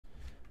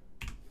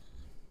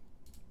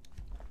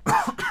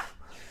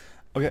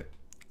Okay,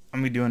 I'm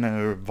gonna be doing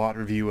a VOD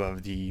review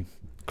of the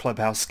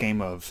Clubhouse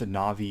game of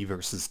Navi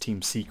versus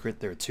Team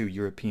Secret. They're two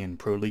European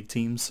Pro League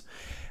teams.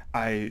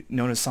 I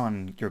noticed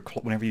on your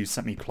whenever you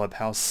sent me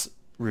Clubhouse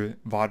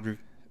VOD,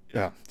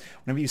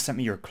 whenever you sent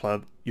me your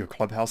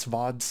Clubhouse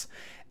VODs,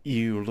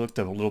 you looked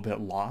a little bit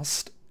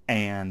lost,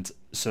 and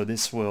so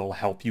this will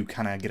help you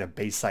kind of get a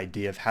base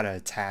idea of how to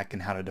attack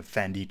and how to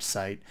defend each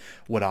site,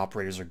 what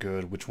operators are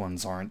good, which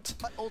ones aren't,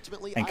 But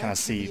ultimately, and I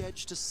have given the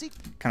edge to see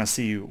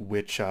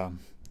which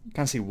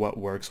see what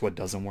works, what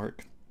doesn't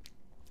work.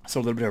 So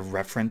a little bit of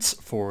reference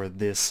for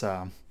this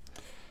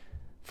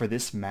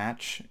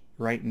match.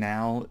 Right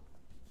now,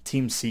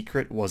 Team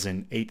Secret was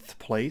in 8th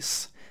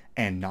place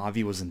and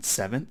Navi was in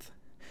 7th.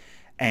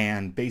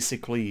 And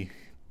basically,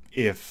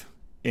 if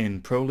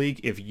in Pro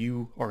League, if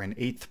you are in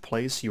 8th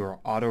place, you are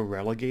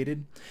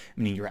auto-relegated,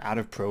 meaning you're out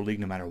of Pro League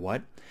no matter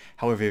what.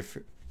 However, if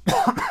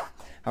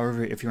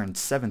however, if you're in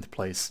 7th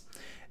place,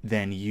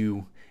 then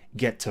you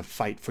get to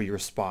fight for your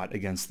spot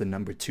against the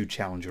number 2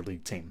 Challenger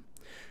League team.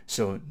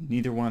 So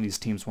neither one of these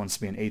teams wants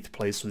to be in 8th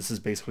place, so this is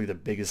basically the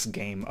biggest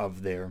game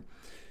of their,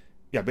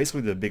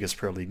 basically the biggest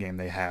Pro League game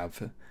they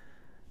have.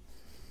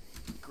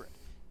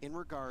 In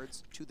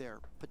regards to their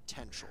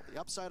potential,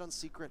 the upside on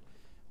Secret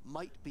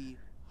might be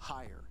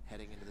higher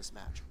heading into this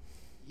match.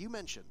 You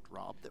mentioned,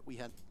 Rob, that we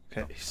had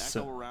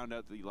Echo will round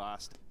out the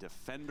last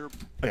defender.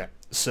 Okay,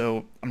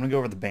 so I'm going to go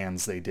over the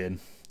bans they did.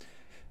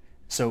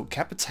 So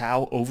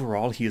Capital,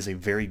 overall, he is a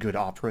very good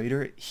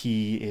operator.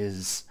 He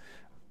is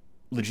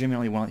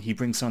legitimately he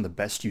brings some of the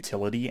best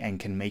utility and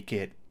can make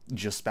it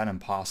just about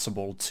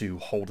impossible to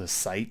hold a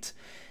site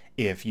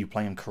if you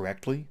play him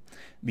correctly,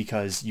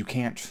 because you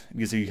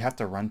have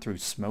to run through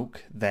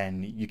smoke,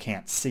 then you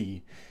can't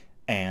see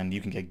and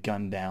you can get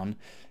gunned down.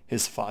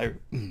 His fire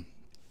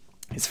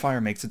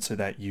makes it so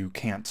that you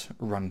can't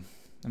run.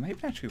 Am I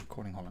even actually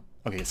recording? Hold on.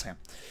 Okay, yes I am.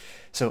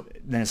 So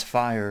then his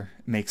fire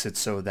makes it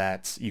so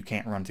that you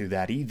can't run through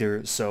that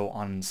either. So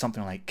on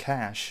something like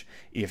Cash,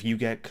 if you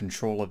get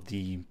control of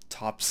if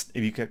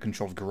you get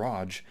control of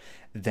Garage,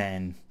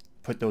 then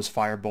put those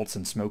fire bolts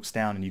and smokes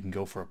down and you can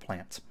go for a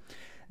plant.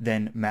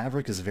 Then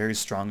Maverick is very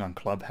strong on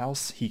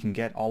Clubhouse. He can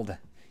get all the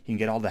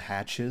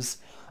hatches.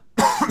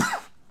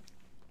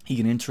 He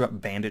can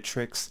interrupt bandit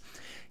tricks.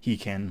 He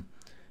can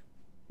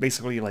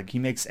basically, like, he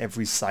makes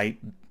every site,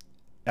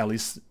 at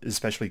least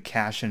especially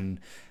Cash and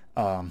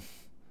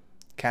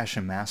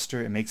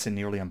Master, it makes it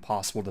nearly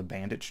impossible to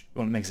bandit.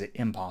 Well, it makes it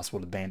impossible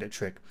to bandit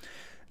trick.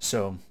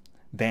 So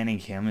banning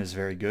him is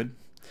very good.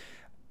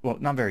 Well,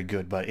 not very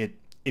good, but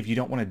if you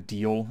don't want to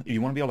if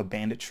you want to be able to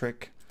bandit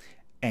trick,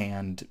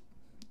 and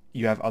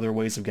you have other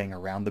ways of getting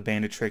around the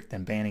bandit trick,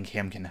 then banning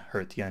him can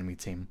hurt the enemy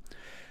team.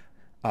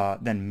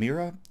 Then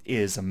Mira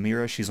is a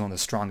Mira. She's one of the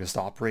strongest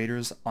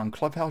operators. On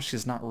Clubhouse,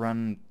 she's not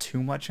run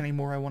too much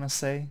anymore, I want to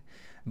say,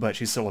 but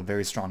she's still a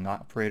very strong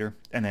operator.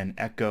 And then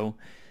Echo,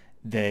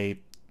 it's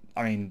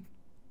an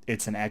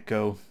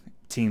Echo.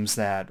 Teams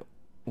that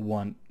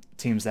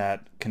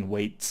can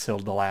wait till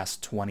the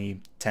last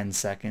 10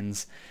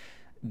 seconds,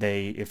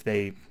 if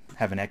they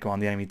have an Echo on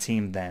the enemy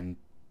team, then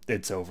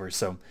it's over.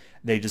 So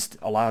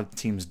a lot of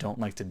teams don't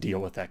like to deal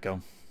with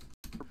Echo.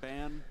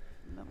 Ban,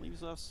 and that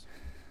leaves us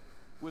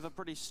with a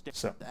pretty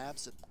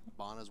absent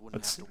Bonas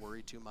wouldn't have to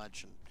worry too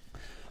much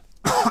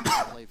and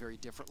play very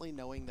differently,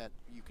 knowing that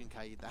you can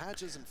kite the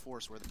hatches and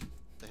force where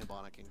the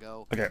Hibana can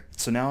go. Okay,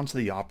 so now onto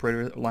the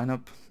operator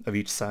lineup of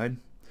each side.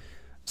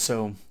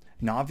 So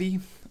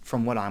Navi,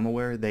 from what I'm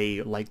aware,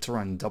 they like to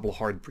run double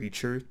hard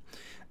breacher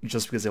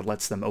just because it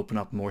lets them open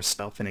up more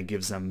stuff and it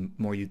gives them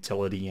more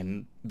utility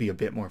and be a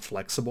bit more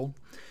flexible.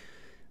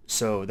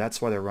 So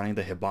that's why they're running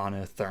the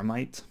Hibana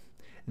Thermite.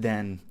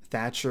 Then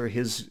Thatcher,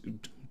 his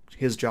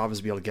job is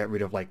to be able to get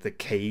rid of, like, the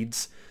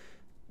Cades,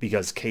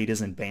 because Cade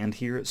isn't banned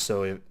here,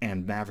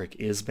 and Maverick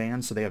is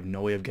banned, so they have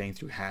no way of getting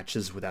through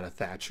hatches without a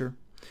Thatcher.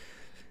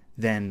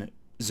 Then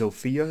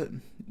Zofia,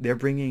 they're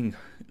bringing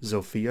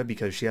Zofia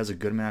because she has a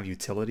good amount of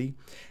utility,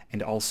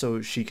 and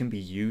also she can be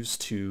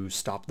used to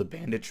stop the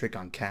bandit trick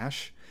on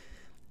Cash.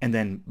 And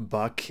then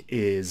Buck,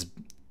 he's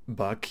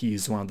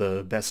one of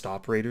the best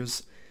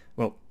operators.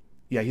 Well,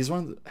 yeah, he's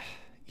one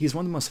of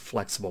the most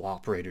flexible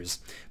operators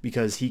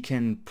because he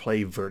can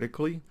play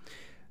vertically,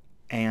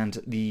 and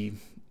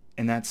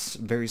that's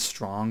very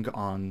strong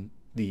on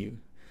the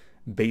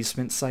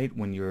basement site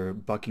when you're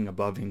bucking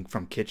above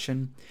from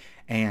kitchen,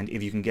 and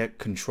if you can get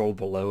control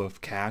below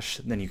of Cash,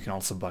 then you can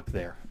also buck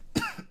there.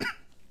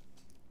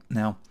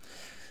 Now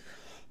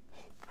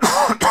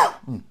for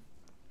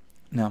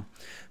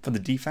the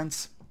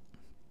defense,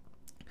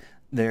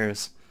 they're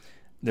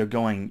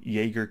going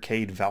Jaeger,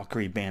 Cade,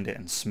 Valkyrie, Bandit,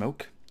 and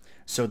Smoke.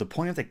 So the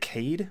point of the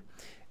Cade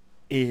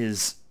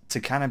is to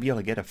kind of be able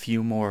to get a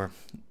few more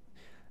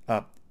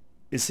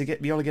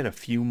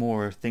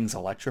things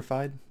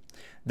electrified.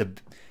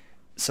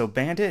 So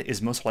Bandit is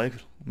most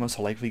likely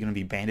going to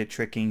be bandit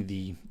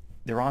tricking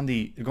they're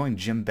going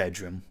Gym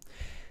Bedroom,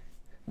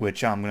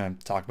 which I'm going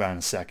to talk about in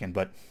a second.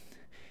 But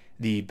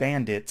the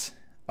Bandit,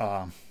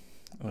 what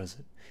is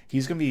it?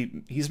 He's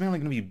mainly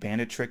going to be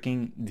bandit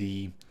tricking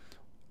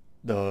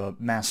the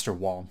master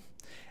wall,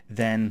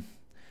 then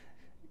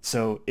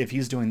so if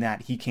he's doing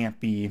that, he can't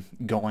be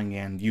going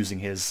and using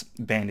his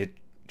bandit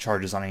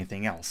charges on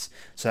anything else.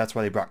 So that's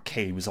why they brought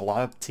Cade, because a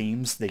lot of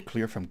teams, they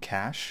clear from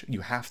cache.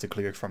 You have to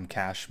clear from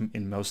cache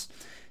in most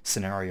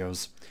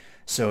scenarios.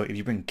 So if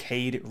you bring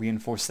Cade,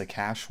 reinforce the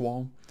cache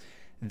wall,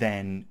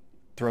 then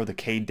throw the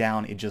Cade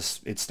down,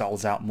 it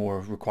stalls out more,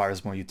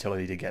 requires more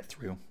utility to get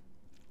through.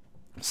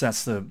 So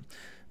that's the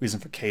reason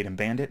for Cade and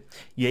Bandit.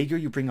 Jaeger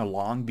you bring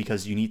along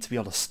because you need to be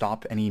able to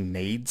stop any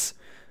nades,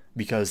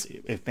 because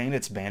if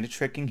Bandit's bandit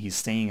tricking, he's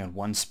staying in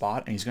one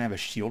spot and he's going to have a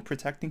shield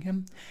protecting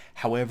him.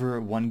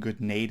 However, one good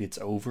nade, it's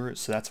over,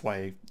 so that's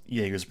why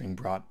Jaeger's being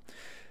brought.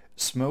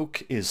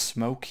 Smoke is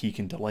smoke. He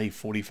can delay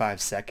 45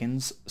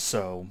 seconds,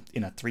 so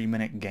in a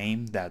 3-minute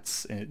game,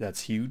 that's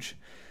huge.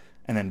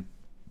 And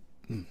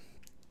then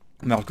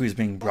Valkyrie's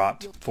being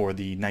brought for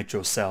the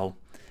Nitro Cell,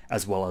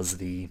 as well as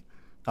the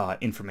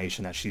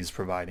information that she's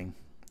providing.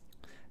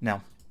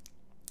 Now,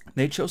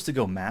 they chose to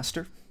go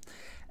Master,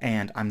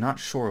 and I'm not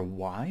sure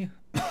why,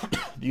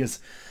 because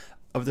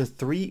of the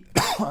three...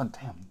 oh,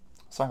 damn,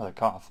 sorry for that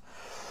cough.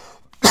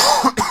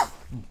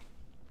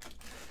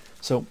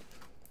 So,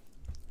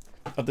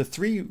 of the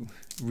three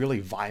really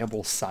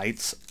viable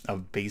sites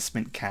of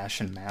Basement,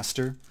 Cache, and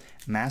Master,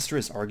 Master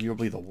is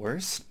arguably the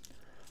worst.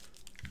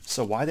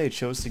 So why they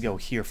chose to go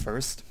here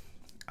first,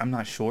 I'm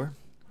not sure.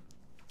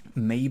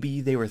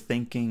 Maybe they were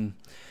thinking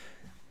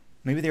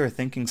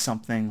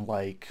something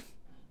like,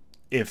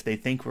 if they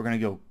think we're going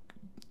to go,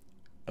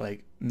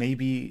 like,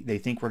 maybe they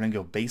think we're going to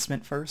go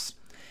Basement first,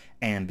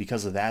 and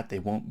because of that, they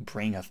won't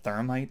bring a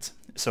Thermite,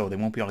 so they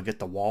won't be able to get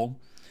the wall.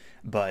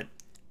 But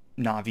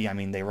Navi, I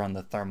mean, they run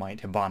the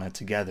Thermite Hibana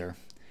together,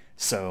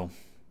 so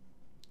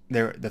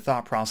the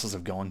thought process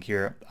of going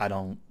here, I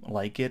don't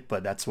like it,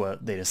 but that's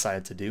what they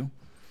decided to do.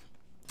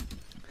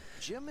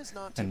 Gym is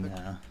not And,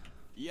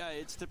 yeah,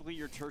 it's typically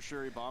your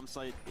tertiary bomb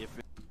site.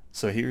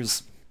 So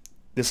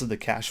this is the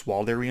cache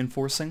wall they're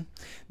reinforcing,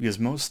 because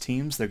most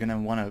teams, they're going to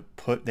want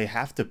to they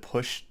have to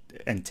push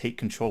and take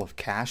control of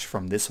cache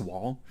from this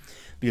wall,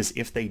 because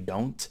if they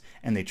don't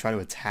and they try to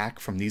attack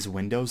from these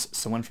windows,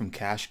 someone from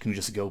cache can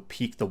just go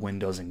peek the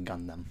windows and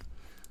gun them.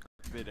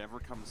 If it ever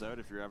comes out,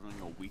 if you're having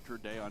a weaker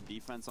day on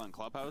defense on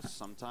Clubhouse,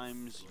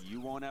 sometimes you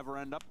won't ever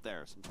end up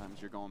there.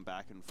 Sometimes you're going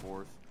back and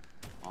forth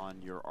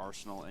on your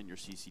arsenal and your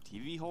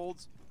CCTV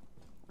holds.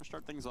 We'll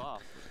start things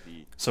off with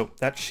the... So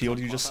that shield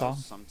you just saw?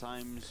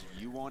 Sometimes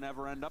you won't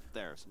ever end up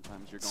there.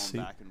 Sometimes you're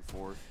going back and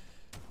forth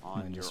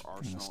on your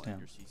arsenal and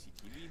your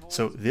CCTV holds.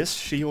 So this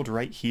shield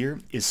right here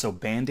is so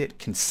Bandit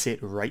can sit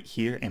right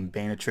here and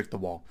Bandit trick the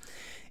wall.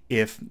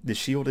 If the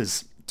shield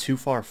is too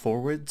far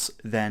forwards,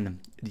 then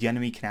the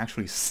enemy can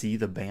actually see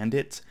the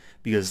Bandit,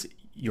 because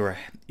your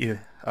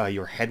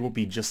head will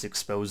be just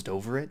exposed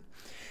over it.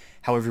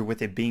 However,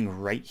 with it being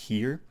right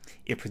here,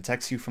 it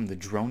protects you from the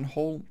drone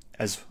hole,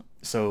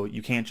 so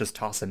you can't just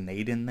toss a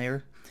nade in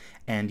there,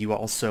 and you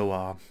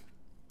also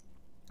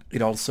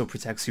it also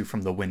protects you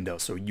from the window,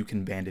 so you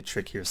can Bandit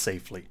trick here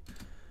safely.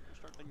 We'll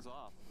start things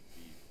off with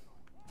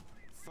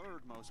the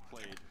third most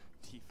played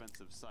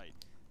defensive site.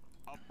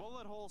 A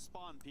bullet hole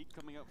spawn peek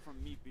coming up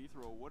from Meat B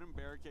through a wooden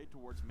barricade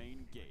towards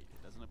main gate.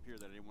 It doesn't appear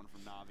that anyone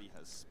from Navi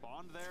has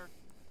spawned there.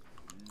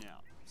 No,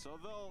 so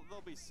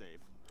they'll be safe.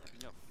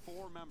 You have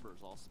 4 members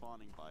all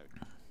spawning by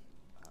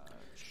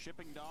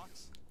shipping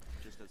docks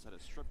just outside a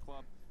strip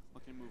club.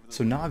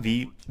 So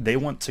Navi, they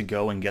want to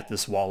go and get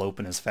this wall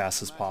open as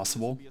fast as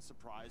possible. Be a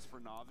surprise for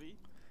Navi.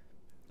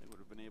 They would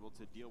have been able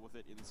to deal with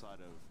it inside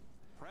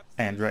of prep.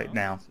 And right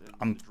now,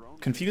 I'm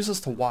confused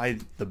as to why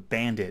the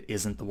Bandit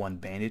isn't the one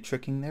Bandit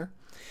tricking there,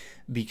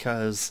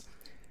 because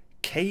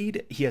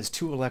Cade, he has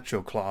 2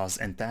 Electro Claws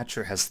and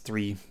Thatcher has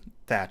 3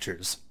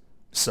 Thatchers.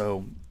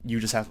 So you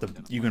just have to,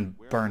 you can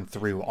burn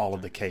through all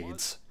of the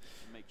Cades.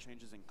 Make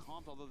changes in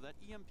comp, although that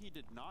EMP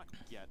did not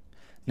get.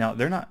 Now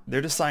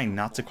they're deciding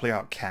not to clear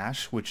out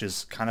cache, which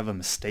is kind of a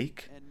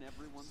mistake. And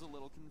everyone's a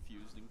little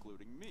confused,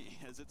 including me,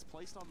 as it's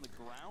placed on the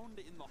ground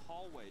in the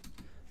hallway.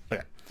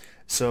 Okay,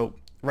 so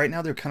right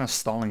now they're kind of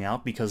stalling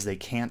out because they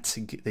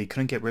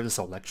couldn't get rid of this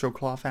Electro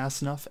Claw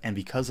fast enough, and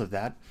because of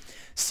that,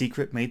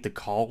 Secret made the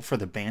call for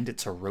the Bandit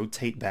to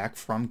rotate back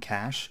from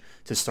cache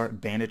to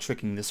start Bandit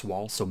tricking this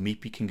wall so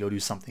Meepy can go do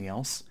something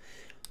else.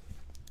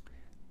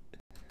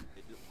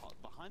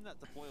 Behind that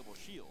deployable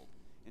shield,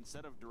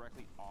 instead of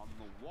directly on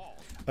the wall.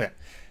 Okay,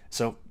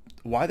 so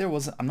why there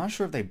wasn't, I'm not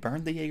sure if they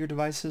burned the Jaeger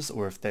devices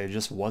or if there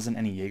just wasn't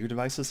any Jaeger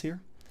devices here.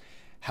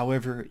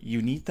 However,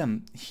 you need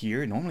them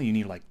here. Normally you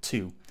need like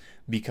 2,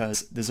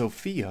 because the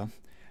Zofia,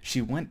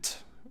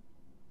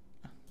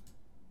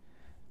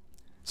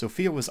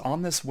 Zofia was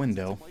on this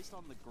window,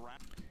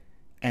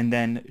 and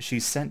then she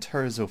sent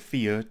her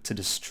Zofia to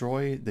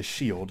destroy the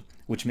shield,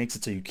 which makes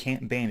it so you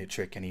can't Bandit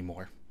trick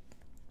anymore.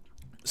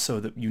 So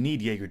that you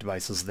need Jaeger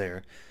devices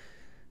there.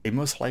 They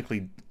most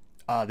likely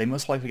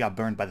got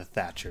burned by the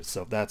Thatcher,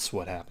 so that's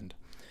what happened.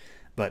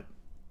 But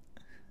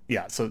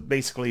yeah, so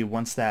basically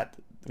once the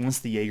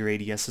Jaeger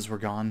ADSs were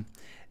gone,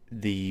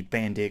 the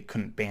Bandit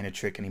couldn't Bandit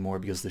trick anymore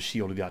because the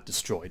shield got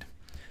destroyed.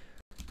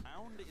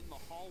 Found in the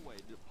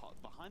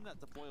behind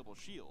that deployable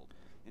shield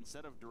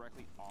instead of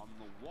directly on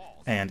the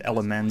wall. And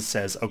Elements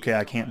says, okay,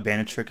 I can't ban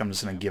a trick, I'm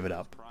just going to give it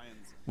up,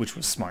 which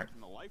was smart.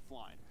 From the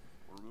lifeline,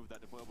 will remove that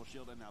deployable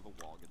shield, and now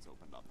the wall gets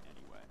opened up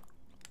anyway.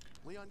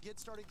 Leon Gid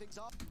starting things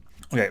off.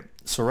 Okay,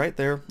 so right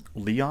there,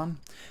 Leon,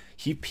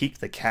 he peeked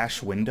the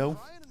cache window.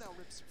 Ryan, and now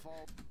Rips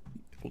fall.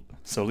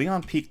 So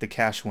Leon peeked the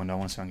cache window. I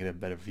want to see if I can get a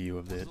better view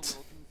of Was a it.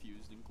 little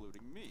confused,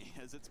 including me,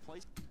 as it's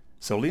placed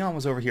So Leon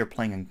was over here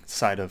playing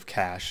inside of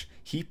cache.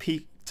 He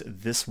peeked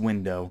this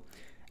window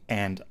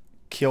and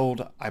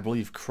killed, I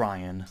believe,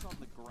 Cryan. on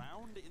the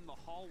ground in the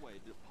hallway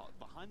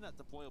behind that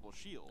deployable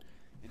shield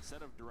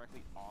instead of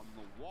directly on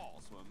the wall.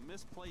 So a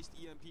misplaced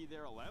EMP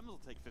there. Lems will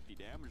take 50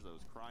 damage.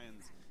 Those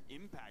Cryan's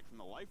impact from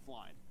the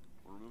lifeline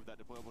will remove that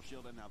deployable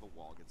shield, and now the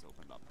wall gets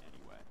opened up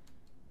anyway.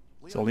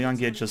 So Leon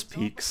Gid just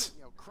peeks.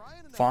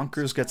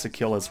 Fonkers gets a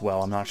kill as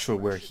well. I'm not sure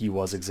where he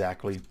was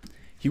exactly.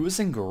 He was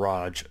in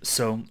garage,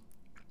 so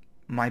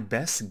my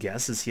best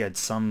guess is he had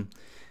some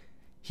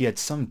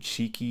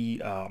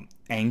cheeky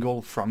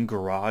angle from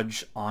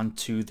garage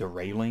onto the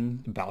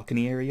railing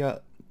balcony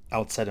area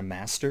outside of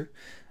Master,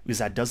 because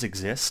that does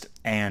exist,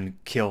 and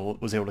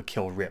was able to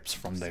kill Rips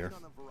from there.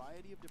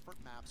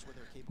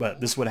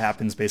 But this is what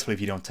happens basically if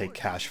you don't take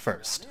cache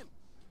first.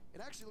 It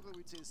actually looked like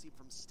we'd see the seed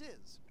from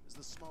Stiz. As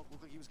the smoke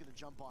looked like he was going to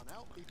jump on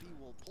out. Maybe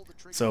we'll pull the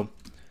trigger. So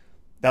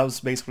that was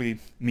basically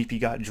Meepy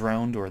got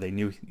droned, or they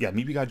knew, yeah,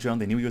 Meepy got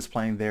droned. They knew he was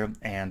playing there,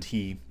 and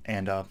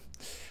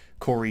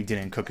Corey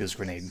didn't cook his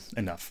grenade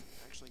enough.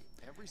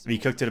 If he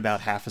cooked it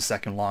about half a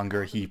second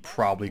longer, he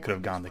probably could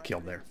have gotten the kill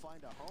there.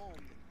 Find a home,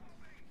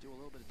 do a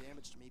little bit of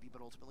damage to maybe,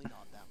 but ultimately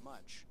not that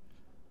much.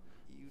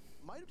 You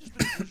might have just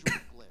been a visual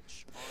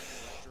glitch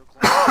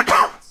on the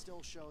electroclaw. It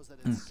still shows that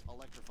it's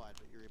electrified,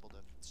 but you're able to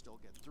still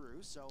get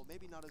through. So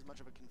maybe not as much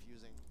of a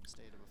confusing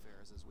state of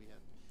affairs as we had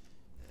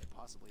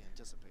possibly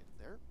anticipated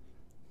there.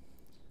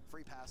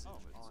 Free passage.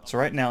 So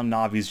right now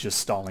Navi's just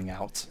stalling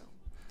out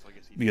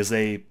because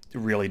they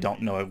really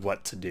don't know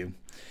what to do.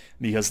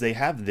 Because they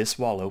have this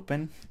wall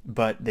open,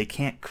 but they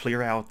can't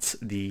clear out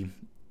the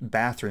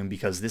bathroom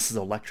because this is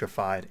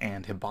electrified,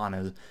 and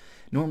Hibana,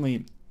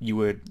 normally you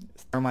would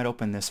thermite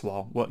open this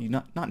wall. Well,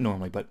 not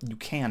normally, but you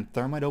can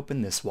thermite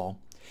open this wall,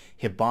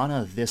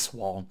 Hibana this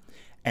wall,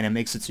 and it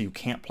makes it so you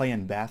can't play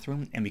in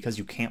bathroom, and because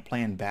you can't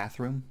play in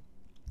bathroom,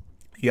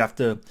 you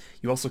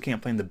also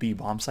can't play in the B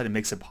bomb site. It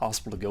makes it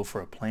possible to go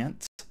for a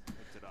plant.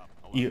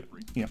 You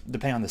know,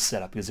 depending on the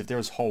setup, because if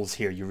there's holes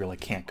here, you really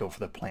can't go for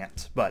the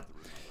plant. But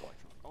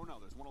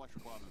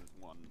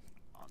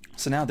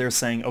so now they're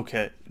saying,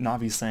 okay,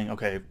 Navi's saying,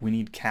 okay, we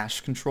need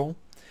cache control,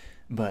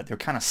 but they're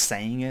kind of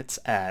saying it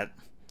at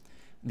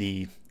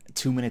the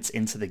 2 minutes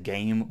into the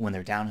game when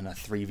they're down in a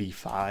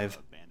 3v5.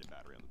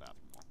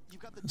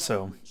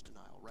 So,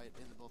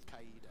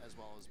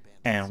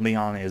 and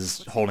Leon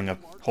is holding a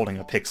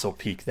pixel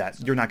peak that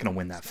you're not going to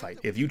win that fight.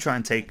 If you try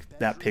and take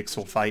that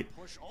pixel fight,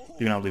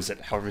 you're going to lose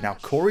it. However, now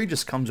Corey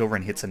just comes over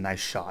and hits a nice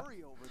shot.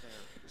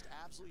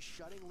 Absolutely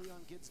shutting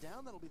Leon Gids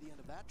down. That'll be the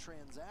end of that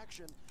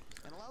transaction.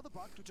 And allow the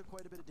Buck, who took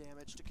quite a bit of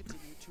damage, to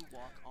continue to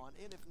walk on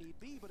in if need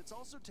be, but it's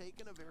also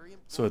taken a very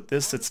important... So at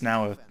this, it's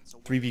now a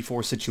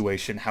 3v4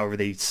 situation. However,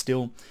 they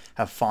still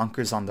have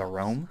Fonkers on the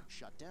roam,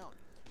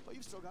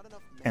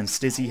 and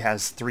Stizzy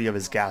has 3 of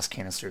his gas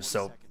canisters,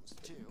 so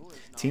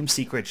Team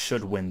Secret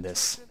should win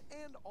this.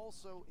 And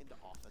also into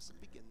office and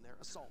begin their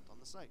assault on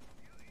the site.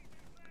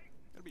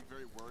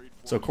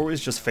 So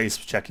Corey's just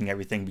face-checking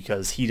everything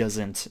because he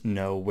doesn't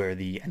know where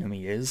the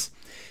enemy is.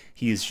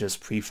 He's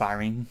just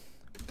pre-firing.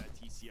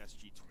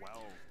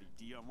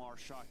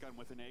 Shotgun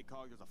with an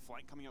ACOG. There's a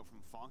flank coming out from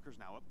Fonkers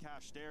now up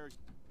cache stairs.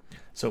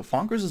 So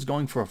Fonkers is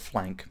going for a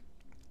flank.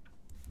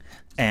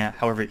 And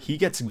however, he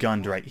gets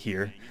gunned right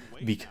here.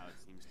 And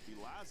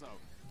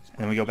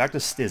then we go back to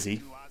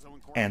Stizzy.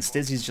 And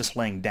Stizzy's just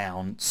laying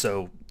down,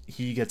 so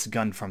he gets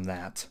gunned from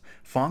that.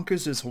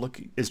 Fonkers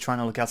is trying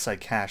to look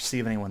outside cache, see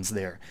if anyone's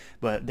there.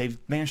 But they've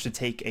managed to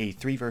take a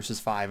 3 versus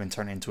 5 and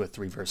turn it into a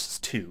 3 versus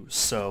 2.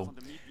 So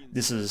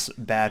this is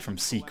bad from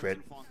Secret.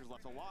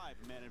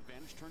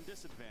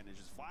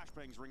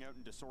 Ring out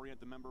and disorient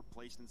the member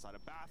placed inside a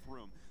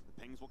bathroom.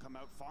 The pings will come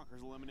out.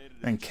 Fonkers eliminated.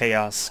 And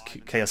Chaos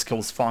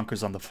kills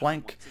Fonkers on the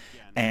flank,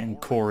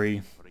 and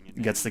Corey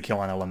gets the kill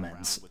on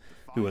Elements,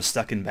 who was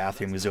stuck in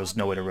bathroom because there was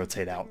no way to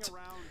rotate out.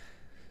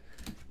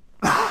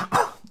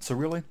 So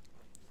really,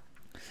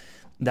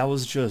 that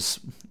was just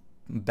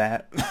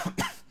bad.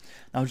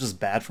 That was just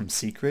bad from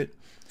Secret,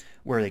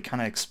 where they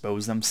kind of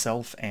exposed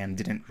themselves and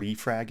didn't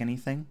refrag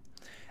anything,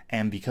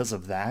 and because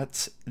of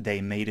that,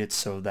 they made it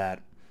so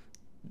that,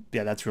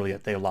 yeah, that's really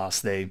it. They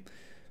lost. They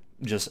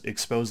just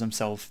exposed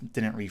themselves,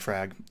 didn't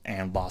refrag,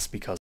 and lost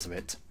because of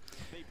it.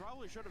 They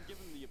probably should have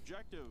given the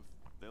objective.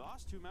 They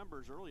lost 2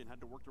 members early and had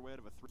to work their way out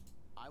of a 3.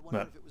 I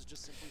wonder if it was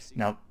just simply Secret.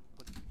 Now,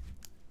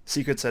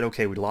 Secret said,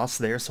 okay, we lost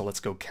there, so let's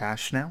go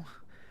cache now.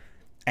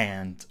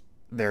 And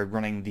they're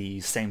running the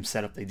same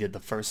setup they did the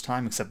first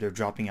time, except they're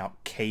dropping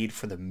out Cade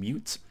for the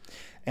mute.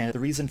 And the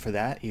reason for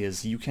that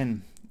is you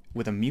can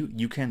with a mute,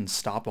 you can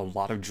stop a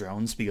lot of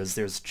drones because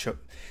there's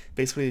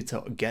basically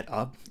to get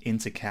up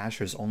into cache,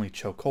 there's only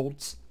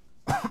chokeholds.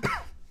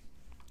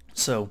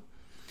 So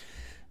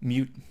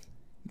mute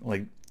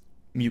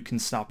can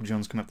stop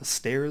drones coming up the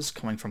stairs,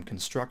 coming from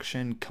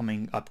construction,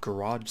 coming up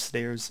garage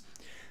stairs.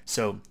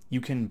 So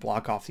you can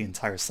block off the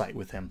entire site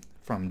with him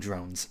from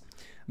drones.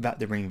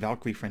 They bring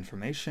Valkyrie for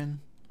information.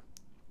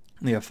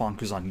 They have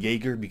Fonkers on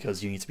Jaeger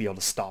because you need to be able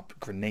to stop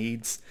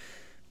grenades,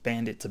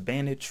 bandit to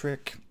bandit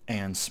trick,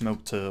 and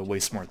smoke to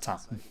waste more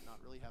time.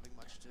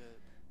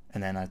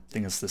 And then I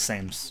think it's the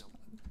same,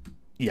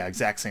 yeah,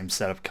 exact same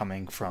setup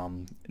coming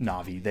from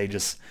Navi.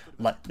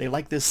 They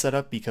like this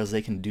setup because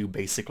they can do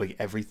basically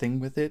everything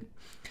with it.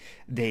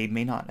 It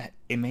may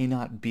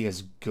not be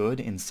as good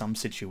in some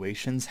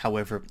situations,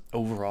 however,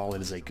 overall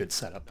it is a good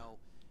setup.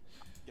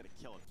 Get a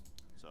kill it.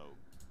 So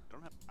I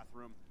don't have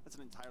bathroom. That's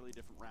an entirely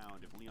different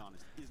round if Leon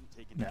isn't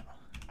taking No.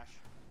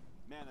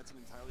 Man, that's an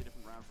entirely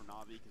different round for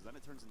Navi, because then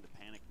it turns into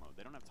panic mode.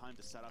 They don't have time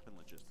to set up in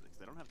logistics.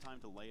 They don't have time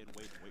to lay and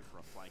wait for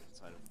a flank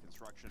inside of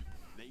construction.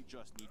 They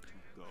just need to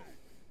go.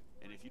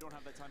 And if you don't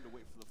have that time to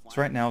wait for the flank...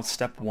 So right now,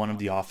 step 1 of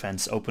the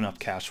offense, open up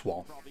cache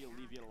wall.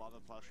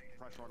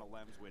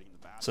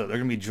 So they're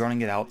going to be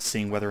droning it out,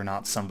 seeing whether or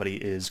not somebody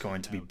is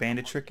going to be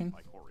bandit tricking.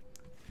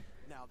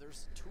 Now,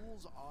 there's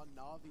tools on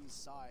Navi's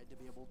side to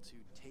be able to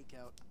take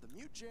out the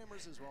mute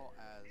jammers as well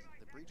as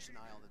the breach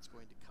denial that's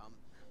going to come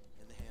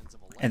in the hands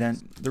of a lens. And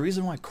then the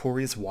reason why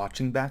Corey is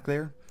watching back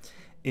there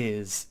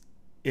is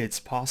it's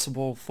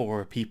possible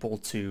for people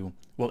to,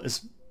 well,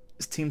 as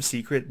Team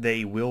Secret,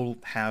 they will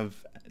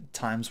have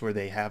times where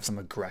they have some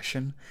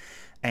aggression,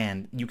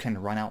 and you can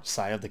run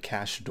outside of the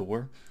cache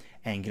door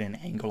and get an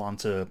angle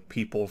onto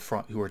people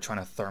who are trying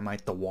to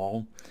thermite the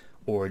wall,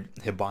 or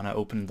Hibana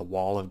open the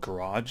wall of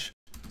garage.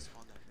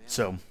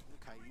 So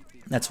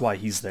that's why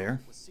he's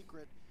there. With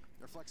Secret,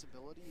 their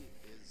flexibility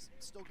is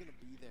still going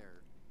to be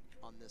there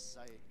on this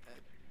site.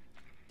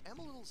 I'm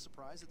a little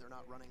surprised that they're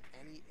not running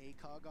any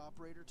ACOG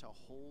operator to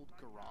hold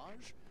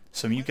garage.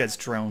 So Mute gets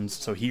drones,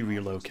 so he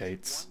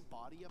relocates.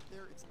 One body up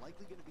there, it's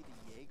likely going to be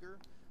the Jaeger,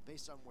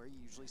 based on where you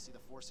usually see the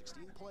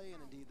 416 play,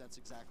 and indeed that's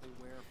exactly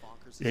where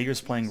Bonkers is.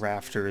 Jaeger's playing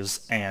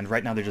rafters, and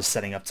right now they're just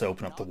setting up to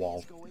open up the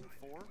wall.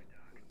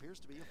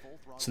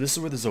 So this is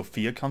where the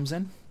Zofia comes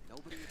in.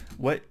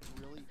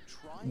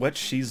 What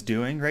she's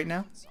doing right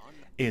now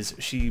is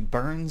she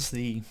burns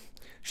the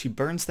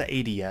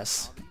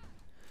ADS,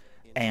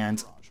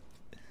 and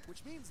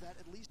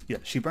yeah,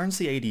 she burns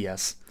the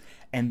ADS,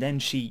 and then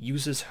she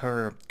uses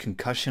her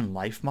concussion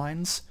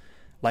lifelines,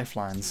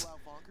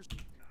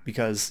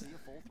 because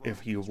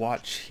if you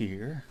watch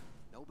here,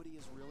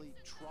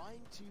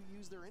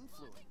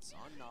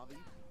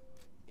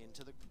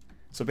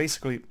 so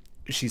basically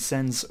she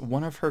sends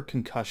one of her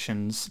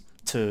concussions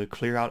to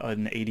clear out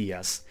an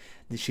ADS.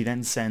 She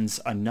then sends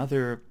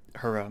her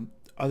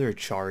other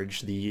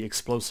charge, the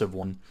explosive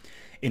one,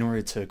 in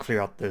order to clear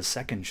out the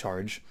second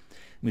charge.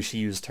 I mean, she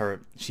used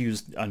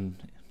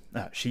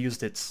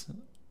its,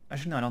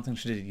 actually no, I don't think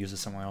she did use it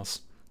somewhere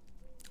else.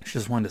 She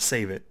just wanted to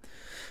save it.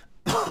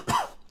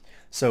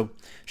 So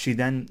she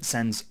then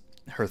sends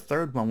her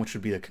third one, which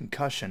would be the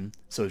concussion.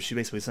 So she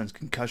basically sends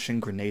concussion,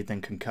 grenade,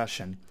 then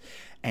concussion,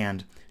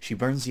 and she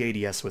burns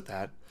the ADS with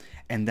that,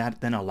 and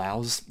that then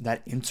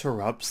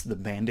interrupts the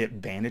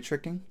bandit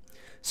tricking.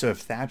 So if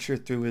Thatcher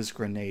threw his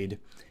grenade,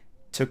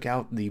 took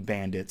out the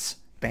bandits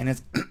then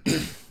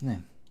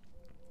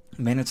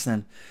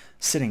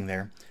sitting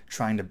there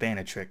trying to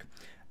bandit trick,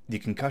 the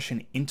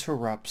concussion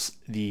interrupts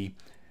the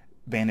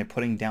bandit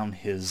putting down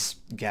his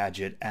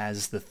gadget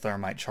as the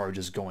thermite charge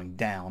is going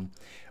down,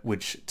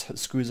 which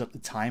screws up the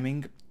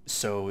timing,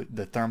 so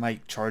the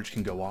thermite charge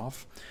can go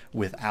off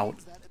without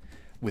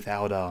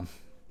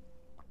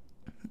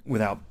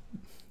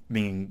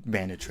being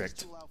bandit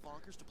tricked.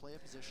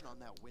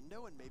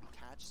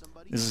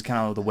 This is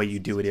kind of the way you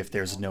do it if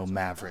there's no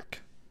Maverick.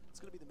 It's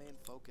going to be the main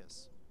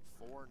focus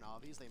for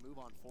Navi as they move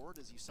on forward.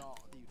 As you saw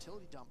the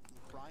utility dump from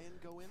Brian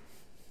go in,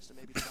 just to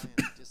maybe try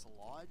and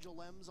dislodge a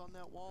LEMS on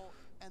that wall,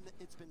 and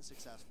it's been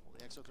successful.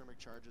 The exothermic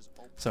charges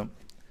open. So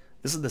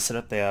this is the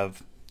setup they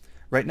have.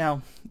 Right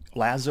now,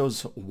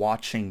 Lazo's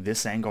watching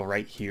this angle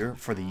right here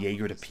for the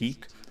Jaeger to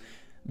peek,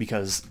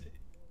 because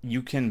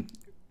you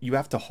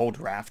have to hold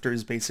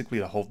rafters basically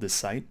to hold this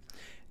site.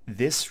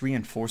 This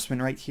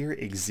reinforcement right here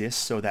exists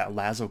so that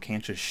Lazo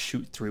can't just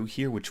shoot through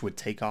here, which would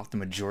take off the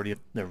majority of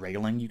the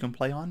railing you can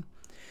play on.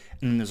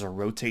 And then there's a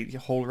rotate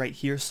hole right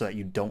here so that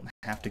you don't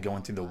have to go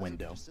in through the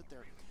window.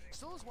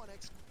 Still has one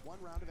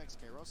round of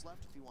X-Karos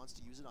left if he wants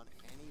to use it on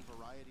any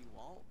variety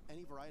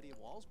of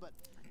walls, but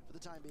for the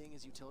time being,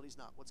 his utility's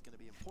not what's going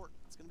to be important.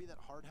 It's going to be that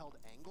hard-held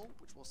angle,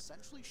 which will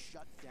essentially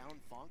shut down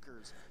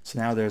Fonkers. So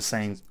now they're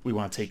saying we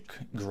want to take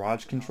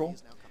garage control,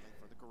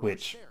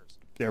 which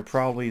they're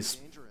probably...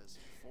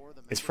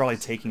 It's probably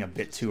taking a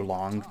bit too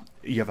long.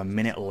 You have a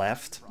minute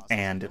left,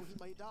 and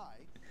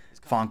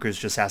Fonkers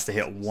just has to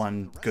hit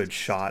one good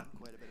shot.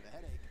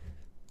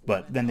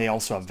 But then they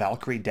also have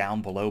Valkyrie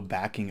down below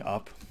backing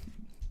up.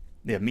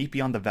 They have Meat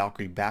beyond the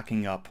Valkyrie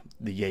backing up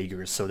the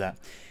Jaegers, so that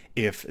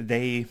if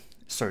they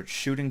starts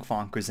shooting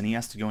Fonkers, and he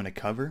has to go into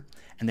cover,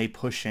 and they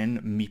push in.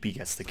 Meepy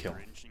gets the kill.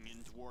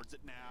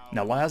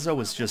 Now Lazo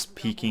was just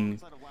peeking.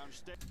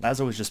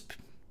 Lazo was just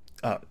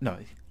no,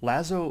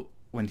 Lazo,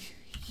 when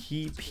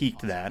he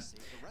peeked that,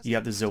 you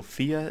have the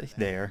Zofia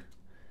there,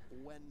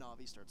 when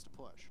Navi starts to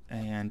push.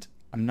 and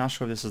I'm not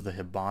sure if this is the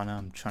Hibana.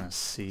 I'm trying to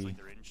see.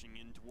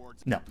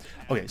 No.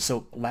 Okay,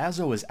 so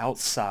Lazo is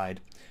outside,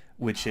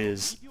 which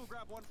is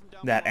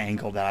that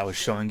angle that I was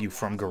showing you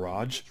from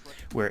Garage,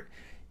 where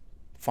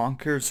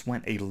Fonkers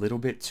went a little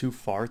bit too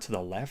far to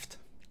the left,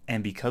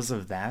 and because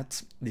of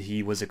that,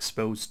 he was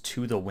exposed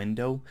to the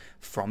window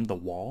from the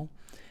wall,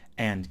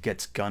 and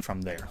gets gunned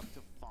from there.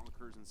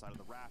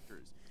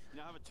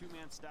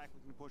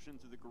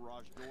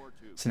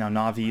 So now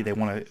Navi, they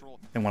want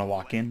to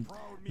walk in.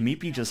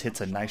 Meepy just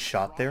hits a nice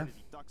shot there,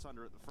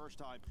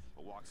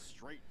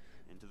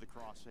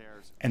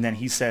 and then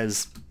he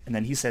says,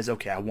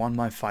 okay, I won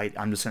my fight.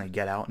 I'm just gonna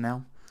get out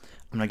now.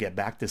 I'm gonna get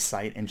back to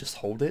site and just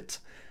hold it,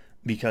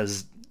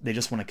 because they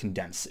just want to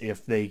condense.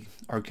 If they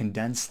are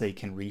condensed, they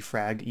can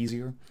refrag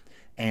easier,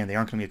 and they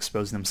aren't going to be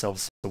exposing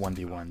themselves to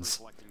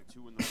 1v1s.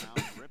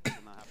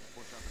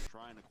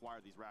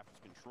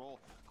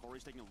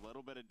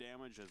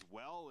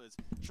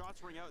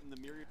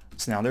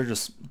 So now they're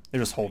just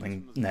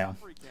holding now.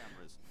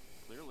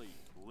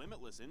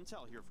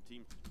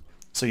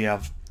 So you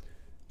have,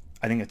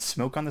 I think it's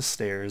Smoke on the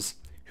stairs,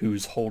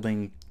 who's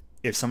holding.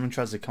 If someone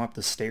tries to come up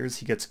the stairs,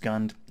 he gets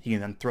gunned. He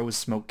can then throw his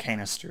smoke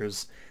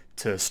canisters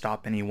to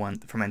stop anyone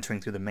from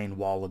entering through the main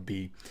wall of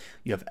B.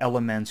 You have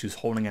Elements, who's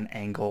holding an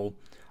angle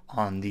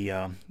on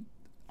the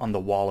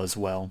wall as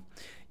well.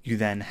 You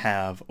then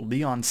have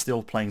Leon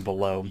still playing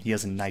below. He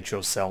has a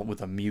nitro cell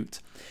with a mute,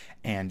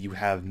 and you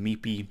have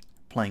Meepy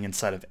playing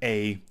inside of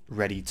A,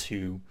 ready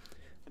to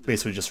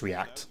basically just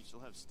react. You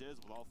still have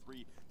Stiz with all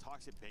 3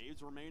 toxic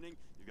babes remaining.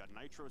 You've got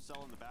nitro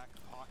cell in the back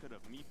pocket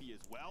of Meepy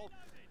as well.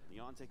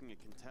 Leon taking a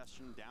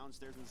contestation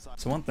downstairs inside.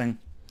 So one thing,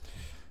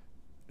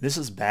 this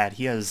is bad.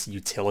 He has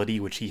utility,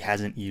 which he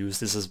hasn't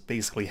used. This is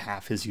basically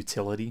half his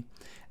utility.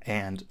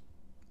 And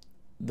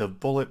the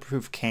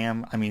bulletproof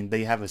cam, I mean,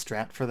 they have a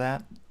strat for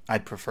that.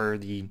 I'd prefer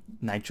the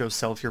nitro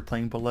cell if you're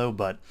playing below,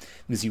 but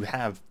because you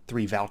have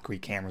 3 Valkyrie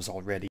cameras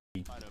already,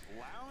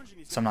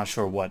 so I'm not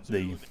sure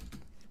the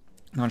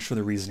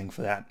reasoning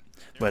for that.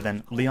 But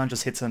then Leon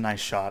just hits a nice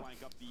shot,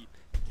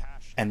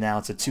 and now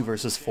it's a 2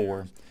 versus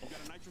 4.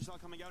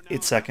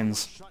 8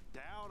 seconds,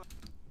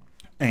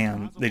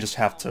 and they just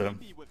have to.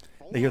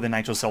 They hear the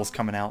nitro cells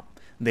coming out.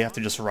 They have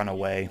to just run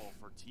away.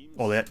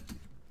 Well,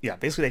 yeah,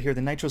 basically they hear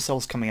the nitro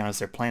cells coming out as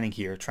they're planning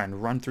here, trying to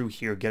run through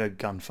here, get a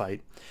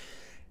gunfight,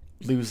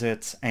 lose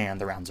it, and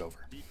the round's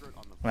over.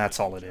 That's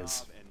all it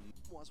is.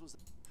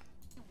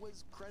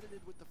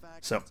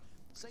 So,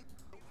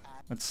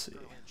 let's see.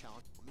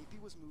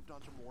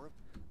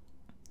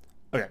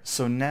 Okay,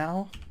 so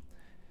now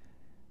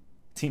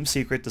Team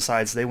Secret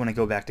decides they want to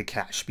go back to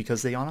cash,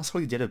 because they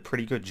honestly did a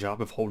pretty good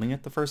job of holding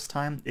it the first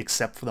time,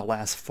 except for the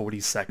last 40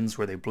 seconds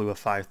where they blew a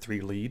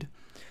 5-3 lead.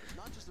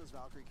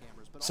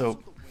 So,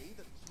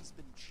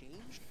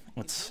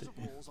 let's see.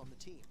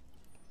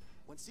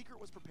 When Secret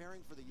was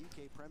preparing for the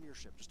UK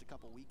Premiership just a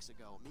couple weeks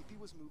ago, Meepy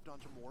was moved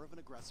onto more of an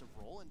aggressive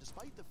role, and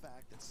despite the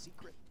fact that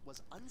Secret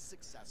was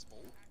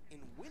unsuccessful in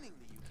winning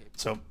the UK Premiership.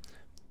 So,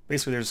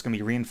 basically they're just going to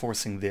be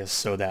reinforcing this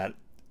so that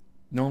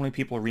normally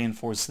people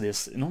reinforce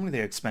this. Normally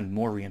they expend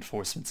more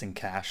reinforcements in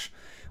cash,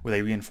 where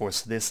they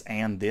reinforce this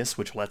and this,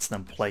 which lets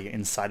them play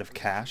inside of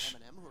cash.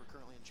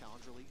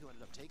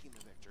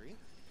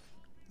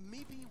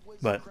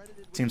 But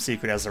Team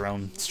Secret has their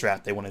own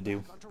strat they want to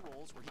do.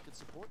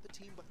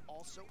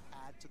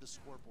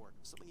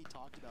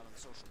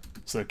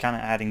 So they're kind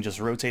of adding just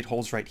rotate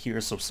holes right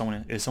here, so if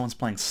someone's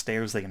playing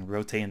stairs, they can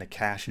rotate into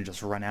cash and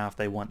just run out if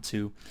they want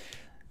to.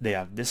 They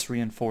have this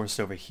reinforced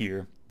over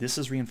here. This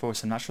is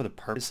reinforced. I'm not sure the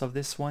purpose of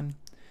this one.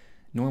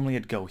 Normally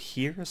it'd go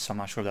here, so I'm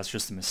not sure if that's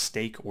just a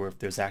mistake or if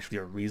there's actually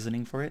a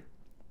reasoning for it.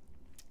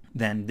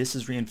 Then this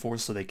is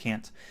reinforced so that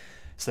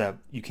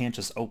you can't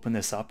just open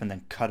this up and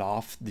then cut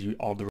off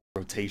all the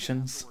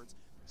rotations.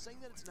 Saying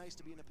that it's nice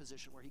to be in a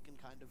position where he can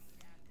kind of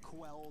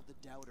quell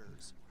the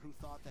doubters who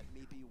thought that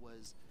maybe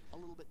was a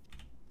little bit,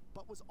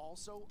 but was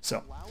also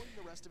allowing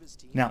the rest of his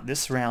team. Now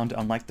this round,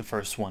 unlike the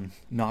first one,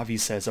 Navi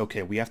says,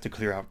 okay, we have to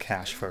clear out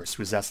cash first,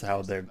 because that's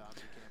how they're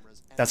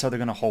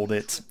gonna hold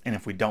it, and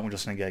if we don't, we're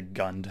just gonna get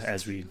gunned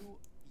as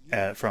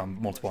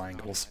from multiple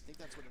angles.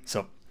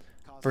 So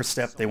first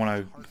step, they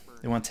want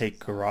to take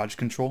garage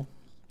control,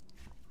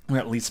 or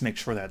at least make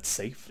sure that's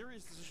safe.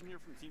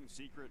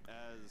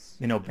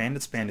 They know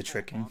Bandit's bandit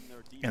tricking,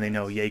 and they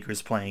know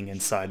Jaeger's playing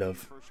inside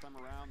of.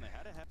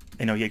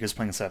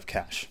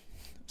 Cash.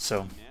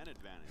 So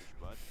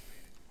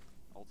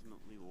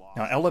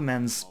now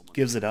Elements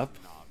gives it up.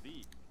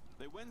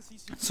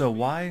 So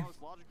why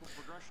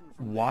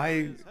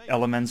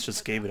Elements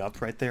just gave it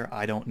up right there,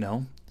 I don't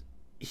know.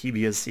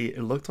 Because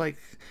it looked like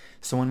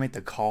someone made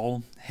the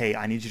call, hey,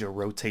 I need you to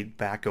rotate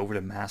back over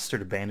to Master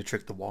to bandit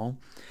trick the wall.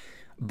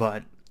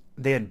 But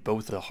they had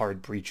both of the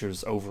hard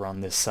breachers over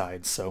on this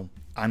side, so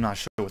I'm not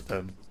sure what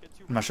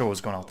I'm not sure what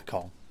was going on with the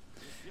call.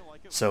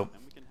 So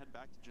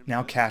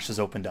now cash is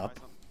opened up.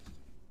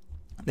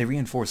 They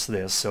reinforce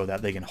this so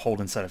that they can hold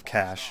instead of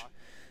cash.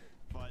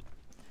 But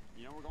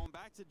you know, we're going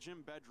back to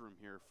gym bedroom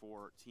here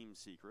for Team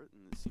Secret,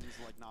 and it seems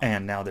like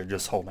And now they're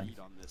just holding.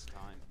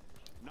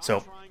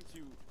 So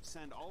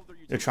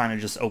they're trying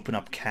to just open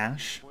up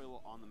cash.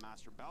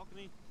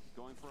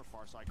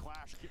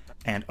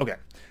 And okay,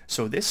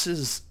 so this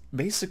is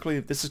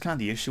basically, this is kind of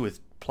the issue with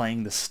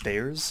playing the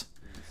stairs,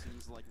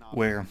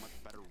 where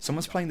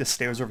someone's playing the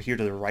stairs over here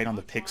to the right on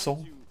the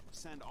pixel,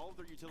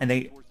 and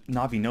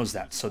Navi knows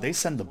that, so they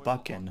send the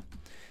buck in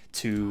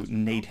to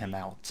nade him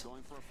out.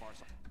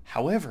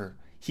 However,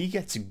 he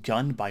gets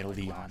gunned by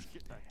Leon.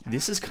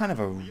 This is kind of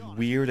a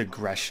weird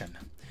aggression,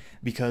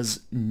 because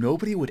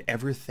nobody would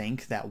ever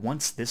think that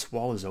once this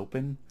wall is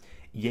open,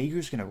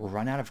 Jaeger's going to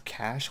run out of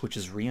cash, which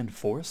is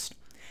reinforced,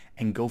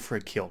 and go for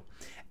a kill.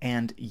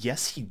 And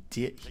yes, he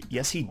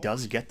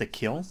does get the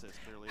kill.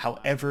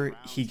 However,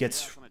 he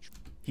gets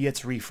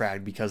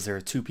refragged because there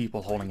are two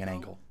people holding an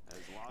angle.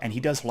 And he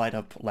does light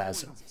up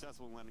Lazo.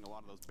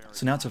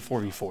 So now it's a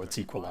 4v4, it's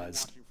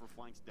equalized.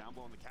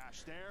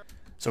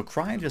 So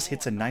Cryan just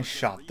hits a nice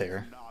shot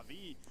there.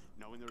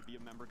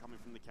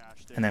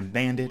 And then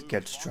Bandit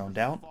gets droned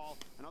out.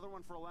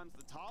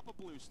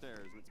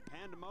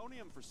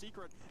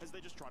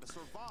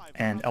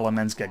 And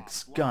Elements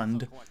gets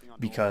gunned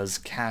because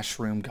Cash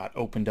Room got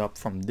opened up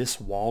from this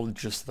wall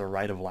just to the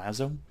right of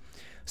Lazo.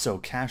 So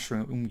Cash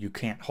Room, you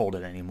can't hold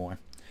it anymore.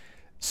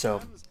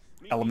 So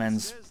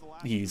Elements,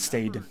 he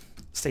stayed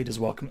his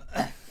welcome.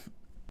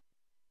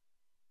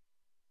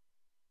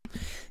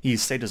 He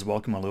stayed his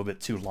welcome a little bit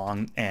too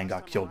long and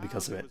got killed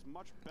because of it.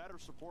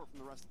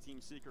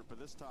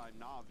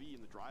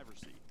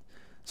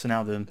 So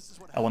now the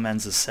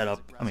Elements is set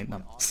up,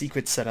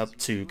 Secret set up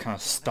to kind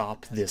of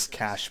stop this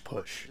cash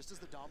push.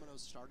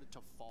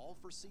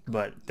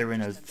 But they're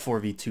in a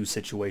 4v2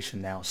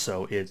 situation now,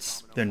 so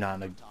they're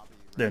not in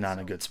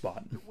a good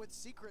spot. With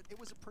Secret, it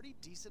was a pretty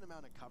decent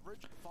amount of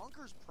coverage.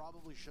 Bonkers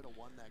probably should have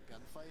won that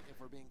gunfight, if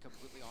we're being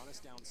completely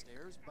honest,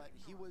 downstairs, but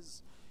he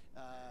was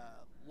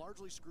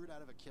largely screwed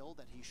out of a kill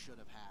that he should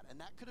have had, and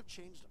that could have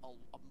changed a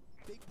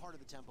big part of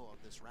the tempo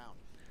of this round.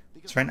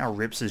 So right now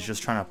Rips is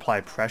just trying to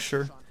apply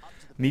pressure.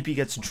 Meepy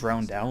gets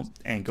droned out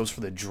and goes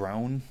for the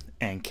drone,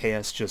 and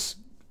KS just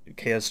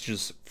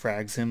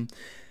frags him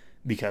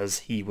because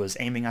he was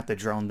aiming at the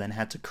drone, then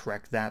had to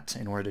correct that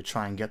in order to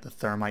try and get the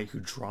thermite who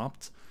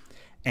dropped.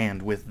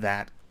 And with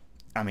that,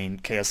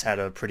 KS had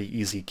a pretty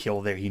easy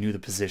kill there. He knew the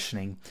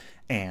positioning,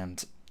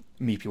 and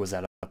Meepy was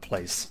out of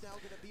place.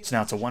 So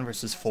now it's a 1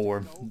 versus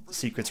 4.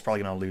 Secret's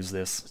probably going to lose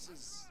this. This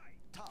is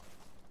tough.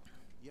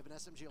 You have an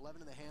SMG-11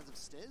 in the hands of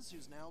Stiz,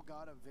 who's now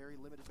got a very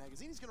limited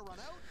magazine. He's going to run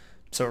out.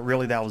 So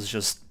really that was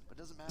just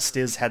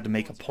Stiz had to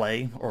make a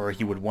play or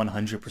he would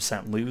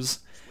 100% lose.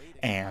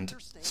 And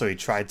so he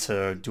tried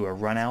to do a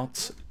run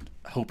out,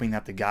 hoping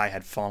that the guy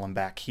had fallen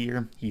back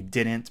here. He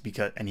didn't,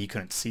 and he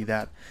couldn't see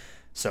that.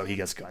 So he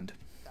gets gunned.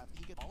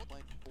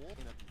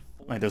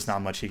 There's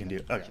not much he can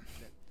do. Okay.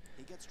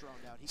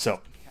 So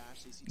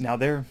now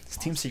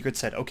Team Secret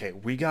said, okay,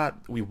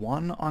 we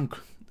won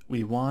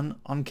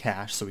on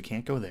cash, so we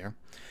can't go there.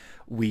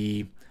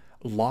 We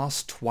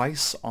lost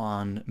twice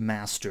on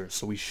master,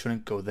 so we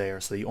shouldn't go there.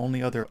 So the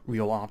only other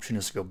real option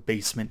is to go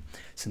basement,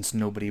 since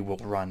nobody will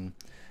run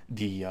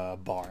the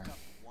bar.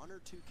 1 or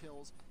 2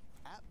 kills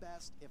at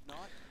best. If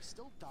not,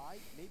 still die.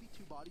 Maybe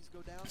 2 bodies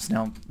go down. So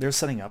now they're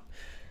setting up.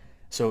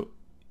 So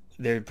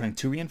they're putting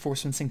 2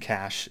 reinforcements in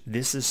cash.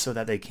 This is so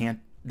that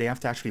they have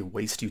to actually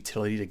waste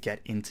utility to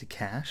get into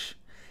cash.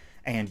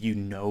 And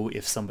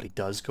if somebody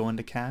does go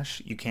into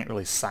cash, you can't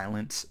really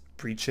silence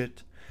breach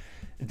it.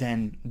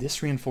 Then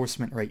this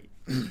reinforcement right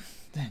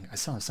dang, I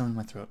saw something in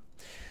my throat.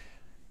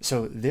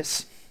 So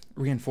this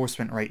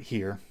reinforcement right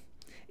here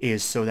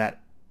is so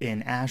that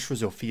an Ash or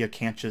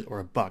Zofia or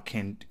a Buck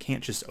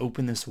can't just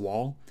open this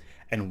wall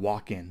and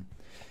walk in.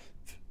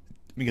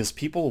 Because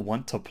people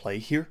want to play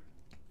here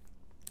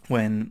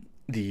when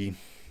the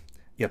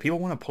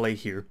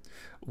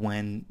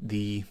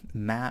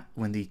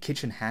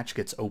kitchen hatch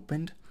gets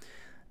opened,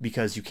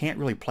 because you can't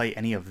really play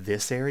any of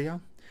this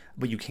area,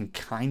 but you can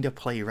kind of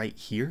play right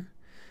here.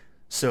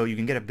 So you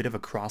can get a bit of a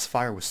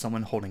crossfire with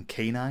someone holding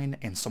K9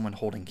 and someone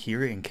holding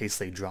here in case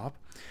they drop.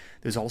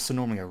 There's also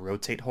normally a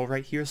rotate hole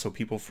right here, so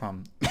people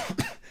from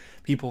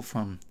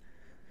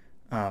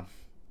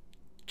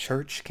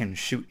church can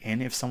shoot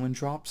in if someone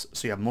drops,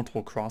 so you have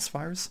multiple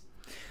crossfires.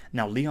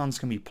 Now Leon's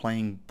going to be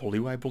playing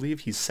blue, I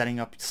believe. He's setting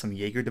up some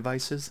Jaeger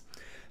devices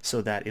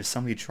so that if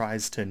somebody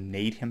tries to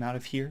nade him out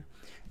of here,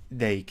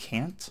 they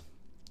can't.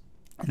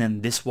 And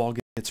then this wall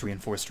gets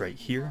reinforced right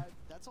here,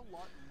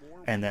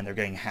 and then they're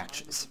getting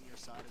hatches.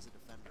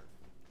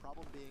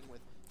 Problem being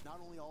with not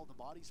only all the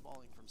bodies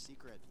falling from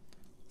Secret,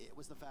 it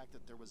was the fact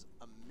that there was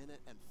a minute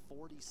and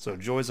 40 seconds. So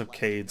Joys of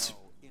Cades,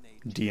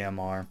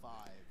 DMR.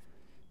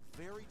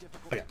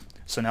 Okay,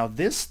 so now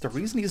the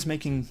reason he's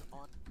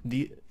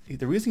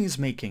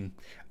making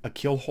a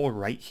kill hole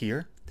right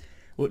here,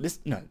 well, it's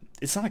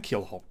not a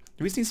kill hole.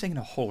 The reason he's making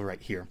a hole right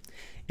here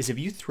is if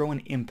you throw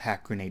an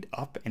impact grenade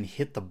up and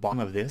hit the bottom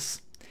of this,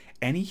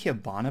 any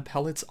Hibana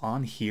pellets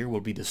on here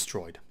will be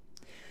destroyed.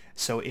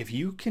 So if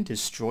you can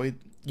destroy,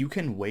 you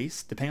can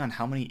waste, depending on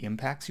how many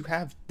impacts you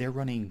have. They're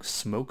running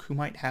Smoke, who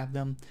might have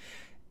them.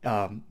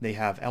 They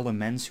have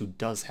Elements, who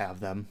does have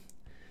them.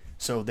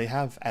 So they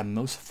have at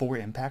most 4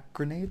 impact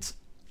grenades.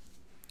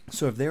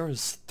 So if there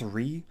is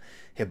 3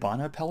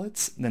 Hibana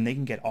pellets, then they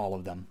can get all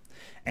of them.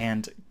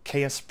 And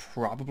KS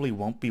probably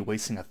won't be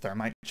wasting a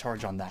thermite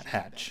charge on that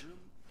hatch.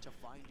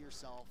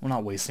 Well,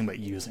 not wasting, but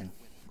using.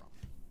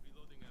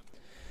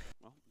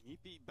 Well,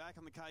 he'd be back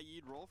on the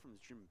Kaid roll from the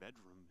gym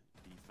bedroom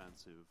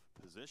defensive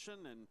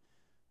position, and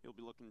he'll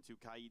be looking to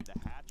Kaid the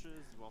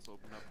hatches. He'll also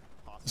open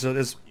up. So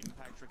there's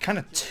kind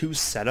of 2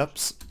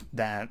 setups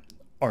that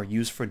are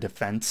used for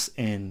defense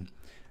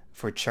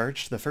for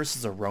Church. The first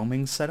is a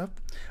roaming setup,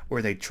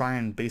 where they try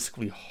and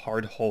basically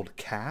hard hold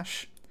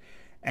cache,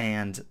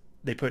 and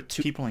they put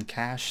 2 people in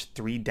cache,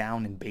 3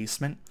 down in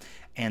basement,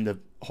 and the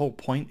whole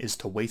point is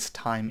to waste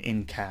time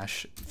in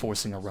cache,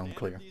 forcing a roam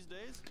clear.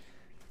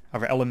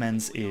 However,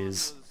 Elements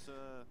is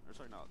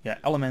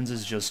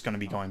just going to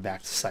be going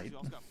back to site.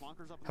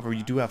 However,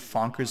 you do have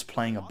Fonkers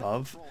playing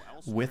above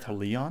with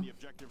Leon.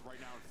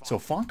 So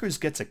Fonkers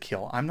gets a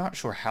kill. I'm not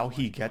sure how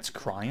he gets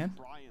Cryan.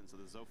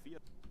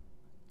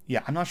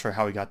 Yeah, I'm not sure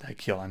how he got that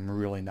kill. I'm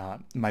really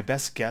not. My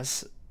best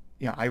guess,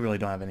 I really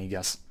don't have any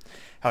guess.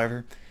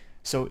 However,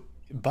 so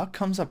Buck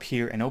comes up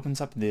here and opens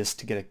up this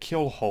to get a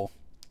kill hole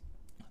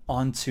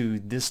onto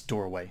this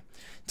doorway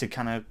to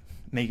kind of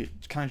make it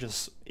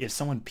just, if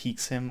someone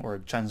peeks him or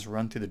tries to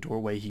run through the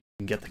doorway, he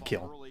can get the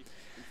kill.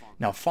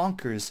 Now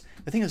Fonkers,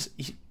 the thing is,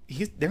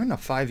 they're in a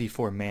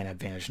 5v4 man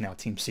advantage now,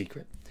 Team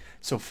Secret.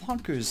 So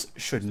Fonkers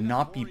should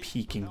not be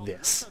peeking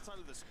this.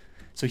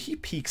 So he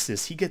peeks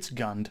this, he gets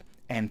gunned,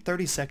 and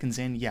 30 seconds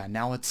in, yeah,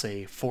 now it's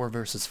a 4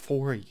 versus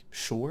 4,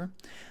 sure,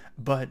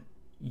 but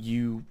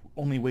you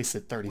only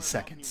wasted 30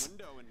 seconds.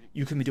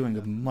 You can be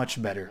doing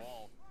much better.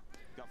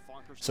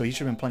 So he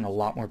should have been playing a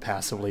lot more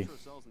passively.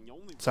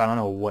 So I don't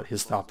know what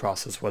his thought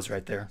process was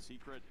right there.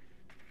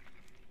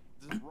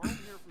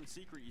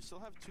 Secret, you still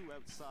have 2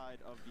 outside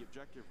of the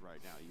objective right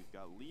now. You've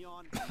got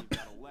Leon and you've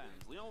got a Lens.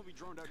 Leon will be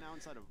droned out now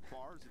inside of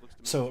bars.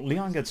 So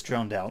Leon gets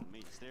droned out,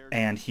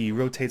 and he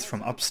rotates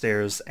from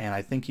upstairs, and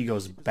I think he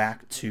goes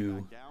back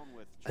to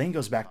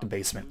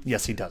basement.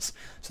 Yes, he does.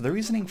 So the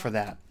reasoning for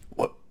that,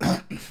 what?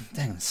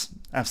 Dang this!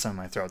 I have some in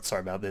my throat.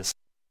 Sorry about this.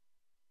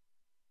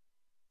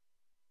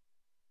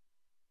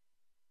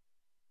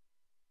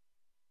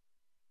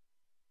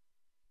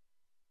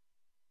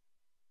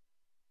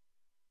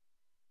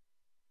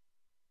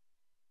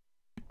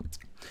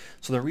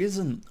 So the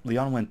reason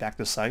Leon went back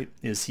to site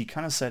is he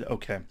kind of said,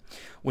 okay,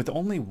 with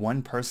only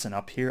 1 person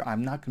up here,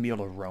 I'm not going to be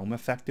able to roam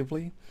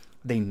effectively.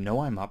 They know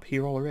I'm up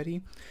here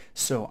already,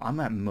 so I'm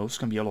at most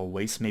going to be able to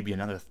waste maybe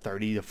another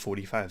 30 to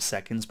 45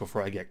 seconds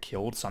before I get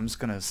killed, so I'm just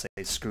going to say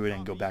screw it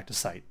and go back to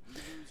site.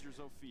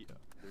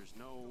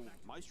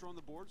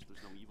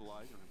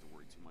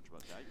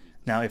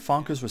 Now if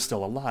Fonkers was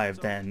still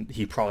alive, then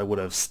he probably would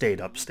have stayed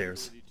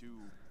upstairs.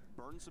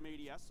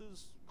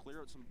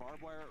 Clear out some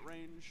barbed wire at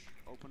range,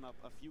 open up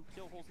a few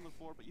kill holes in the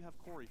floor, but you have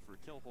Corey for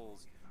kill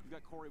holes. You've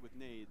got Corey with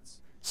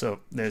nades. So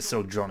they're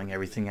still droning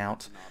everything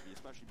out.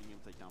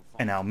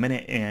 And now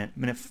minute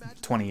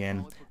 20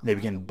 in, they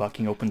begin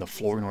bucking open the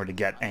floor in order to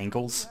get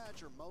angles.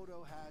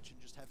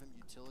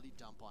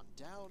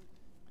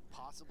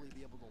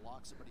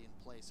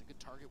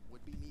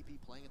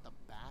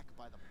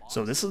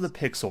 So this is the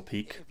pixel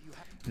peak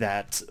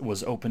that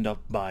was opened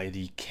up by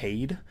the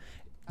Cade.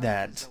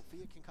 That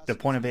the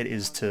point of it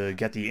is to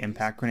get the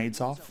impact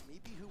grenades off.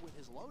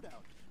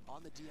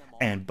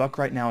 And Buck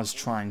right now is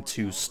trying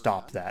to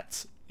stop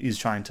that. He's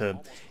trying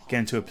to get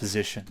into a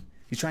position.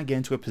 He's trying to get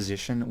into a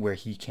position where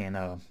he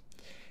can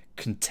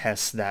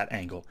contest that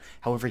angle.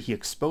 However, he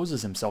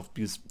exposes himself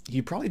because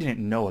he probably didn't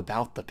know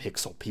about the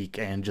pixel peak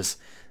and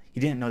he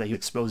didn't know that he was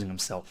exposing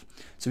himself.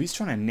 So he's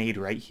trying to nade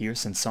right here,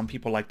 since some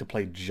people like to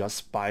play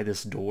just by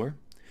this door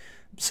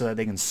so that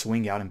they can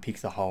swing out and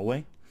peek the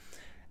hallway.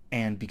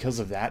 And because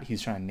of that,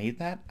 he's trying to nade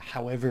that.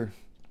 However,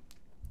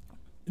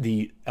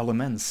 the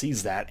Element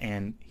sees that,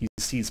 and he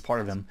sees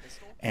part of him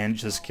and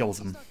just kills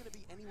him.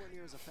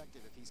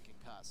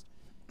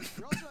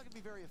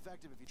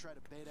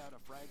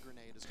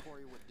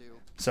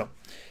 So,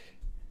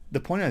 the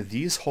point of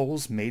these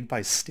holes made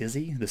by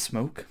Stizzy, the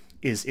smoke,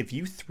 is if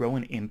you throw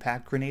an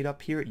impact grenade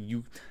up here,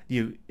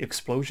 the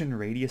explosion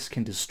radius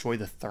can destroy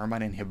the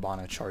thermite and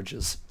Hibana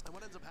charges.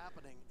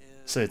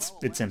 So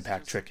it's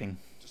impact tricking.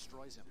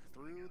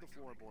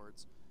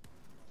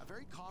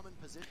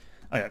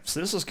 Okay, so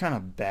this is kind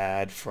of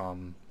bad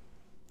from,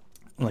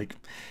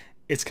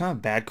 it's kind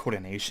of bad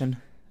coordination.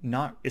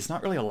 It's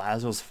not really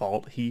Lazo's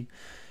fault. He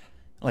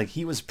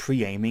was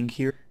pre-aiming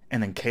here,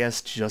 and then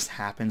KS just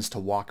happens to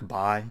walk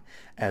by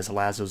as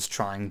Lazo's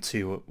trying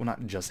to, well,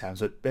 not just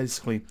happens, but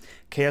basically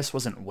KS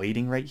wasn't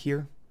waiting right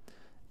here,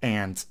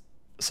 and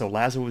so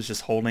Lazo was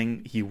just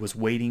holding. He was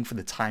waiting for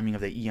the timing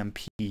of the EMP,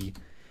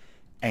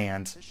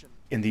 and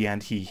in the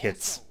end, he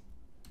hits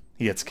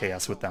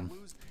KS with them.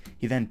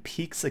 He then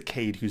peeks a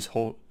Cade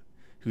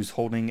who's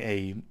holding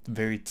a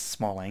very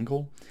small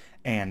angle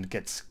and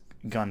gets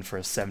gunned for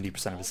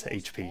 70% of his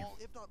HP.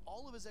 If not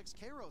all of his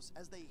ex-Kairos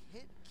as they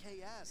hit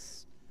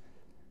KS.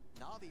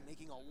 Navi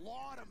making a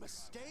lot of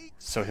mistakes.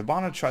 So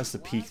Hibana tries to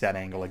peek that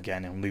angle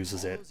again and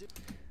loses it.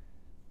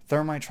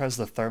 Thermite tries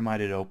to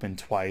thermite it open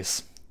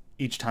twice.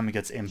 Each time it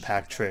gets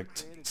impact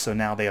tricked, so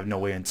now they have no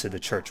way into the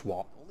church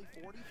wall. Only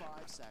 45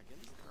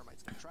 seconds.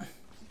 Thermite's gonna try to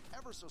keep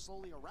ever so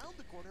slowly around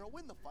the corner. He'll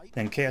win the fight.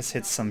 Then KS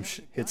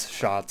hits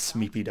shots,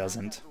 Meepy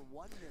doesn't.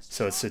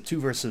 So it's a 2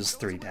 versus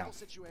 3 now.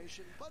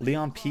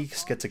 Leon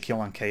peeks, gets a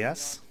kill on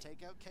KS.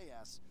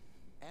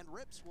 And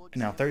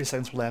now 30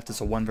 seconds left,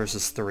 it's a 1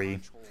 versus 3.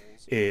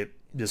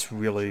 This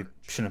really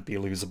shouldn't be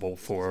losable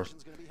for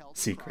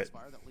Secret.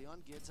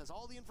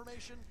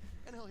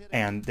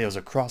 And there's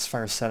a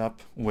crossfire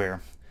setup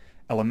where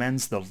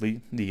Elements, the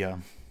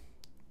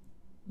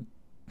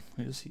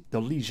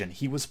Legion,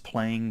 he was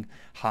playing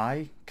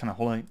high, kind of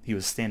holding, he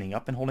was standing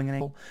up and holding an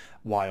angle,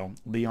 while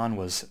Leon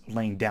was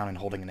laying down and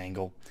holding an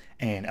angle,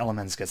 and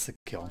Elements gets the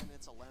kill.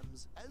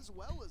 As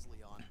well as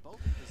Leon, both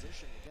in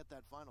position to get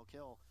that final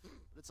kill, but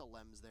it's a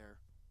Lems there.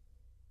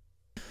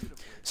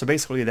 So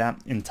basically that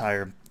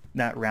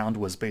round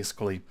was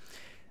basically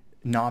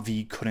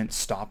Navi couldn't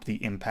stop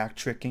the impact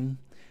tricking,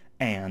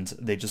 and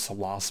they just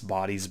lost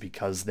bodies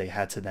because they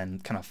had to then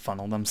kind of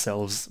funnel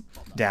themselves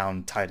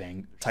down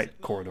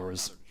tight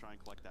corridors.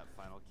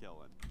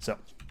 So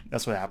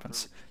that's what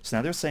happens. So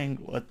now they're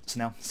saying,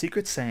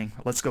 Secret's saying,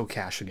 let's go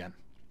cash again.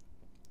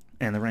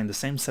 And they're running the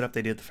same setup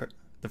they did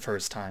the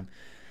first time.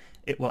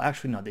 Well,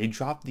 actually, no, they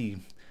dropped the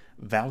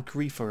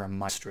Valkyrie for a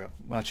Maestro.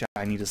 Which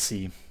I need to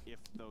see.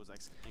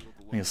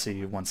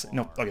 Once.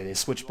 Nope. Okay, they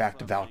switched back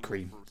to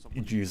Valkyrie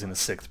using the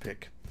 6th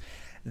pick.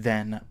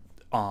 Then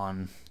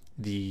on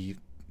the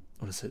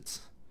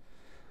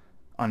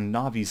on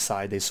Navi's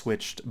side, they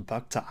switched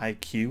Buck to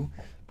IQ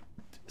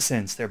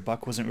since their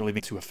Buck wasn't really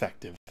being too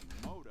effective.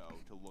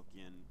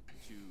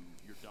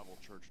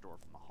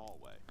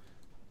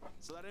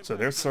 So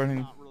they're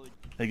starting.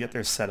 They get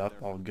their setup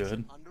all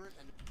good.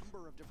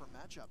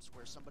 Matchups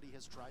where somebody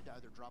has tried to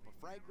either drop a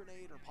frag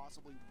grenade or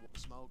possibly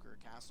smoke or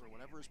a castle or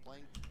whatever is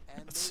playing.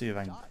 And let's see if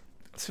I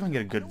can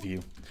get a good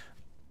view.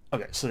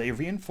 Okay, so they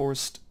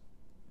reinforced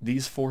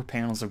these 4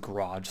 panels of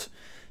garage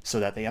so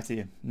that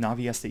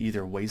Navi has to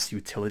either waste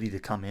utility to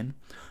come in,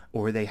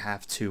 or they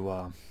have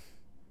to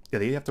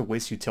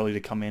waste utility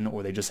to come in,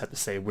 or they just have to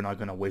say we're not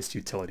going to waste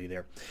utility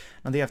there.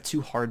 Now they have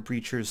 2 hard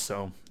breachers,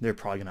 so they're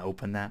probably going to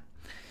open that.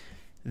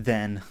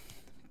 Then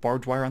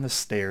barbed wire on the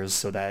stairs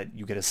so that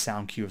you get a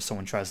sound cue if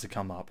someone tries to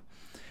come up.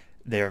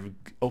 They're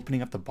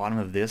opening up the bottom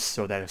of this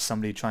so that if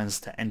somebody tries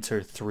to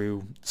enter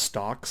through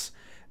stocks,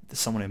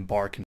 someone in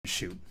bar can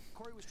shoot.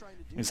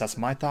 Because that's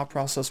my thought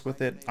process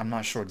with it. I'm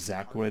not sure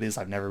exactly what it is.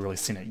 I've never really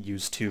seen it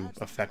used too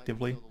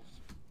effectively.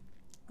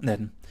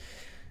 Then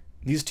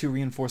these 2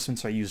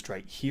 reinforcements are used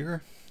right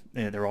here.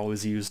 They're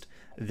always used.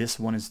 This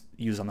one is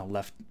used on the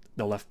left.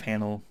 The left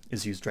panel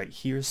is used right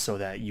here so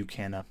that you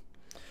can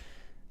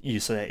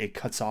so that it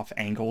cuts off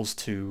angles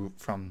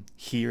from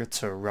here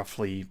to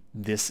roughly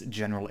this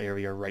general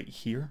area right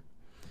here.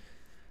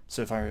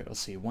 So if let's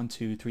see, 1,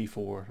 2, 3,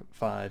 4,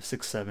 5,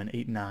 6, 7,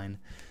 8, 9,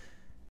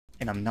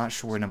 and I'm not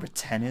sure where number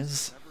 10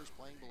 is.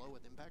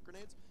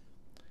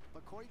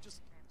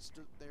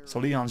 So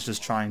Leon's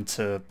just trying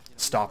to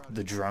stop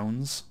the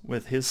drones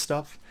with his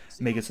stuff,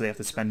 make it so they have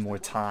to spend more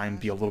time,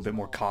 be a little bit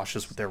more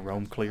cautious with their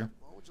roam clear.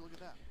 Well, would you look at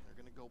that?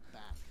 They're going to go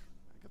back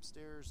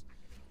upstairs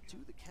to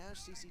the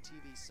cache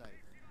CCTV site.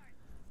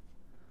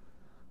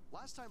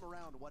 Last time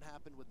around, what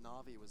happened with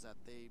Navi was that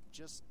they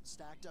just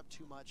stacked up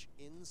too much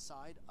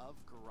inside of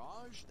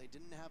garage. They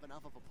didn't have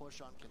enough of a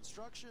push on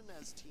construction,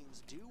 as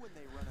teams do when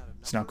they run out of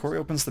numbers. So now Corey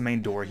opens the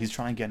main door. He's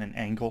trying to get an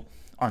angle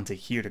onto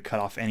here to cut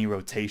off any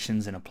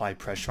rotations and apply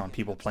pressure on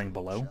people playing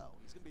below.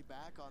 He's going to be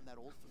back on that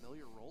old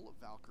familiar role of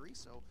Valkyrie,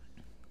 so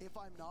if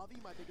I'm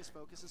Navi, my biggest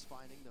focus is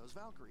finding those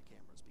Valkyrie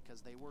cameras,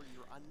 because they were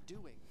your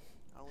undoing.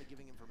 Not only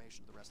giving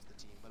information to the rest of the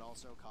team, but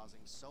also causing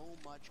so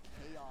much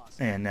chaos.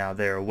 And now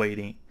they're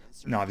waiting.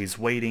 Navi's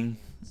waiting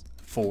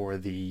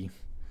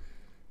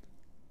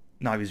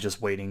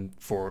just waiting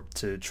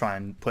to try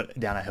and put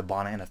down a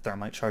Hibana and a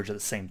thermite charge at the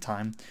same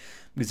time.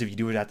 Because if you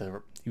do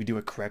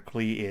it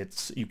correctly,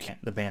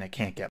 the bandit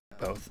can't get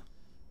both.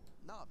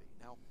 Navi.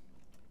 Now,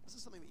 this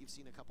is something that you've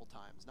seen a couple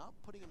times. Not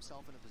putting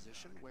himself in a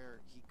position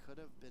where he could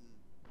have been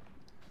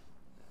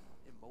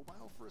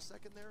immobile for a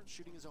second there,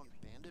 shooting his own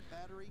bandit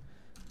battery.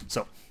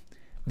 So,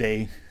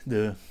 the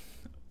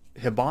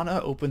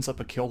Hibana opens up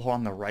a kill hole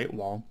on the right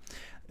wall,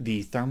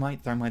 the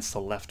thermite's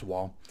the left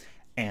wall,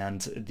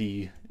 and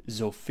the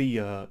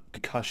Zofia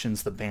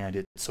concussions the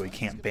bandit so he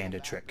can't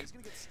bandit trick.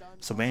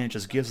 So bandit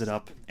just gives it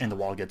up and the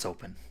wall gets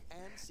open.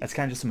 That's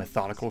kind of just a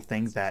methodical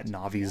thing that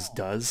Navi's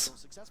does.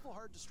 Successful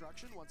hard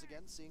destruction, once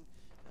again seeing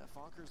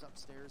Fonkers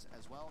upstairs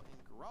as well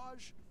in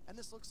garage, and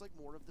this looks like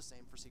more of the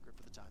same for Secret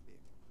for the time being.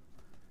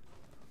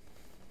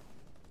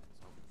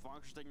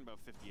 Fonker's taking about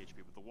 50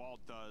 HP, but the wall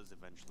does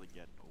eventually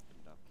get open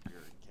up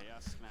here.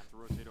 Chaos gonna have to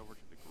rotate over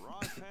to the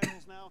garage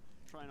panels now.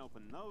 Try and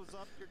open those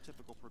up. Your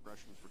typical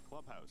progression for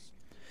Clubhouse.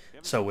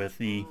 So with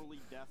the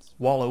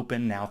wall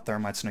open, now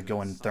Thermite's going to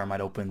go and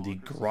Thermite open the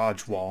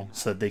garage wall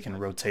so that they can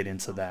rotate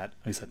into that.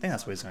 At least I think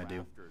that's what he's going to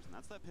do.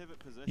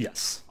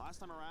 Yes.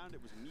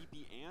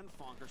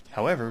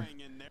 However,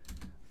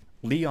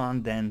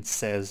 Leon then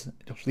says,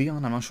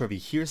 Leon, I'm not sure if he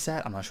hears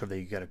that, I'm not sure if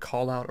they get a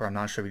call out, or I'm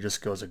not sure if he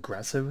just goes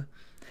aggressive.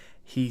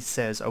 He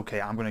says, okay,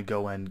 I'm going to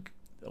go and,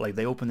 like,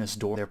 they open this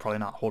door, they're probably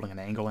not holding an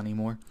angle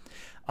anymore.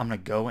 I'm going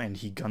to go, and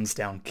he guns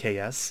down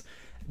KS,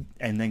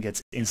 and then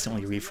gets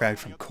instantly refragged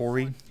from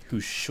Corey, who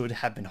should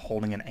have been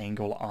holding an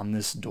angle on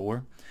this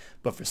door,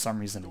 but for some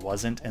reason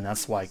wasn't, and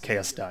that's why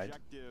KS died.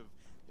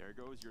 There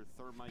goes your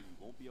Thermite. You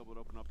won't be able to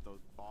open up those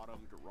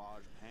bottom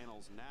garage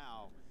panels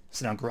now.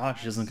 So now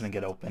garage isn't going to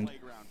get opened.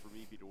 Playground for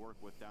Meepy to work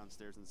with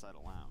downstairs inside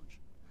a lounge.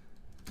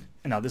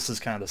 And now this is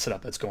kind of the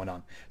setup that's going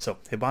on. So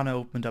Hibana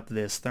opened up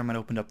this, Thermite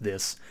opened up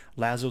this,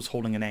 Lazo's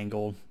holding an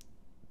angle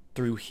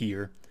through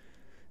here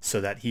so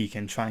that he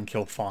can try and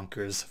kill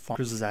Fonkers.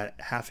 Fonkers is at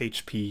half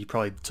HP, he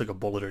probably took a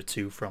bullet or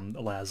two from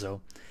Lazo.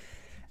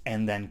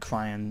 And then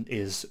Cryan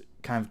is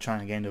kind of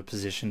trying to get into a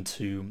position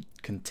to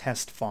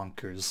contest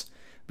Fonkers,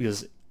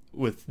 because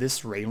with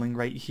this railing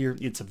right here,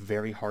 it's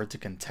very hard to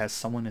contest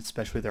someone,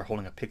 especially if they're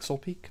holding a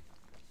pixel peek.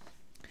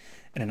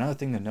 And another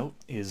thing to note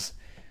is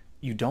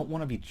you don't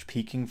want to be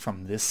peeking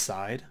from this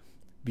side,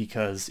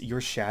 because your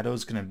shadow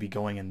is going to be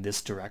going in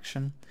this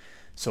direction.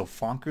 So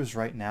Fonkers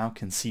right now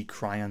can see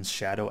Cryan's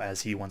shadow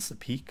as he wants to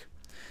peek.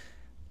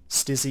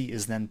 Stizzy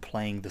is then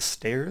playing the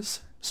stairs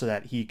so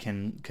that he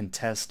can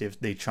contest if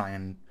they try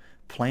and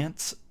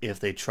plant, if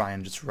they try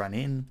and just run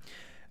in,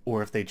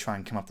 or if they try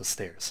and come up the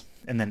stairs.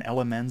 And then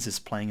Elements is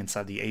playing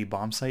inside the A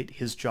bomb site.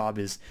 His job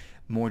is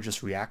more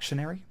just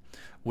reactionary,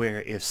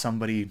 where if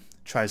somebody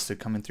tries to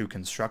come in through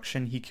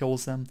construction, he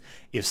kills them.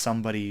 If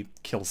somebody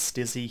kills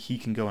Stizzy, he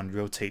can go and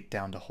rotate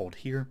down to hold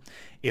here.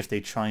 If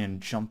they try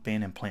and jump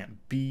in and plant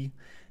B,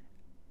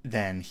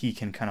 then he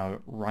can kind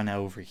of run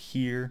over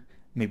here,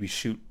 maybe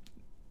shoot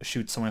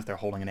someone if they're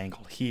holding an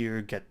angle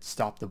here,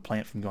 stop the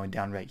plant from going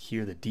down right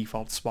here, the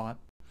default spot.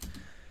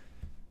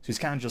 So he's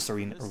kind of just a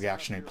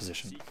reactionary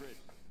position.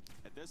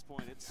 At this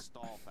point, it's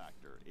stall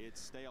factor. It's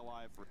stay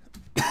alive for...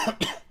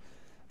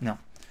 Now,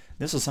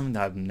 this is something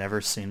that I've never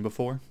seen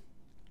before.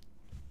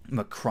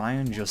 But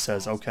Cryan just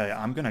says, okay,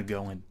 I'm going to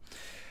go and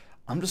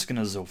I'm just going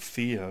to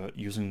Zofia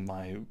using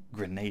my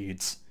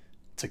grenades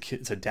to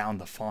down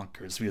the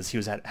Fonkers, because he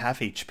was at half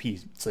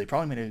HP. So they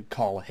probably made a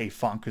call, hey,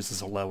 Fonkers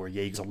is a low or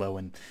Jaeger's a low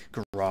in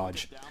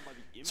garage.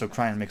 So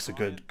Cryan makes a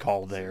good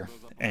call there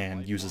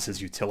and uses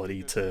his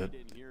utility to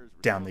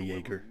down the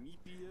Jaeger.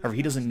 However,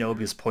 he doesn't know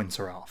because points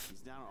are off. He's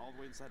down all the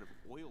way inside of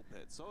oil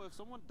pit. So if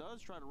someone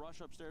does try to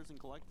rush upstairs and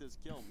collect this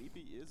kill,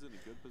 Meepy is in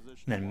a good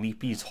position. And then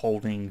Meepy's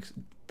holding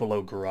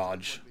below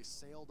garage.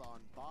 Sailed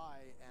on by,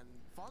 and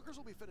Fonkers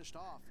will be finished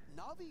off.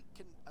 Navi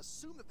can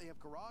assume that they have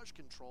garage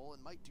control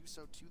and might do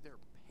so to their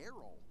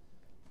peril.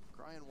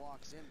 Cryan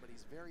walks in, but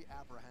he's very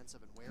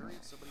apprehensive and wary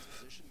of somebody's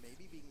position,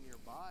 maybe being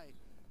nearby.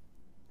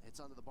 Hits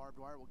onto the barbed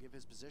wire, will give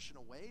his position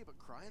away, but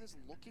Cryan is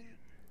looking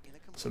in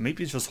a so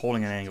Meepy's just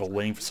holding an angle,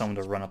 waiting for someone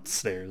to run up the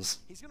stairs.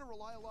 He's going to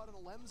rely a lot on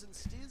the Lems and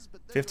Stiz,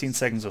 but 15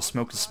 seconds of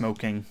smoke is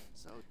smoking.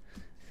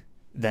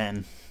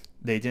 Then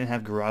they didn't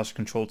have garage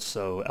control,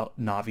 so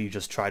Navi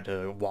just tried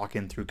to walk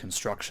in through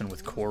construction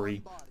with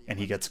Corey, and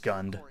he gets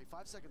gunned.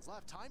 5 seconds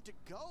left. Time to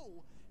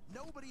go.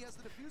 Nobody has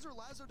the diffuser.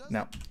 Lazo does.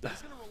 Now,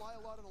 he's going to rely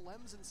a lot on the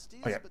Lems and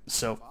Stiz, okay, but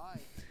so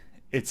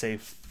it's a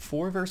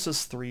 4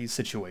 versus 3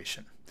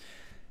 situation.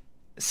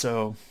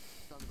 So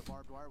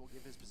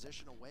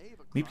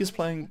Meepy's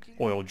playing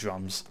oil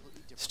drums,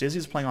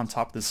 Stizzy's playing on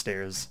top of the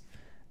stairs,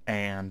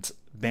 and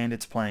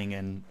Bandit's playing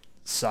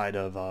inside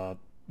of A.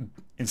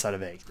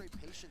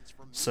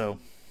 So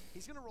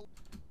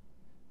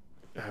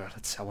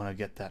I want to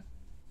get that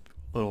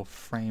little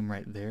frame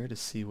right there to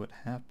see what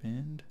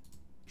happened.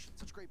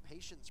 Such great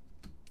patience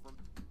from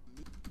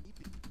Meepy.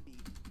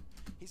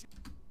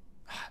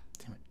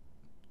 Damn it.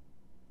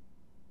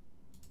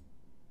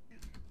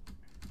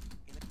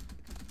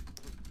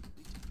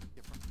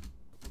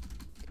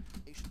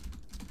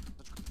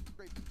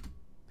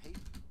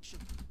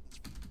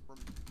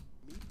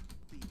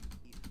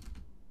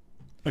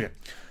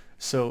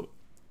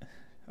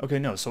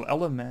 Okay, so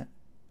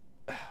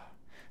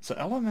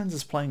Elements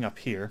is playing up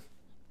here.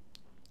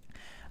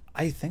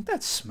 I think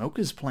that Smoke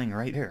is playing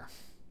right here.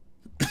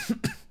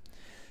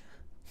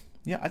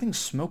 Yeah, I think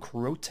Smoke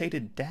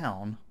rotated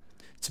down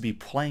to be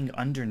playing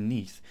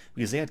underneath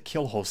because they had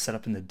kill holes set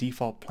up in the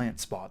default plant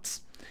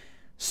spots.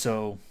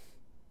 So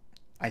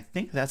I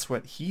think that's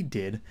what he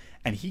did,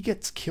 and he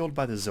gets killed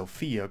by the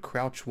Zofia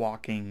crouch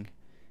walking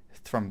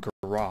from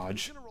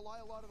garage.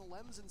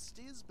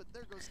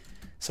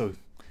 So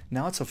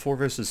now it's a 4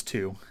 versus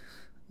 2.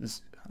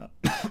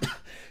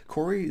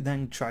 Corey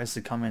then tries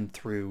to come in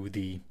through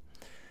the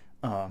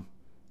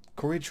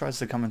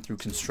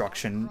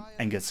construction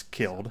and gets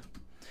killed.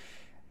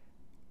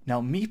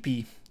 Now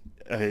Meepy,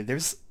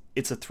 there's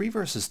it's a 3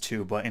 versus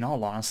 2, but in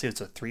all honesty,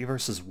 it's a 3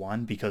 versus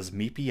 1 because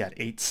Meepy at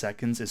 8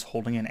 seconds is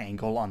holding an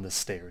angle on the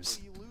stairs.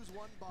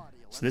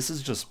 So this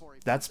is just,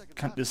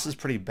 this is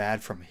pretty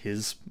bad from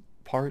his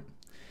part.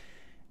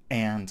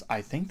 And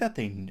I think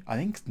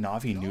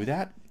Navi knew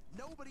that.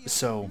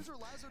 So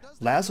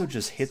Lazo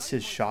just hits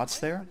his shots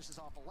there,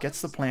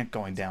 gets the plant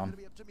going down.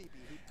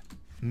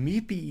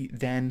 Meepy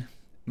then,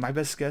 my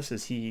best guess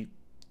is he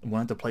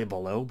wanted to play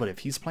below, but if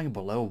he's playing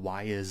below,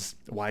 why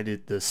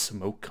did the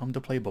smoke come to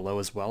play below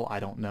as well? I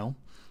don't know.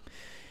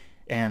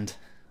 And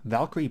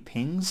Valkyrie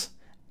pings,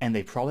 and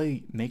they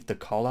probably make the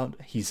call out,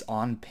 he's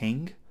on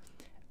ping,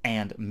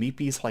 and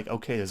Meepy's like,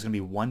 okay, there's gonna be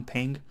one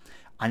ping,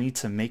 I need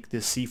to make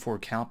this C4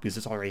 count because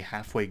it's already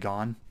halfway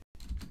gone.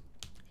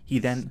 He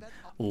then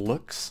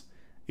looks,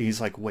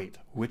 he's like, wait,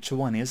 which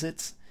one is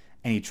it?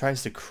 And he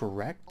tries to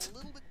correct,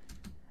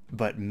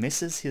 but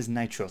misses his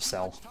nitro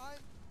cell.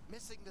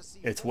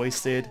 It's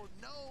wasted.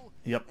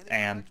 Yep,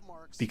 and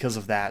because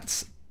of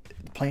that,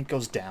 the plant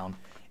goes down.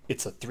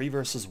 It's a 3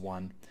 versus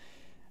 1,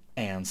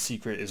 and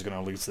Secret is going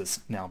to lose this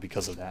now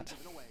because of that.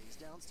 He's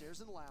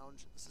downstairs in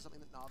lounge. This is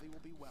something that Navi will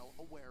be well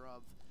aware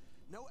of.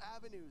 No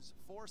avenues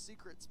for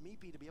Secret's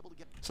Meepy to be able to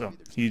get. So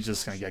he's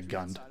just going to get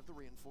gunned.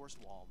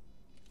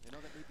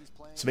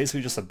 So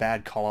basically just a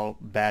bad call out,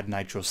 bad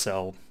nitro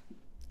cell,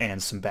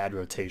 and some bad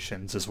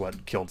rotations is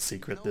what killed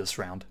Secret this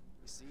round.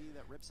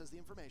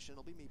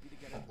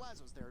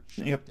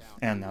 Yep,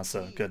 and that's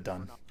a good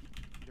done.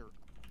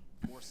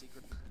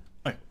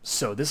 Okay,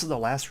 so this is the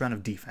last round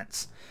of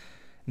defense.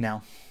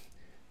 Now,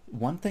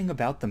 one thing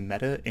about the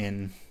meta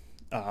in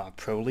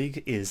Pro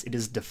League is it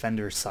is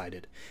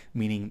defender-sided,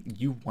 meaning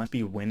you want to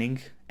be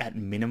winning at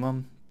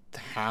minimum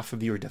half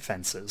of your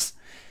defenses.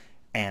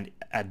 And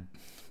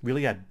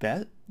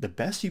the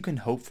best you can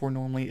hope for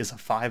normally is a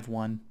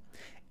 5-1.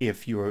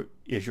 If you're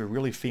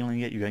really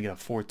feeling it, you're gonna get a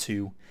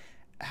 4-2.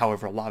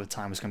 However, a lot of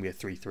times it's gonna be a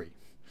 3-3.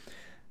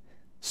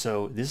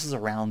 So this is a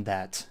round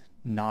that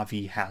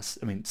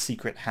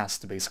Secret has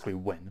to basically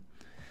win.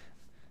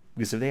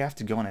 Because if they have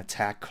to go and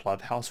attack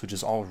Clubhouse, which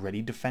is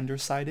already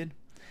defender-sided,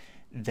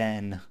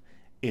 then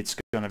it's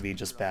gonna be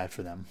just bad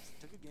for them.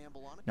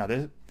 Now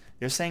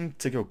they're saying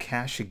to go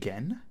cash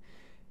again,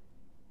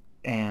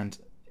 and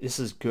this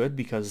is good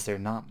because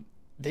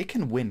they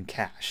can win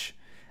cash.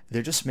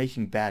 They're just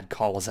making bad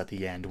calls at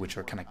the end, which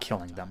are kind of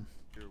killing them.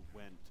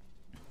 Went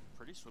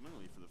pretty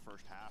swimmingly for the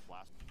first half.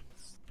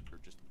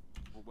 Just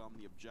overwhelmed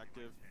the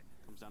objective.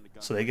 Comes down to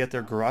so they get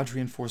their garage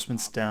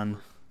reinforcements done.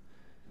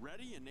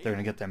 They're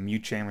gonna get their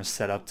mute jammers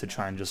set up to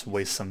try and just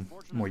waste some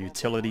more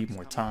utility,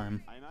 more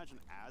time. I imagine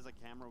as a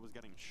camera was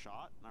getting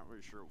shot, not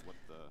really sure what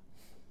the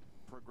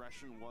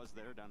progression was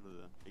there down to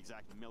the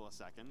exact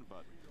millisecond,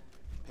 but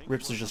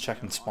Rips is just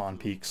checking spawn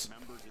peaks,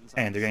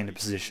 and they're getting in a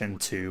position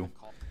to.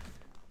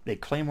 They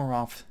claymore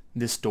off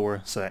this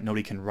door so that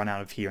nobody can run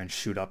out of here and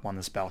shoot up on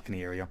this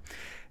balcony area.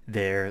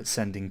 They're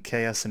sending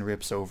KS and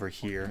Rips over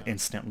here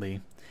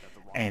instantly,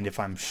 and if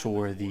I'm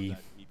sure the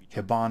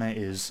Hibana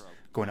is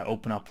going to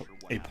open up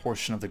a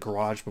portion of the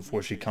garage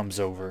before she comes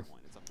over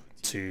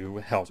to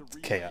help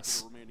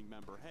KS.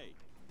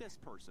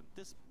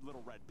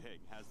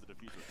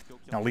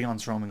 Now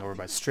Leon's roaming over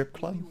by Strip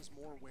Club.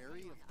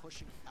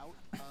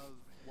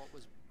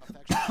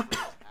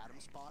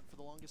 Adam's spot for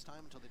the longest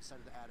time until they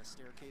decided to add a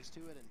staircase to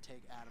it and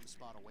take Adam's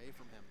spot away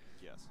from him.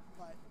 Yes.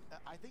 But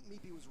I think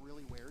Meepy was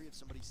really wary of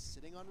somebody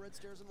sitting on red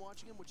stairs and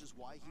watching him, which is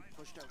why he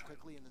pushed out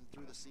quickly and then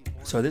threw the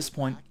C4. So at this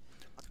point,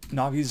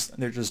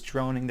 they're just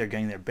droning, they're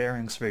getting their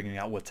bearings, figuring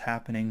out what's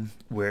happening,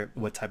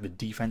 what type of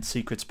defense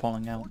Secret's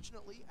pulling out.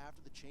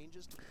 After the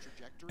changes to the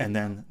trajectory, and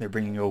then they're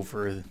bringing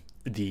over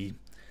the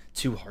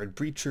 2 hard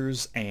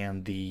breachers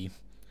and the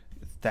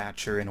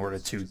Thatcher in order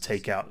to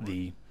take out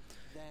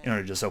in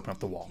order to just open up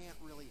the wall. Can't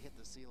really hit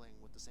the ceiling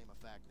with the same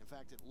effect. In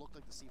fact, it looked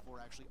like the C4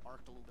 actually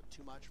arced a little bit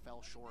too much, fell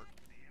short.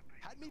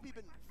 Had maybe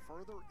been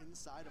further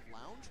inside of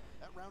lounge,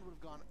 that round would have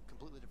gone a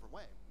completely different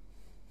way.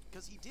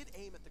 Because he did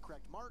aim at the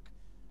correct mark,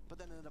 but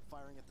then ended up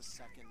firing at the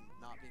second,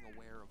 not being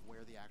aware of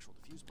where the actual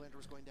defuse planter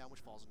was going down, which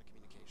falls into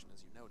communication,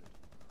 as you noted.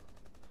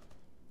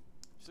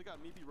 Still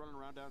got Meepy running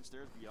around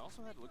downstairs, but he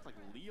also had looked like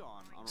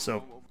Leon on a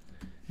So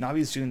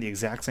Navi's doing the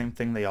exact same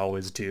thing they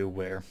always do,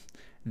 where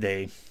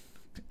they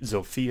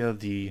Zofia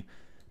the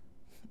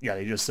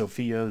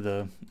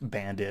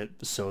bandit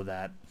so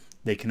that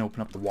they can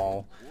open up the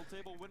wall,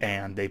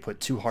 and they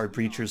put 2 hard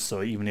breachers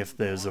so even if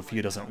the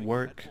Zofia doesn't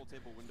work,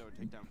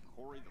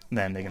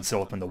 then they can still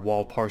open the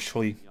wall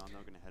partially,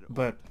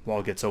 but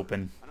wall gets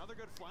open. Another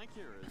good flank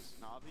here is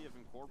Navi have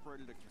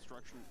incorporated a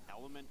construction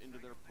element into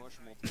their push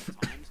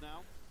multiple times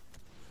now.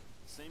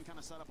 Same kind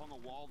of setup on the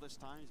wall this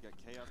time. He's got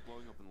Chaos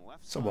blowing open the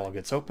left side. So wall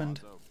gets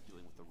opened.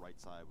 Dealing with the right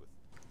side with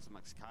some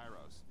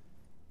X-Kairos.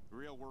 The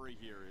real worry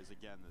here is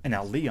again that and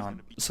now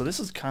Leon, so this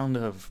is kind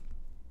of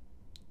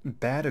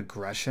bad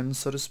aggression,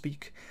 so to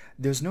speak.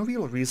 There's no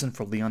real reason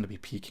for Leon to be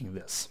peeking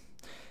this.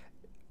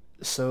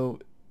 So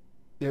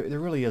there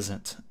really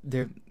isn't.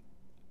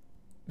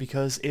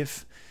 Because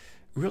if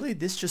really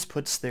this just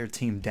puts their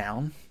team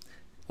down,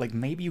 like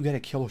maybe you get a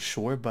kill,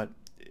 sure, but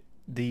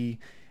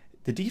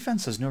the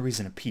defense has no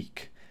reason to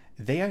peek.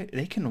 They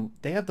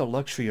have the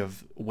luxury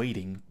of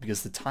waiting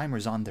because the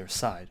timer's on their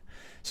side.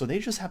 So they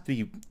just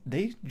need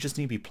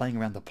to be playing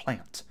around the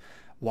plant,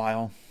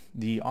 while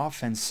the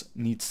offense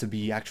needs to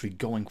be actually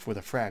going for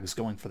the frags,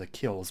 going for the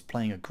kills,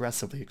 playing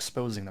aggressively,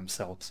 exposing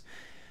themselves.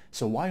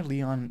 So why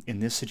Leon in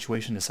this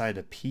situation decided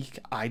to peek,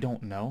 I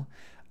don't know.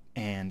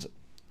 And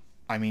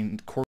I mean,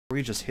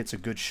 Corey just hits a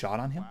good shot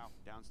on him. Wow,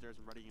 downstairs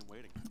and ready and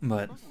waiting.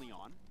 But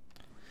Leon.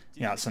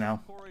 yeah, so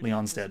now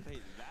Leon's dead.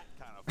 That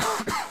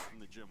kind of from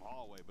the gym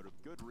hallway, but a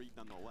good read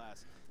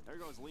nonetheless. There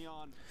goes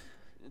Leon.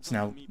 So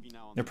now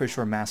they're pretty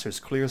sure Master's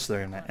clear, so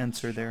they're going to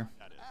enter there.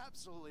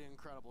 Absolutely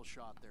incredible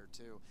shot there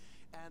too.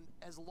 And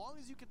as long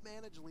as you could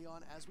manage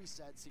Leon, as we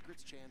said,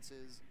 Secret's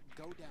chances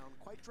go down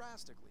quite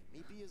drastically.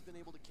 Meepy has been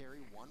able to carry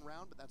one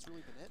round, but that's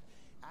really been it.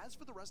 As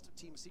for the rest of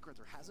Team Secret,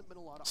 there hasn't been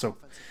a lot of so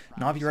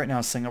Navi right now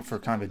is setting up for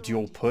kind of a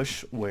dual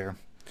push where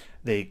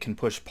they can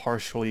push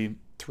partially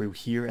through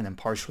here and then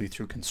partially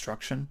through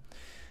construction.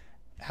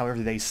 However,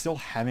 they still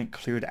haven't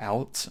cleared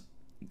out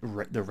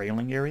the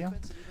railing area,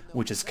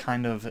 which is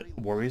kind of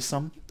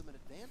worrisome. Give them an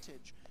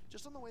advantage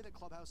just on the way that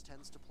Clubhouse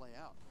tends to play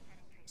out.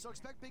 So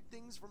expect big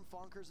things from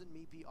Fonkers and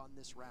Meepy on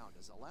this round,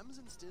 as Lems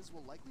and Stiz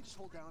will likely just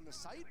hold down the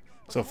site.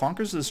 So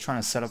Fonkers is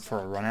trying to set up for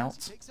a run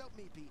out.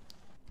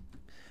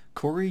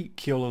 Corey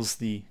kills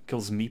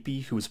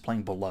Meepy, who is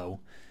playing below.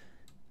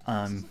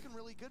 But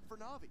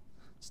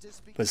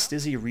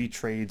Stizzy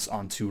retrades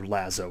onto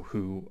Lazo,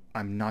 who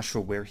I'm not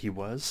sure where he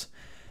was.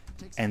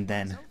 And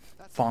then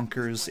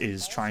Fonkers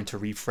is trying to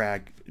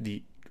refrag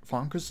the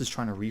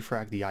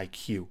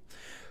IQ,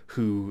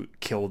 who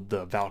killed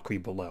the Valkyrie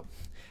below.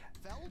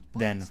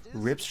 Then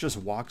Rips just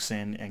walks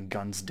in and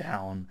guns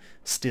down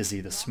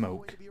Stizzy the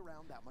Smoke.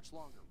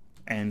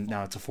 And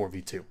now it's a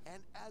 4v2.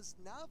 And as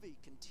Navi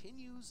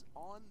continues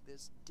on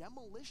this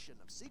demolition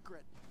of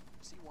Secret,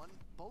 C1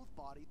 both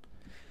bodies.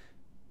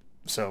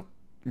 So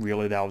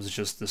really that was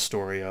just the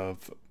story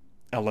of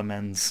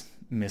Elements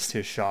missed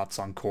his shots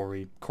on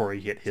Corey. Corey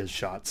hit his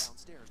shots.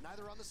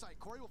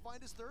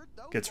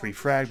 Gets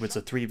refragged, but it's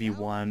a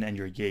 3v1 and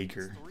you're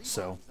Jaeger.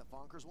 So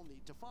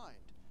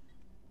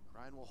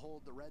Ryan will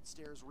hold the red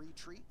stairs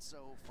retreat,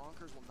 so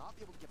Fonkers will not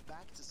be able to get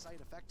back to site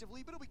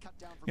effectively, but it'll be cut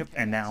down from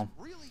and now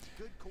really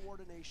good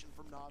coordination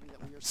from Navi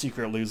that we are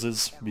Secret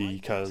loses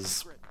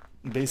because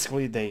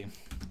basically they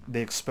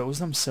expose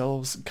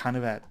themselves kind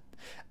of at.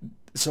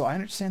 So I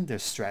understand their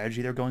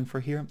strategy they're going for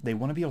here. They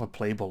want to be able to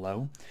play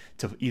below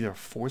to either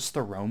force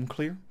the roam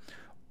clear,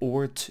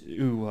 or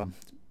to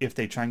if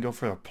they try and go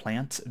for a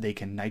plant, they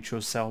can nitro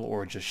cell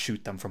or just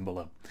shoot them from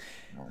below.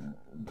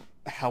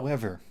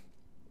 However,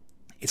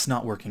 it's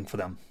not working for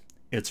them.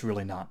 It's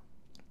really not.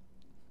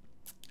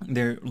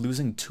 They're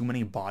losing too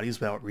many bodies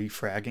without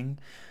refragging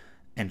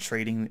and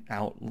trading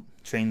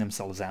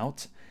themselves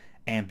out,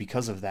 and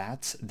because of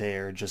that,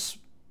 they're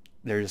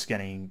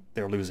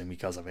losing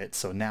because of it.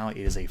 So now it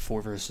is a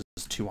 4 versus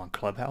 2 on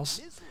Clubhouse,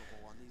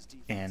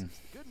 and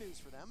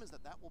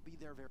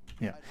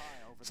yeah.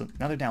 So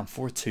now they're down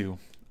 4-2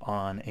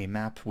 on a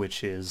map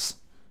which is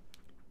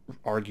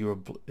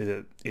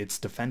arguably it's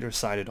defender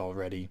sided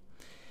already.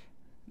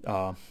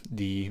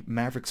 The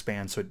Mavericks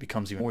ban, so it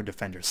becomes even more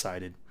defender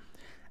sided,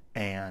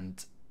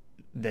 and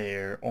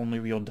their only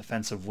real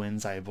defensive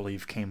wins, I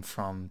believe, came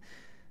from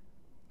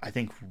I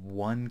think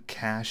 1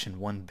 cache and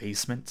 1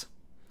 basement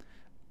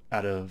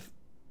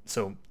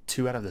so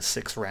 2 out of the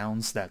 6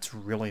 rounds. That's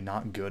really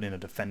not good in a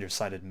defender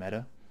sided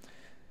meta,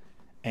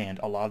 and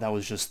a lot of that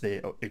was just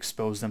they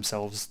exposed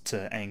themselves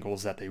to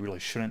angles that they really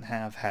shouldn't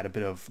have, had a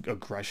bit of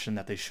aggression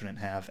that they shouldn't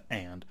have,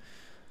 and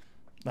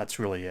that's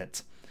really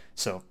it.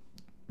 So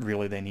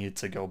really they needed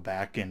to go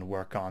back and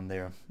work on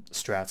their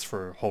strats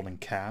for holding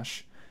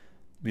cache,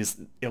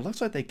 because it looks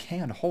like they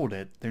can hold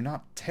it. They're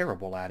not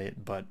terrible at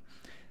it, but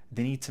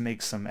they need to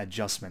make some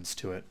adjustments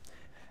to it.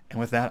 And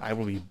with that, I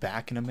will be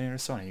back in a minute or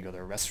so. I need to go to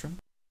the restroom.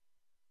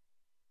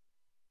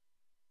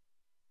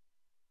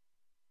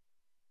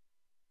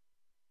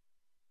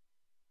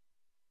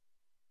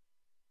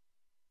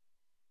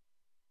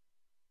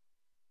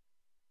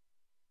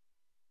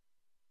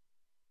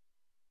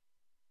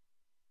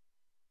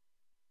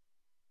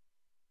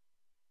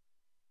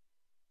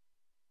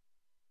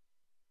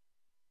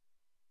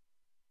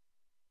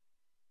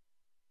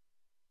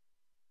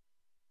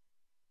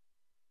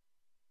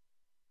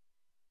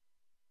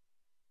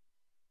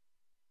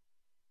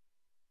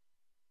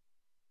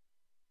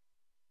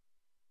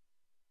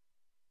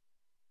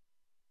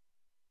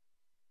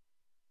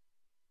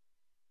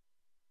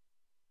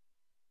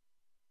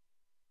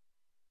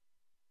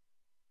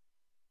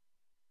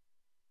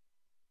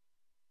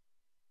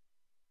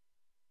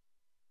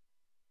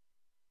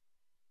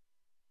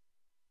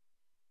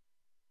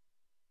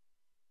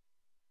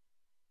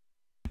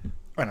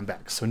 Alright, I'm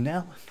back. So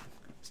now,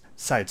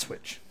 side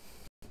switch.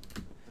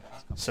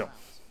 So,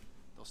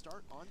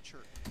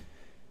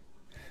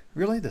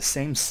 really the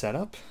same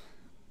setup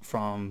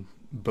from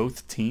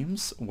both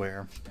teams,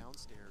 where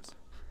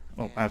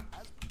I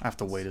have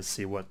to wait to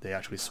see what they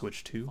actually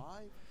switch to. 5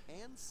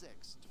 and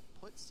 6 to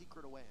put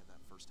Secret away in that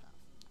first half.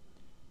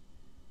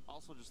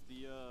 also just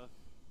the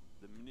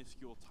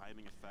minuscule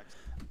timing effects.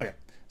 Okay,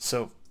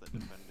 so That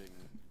defending.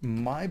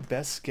 my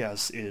best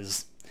guess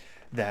is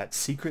that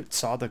Secret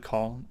saw the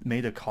call,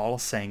 made a call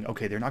saying,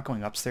 okay, they're not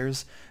going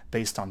upstairs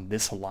based on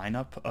this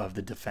lineup of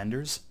the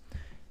defenders.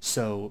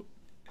 So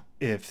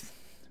if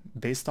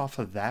based off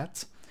of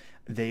that,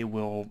 they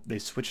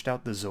switched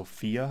out the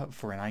Zofia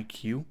for an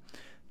IQ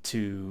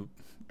to,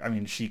 I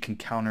mean, she can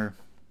counter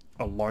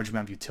a large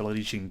amount of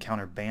utility. She can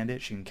counter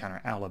Bandit, she can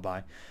counter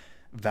Alibi,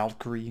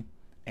 Valkyrie,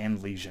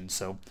 and Legion.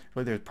 So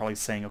really they're probably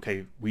saying,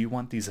 okay, we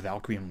want these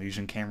Valkyrie and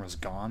Legion cameras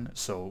gone,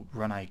 so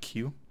run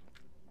IQ.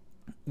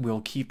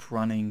 We'll keep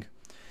running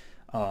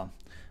the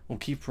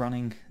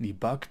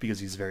Buck because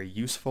he's very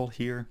useful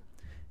here.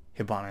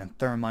 Hibana and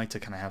Thermite to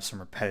kind of have some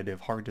repetitive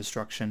hard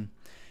destruction.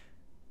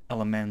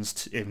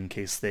 Elements in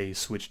case they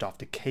switched off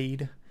to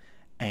Cade,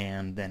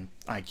 and then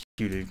IQ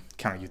to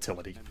counter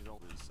utility.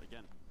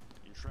 Again,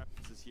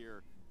 Intrepid is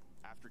here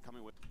after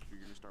coming with. You're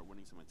going to start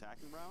winning some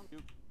attacking round.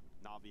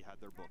 Navi had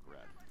their book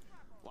read.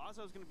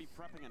 Lazo's going to be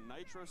prepping a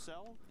Nitro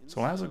Cell.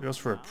 So Lazo goes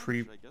for a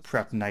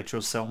pre-prep Nitro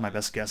Cell. My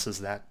best guess is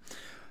that.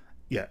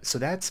 Yeah, so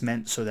that's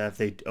meant so that if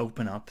they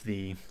open up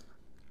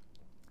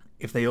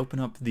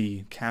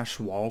the cache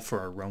wall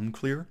for a roam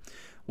clear,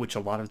 which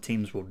a lot of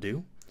teams will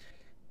do,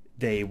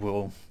 they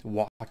will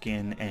walk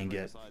in and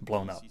get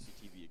blown up.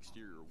 CCTV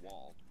exterior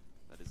wall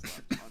that is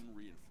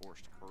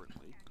unreinforced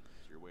currently.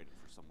 So you're waiting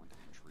for someone to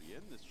entry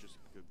in. This just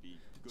could be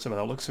good. So by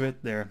the looks of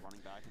it, they're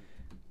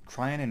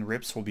Cryan and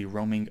Rips will be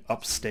roaming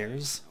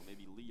upstairs,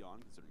 maybe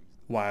Leon,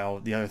 while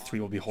the other three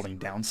will be holding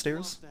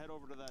downstairs. to head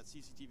over to that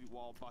CCTV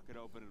wall, bucket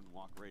open, and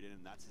walk right in,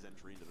 and that's his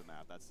entry into the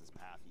map. That's his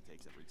path he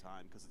takes every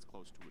time because it's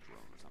close to a drone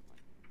or something.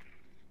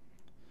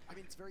 I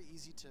mean, it's very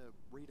easy to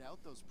read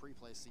out those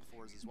pre-placed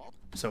C4s as well.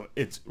 So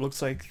it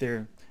looks like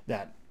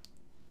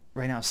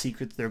right now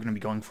Secret, they're going to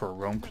be going for a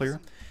roam clear.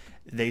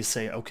 They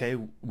say, okay,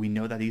 we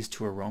know that these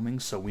two are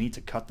roaming, so we need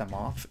to cut them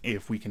off.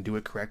 If we can do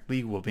it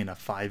correctly, we'll be in a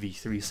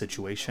 5v3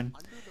 situation,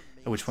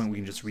 at which point we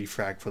can just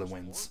refrag for the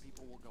wins.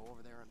 People will go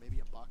over there and maybe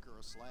a Buck or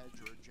a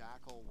Sledge or a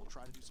Jackal will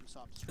try to do some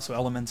soft destruction. So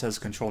Elements has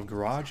controlled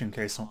garage in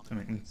case,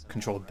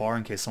 controlled bar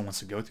in case someone wants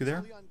to go through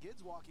there.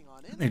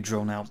 They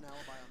drone out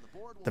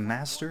the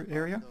master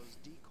area.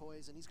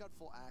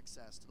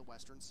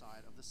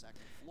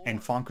 And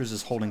Fonkers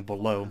is holding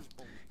below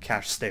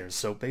cache stairs.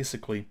 So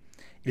basically,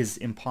 it is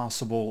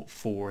impossible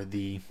for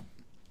the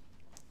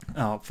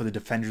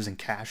defenders in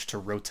cache to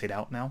rotate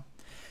out now,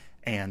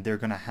 and they're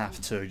gonna have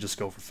to just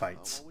go for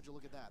fights. Well, would you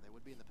look at that? They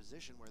would be in the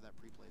position where that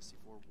pre-placed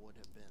C4 would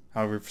have been.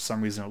 However, for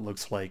some reason, it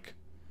looks like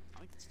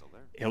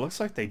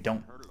they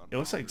don't. It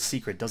looks like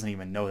Secret doesn't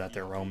even know that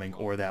they're roaming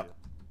or that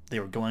they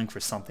were going for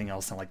something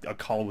else, and like a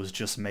call was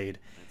just made.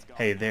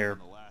 Hey, they're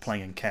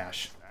playing in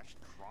cache.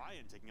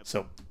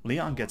 So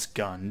Leon gets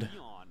gunned.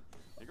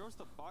 There goes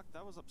the Buck.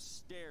 That was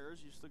upstairs.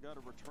 You still got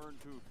to return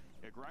to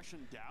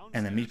aggression down.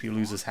 And then Meepy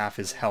loses half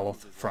his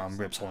health from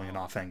Rips holding an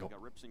off angle.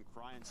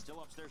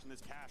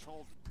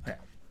 Okay.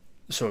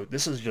 So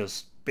this is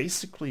just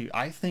basically,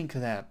 I think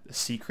that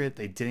Secret,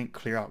 they didn't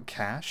clear out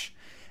cache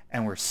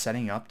and were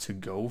setting up to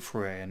go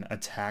for an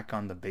attack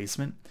on the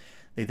basement.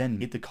 They then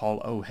made the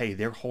call, oh hey,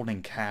 they're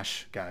holding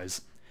cache,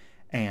 guys.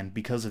 And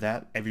because of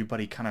that,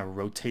 everybody kind of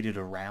rotated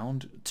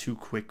around too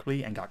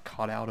quickly and got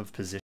caught out of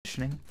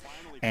positioning.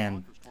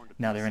 And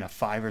now they're in a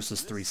 5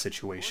 versus 3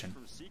 situation.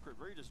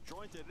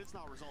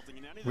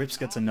 Rips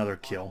gets another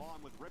kill.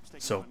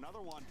 So,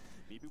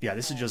 yeah,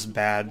 this is just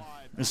bad.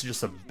 This is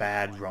just a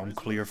bad roam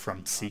clear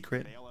from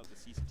Secret,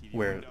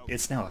 where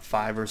it's now a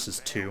 5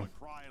 versus 2,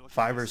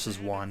 5 versus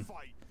 1,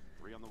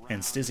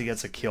 and Stizzy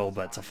gets a kill,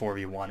 but it's a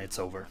 4v1. It's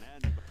over.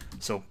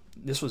 So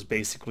this was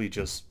basically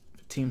just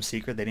Team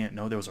Secret. They didn't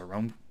know there was a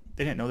roaming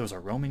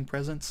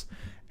presence,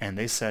 and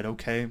they said,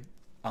 okay,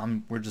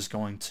 we're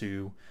going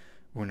to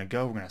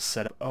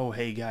set up. Oh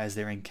hey guys,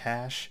 they're in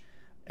cache.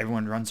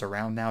 Everyone runs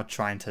around now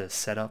trying to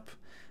set up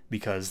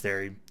because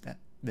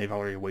they've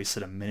already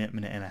wasted a minute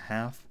and a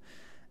half,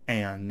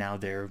 and now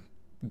they're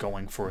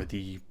going for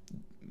the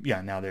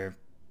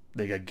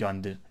they get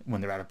gunned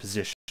when they're out of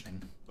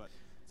positioning.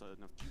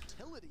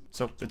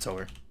 So it's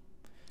over.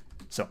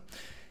 So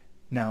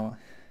now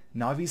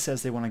Navi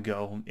says they want to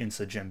go into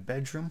the gym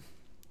bedroom,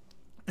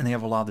 and they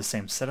have a lot of the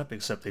same setup,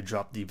 except they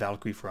dropped the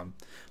Valkyrie from,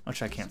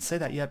 which I can't say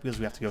that yet because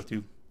we have to go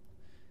through.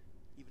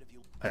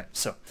 Okay,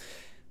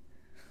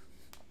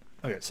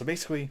 so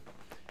basically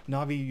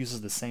Navi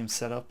uses the same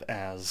setup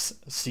as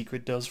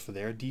Secret does for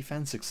their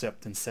defense,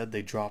 except instead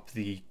they drop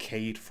the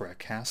Cade for a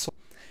castle.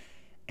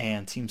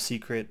 And Team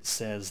Secret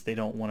says they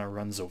don't want to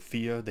run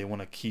Zofia, they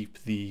want to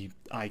keep the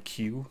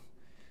IQ.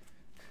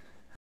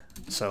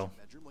 So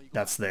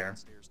that's their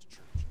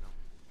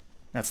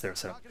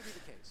setup.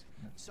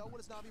 So what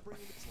is Navi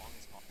bringing as long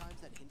as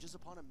times that hinges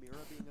upon a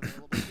Mira being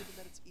available, given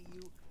that it's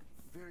EU?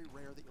 Very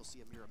rare that you'll see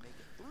a Mira make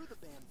it through the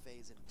ban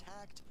phase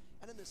intact,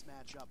 and in this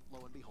matchup, lo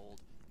and behold,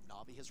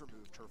 Navi has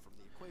removed her from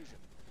the equation.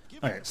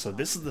 Alright, so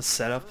this is the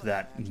setup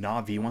that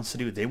Navi wants to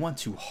do. They want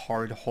to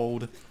hard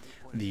hold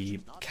the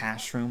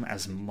cache room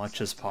as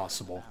much as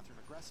possible.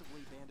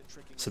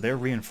 tricking So they're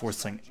with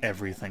reinforcing strategy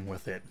everything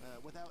with it.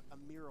 without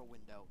a mirror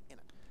window in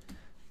it.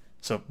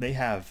 So they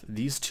have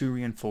these 2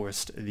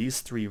 reinforced,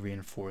 these 3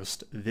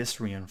 reinforced, this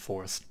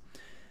reinforced.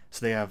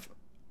 So they have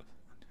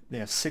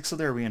 6 of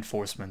their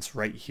reinforcements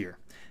right here.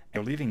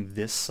 They're leaving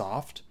this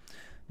soft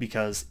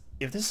because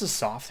if this is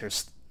soft,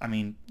 I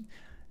mean,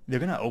 they're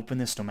going to open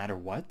this no matter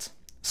what.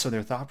 So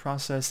their thought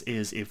process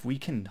is if we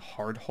can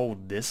hard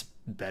hold this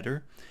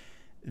better,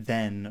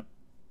 then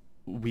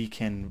we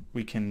can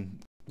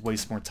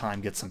waste more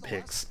time, get some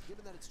picks.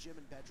 Given that it's gym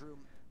and bedroom,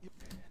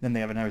 Then they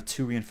have another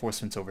 2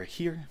 reinforcements over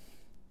here,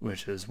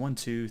 which is 1,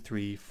 2,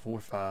 3, 4,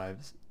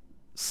 5,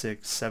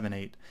 6, 7,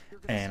 8,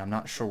 and I'm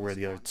not sure where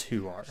the other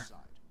 2 are.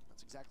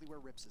 That's exactly where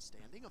Rips is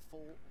standing, a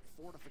full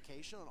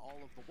fortification on all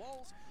of the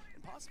walls,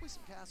 and possibly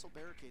some castle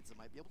barricades that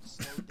might be able to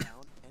slow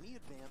down any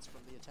advance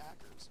from the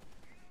attackers.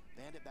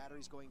 Bandit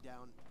batteries going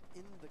down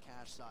in the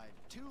cache side,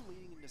 2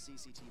 leading into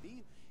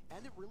CCTV,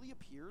 and it really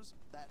appears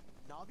that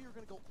Navi are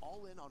going to go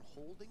all in on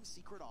holding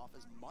Secret off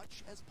as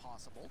much as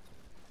possible.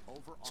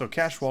 So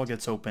cache wall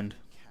gets opened.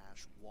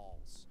 Cache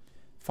walls.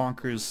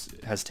 Fonkers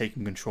has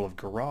taken control of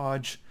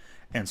garage,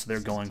 and so they're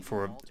going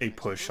for a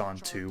push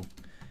onto.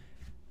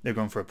 They're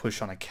going for a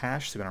push on a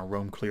cache. They're going to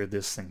roam clear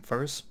this thing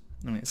first.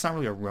 I mean, it's not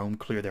really a roam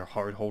clear. They're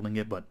hard holding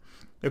it, but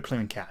they're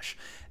clearing cache.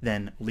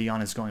 Then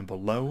Leon is going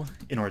below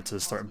in order to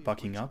start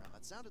bucking up.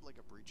 That sounded like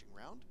a breaching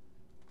round,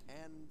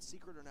 and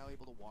Secret are now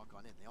able to walk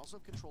on in. They also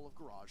have control of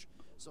garage,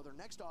 so their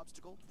next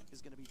obstacle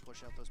is going to be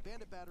push out those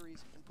bandit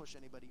batteries and push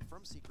anybody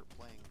from Secret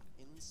playing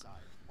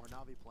inside or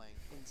Navi playing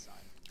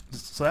inside.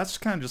 So that's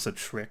kind of just a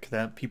trick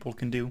that people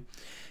can do.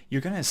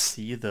 You're going to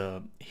see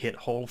the hit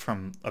hole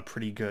from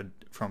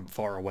from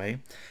far away.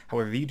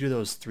 However, if you do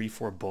those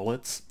 3-4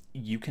 bullets,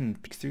 you can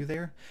peek through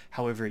there.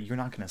 However, you're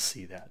not going to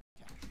see that.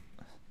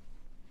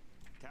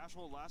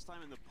 Casual last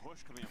time in the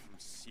push coming up from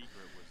Secret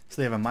was...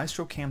 So they have a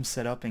Maestro cam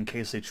set up in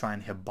case they try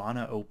and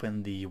Hibana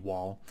open the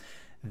wall.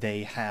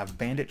 They have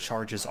bandit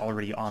charges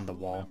already on the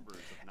wall.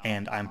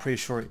 And I'm pretty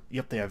sure,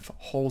 yep, they have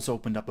holes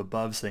opened up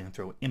above so they can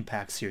throw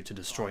impacts here to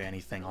destroy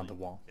anything on the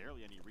wall.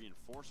 Barely any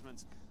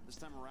reinforcements. This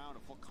time around, a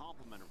full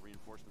complement of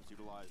reinforcements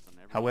utilized on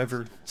every...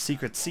 However,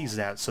 Secret sees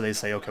that, so they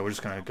say, okay, we're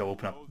just going to go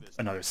open up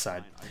another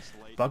side.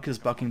 Buck is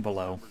bucking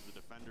below.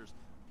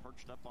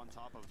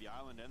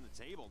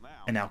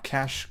 And now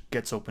Cash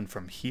gets open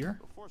from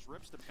here,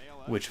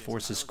 which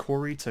forces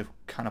Corey to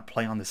kind of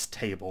play on this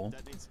table.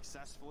 Not sure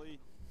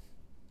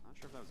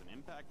if that was an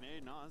impact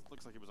nade. No, it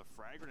looks like it was a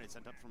frag grenade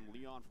sent up from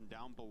Leon from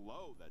down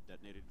below that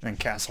detonated. And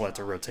Castle had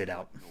to rotate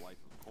out.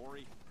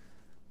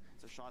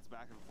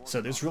 So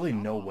there's really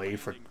no way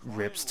for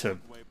Rips to...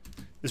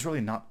 There's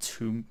really not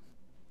too...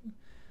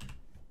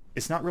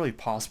 It's not really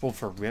possible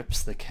for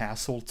Rips, the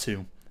Castle,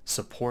 to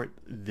support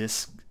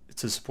this...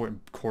 To support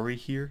Corey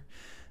here,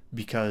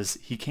 because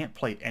he can't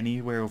play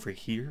anywhere over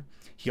here.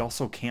 He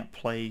also can't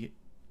play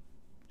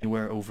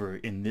anywhere over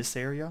in this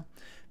area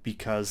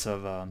because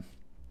of...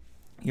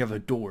 you have a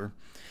door,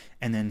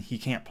 and then he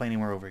can't play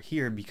anywhere over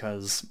here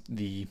because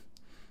the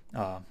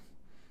wall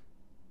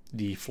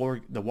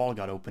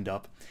got opened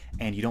up,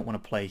 and you don't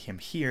want to play him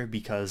here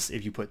because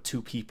if you put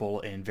 2 people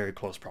in very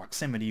close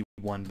proximity,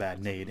 1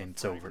 bad nade and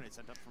it's over.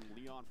 Sent up from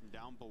Leon from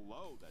down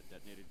below that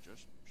detonated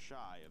just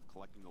shy of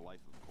collecting the life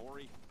of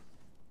Corey.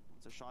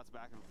 Lots of shots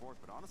back and forth,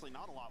 but honestly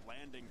not a lot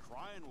landing.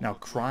 Now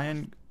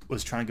Cryan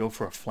was trying to go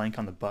for a flank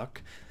on the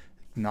Buck.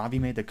 Navi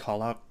made the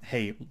call out,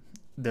 hey,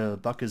 the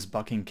Buck is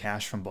bucking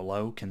Cash from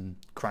below. Can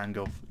Cryan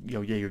go, yeah,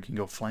 you can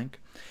go flank.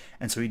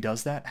 And so he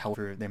does that.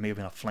 However, there may have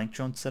been a flank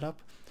drone set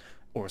up,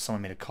 or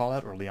someone made a call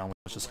out, or Leon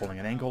was just holding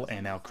an angle,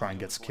 and now Cryan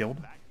gets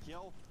killed.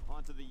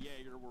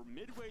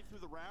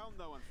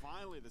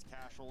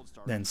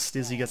 Then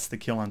Stizzy gets the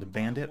kill onto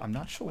Bandit. I'm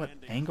not sure what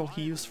angle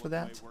he used for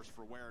that.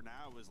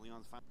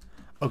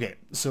 Okay,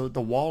 so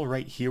the wall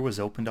right here was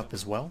opened up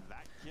as well.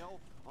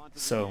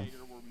 So...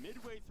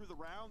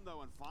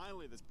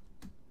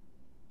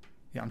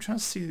 yeah, I'm trying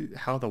to see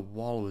how the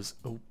wall was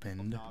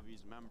opened.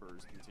 Navi's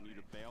members continue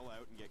to bail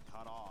out and get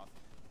cut off.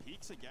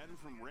 Peeks again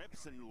from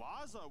Rips, and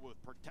Laza with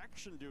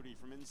protection duty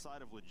from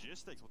inside of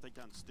logistics will take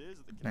down Stiz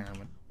at the connect.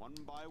 One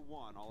by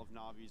one, all of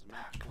Navi's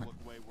members will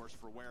look way worse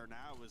for wear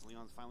now as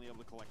Leon's finally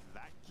able to collect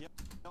that kill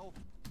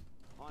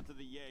onto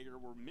the Jaeger.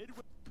 We're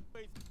midway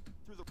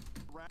through the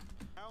round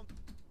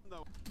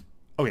though.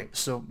 Okay,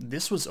 so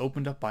this was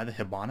opened up by the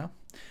Hibana.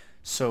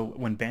 So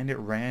when Bandit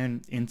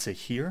ran into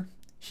here,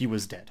 he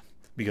was dead,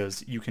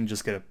 because you can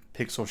just get a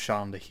pixel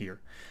shot onto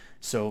here.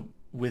 So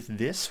with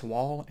this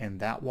wall and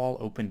that wall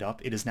opened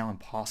up, it is now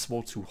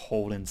impossible to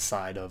hold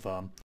inside of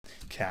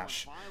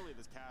Cash. Finally,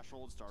 this Cash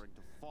hold starting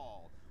to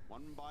fall.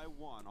 One by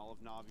one, all of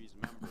Navi's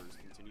members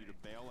continue to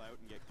bail out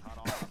and get cut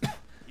off.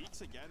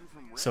 Peeks again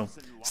from Rips. So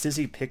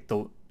Stizzy picked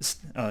the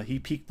he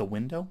peeked the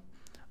window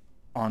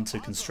onto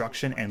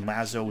construction, and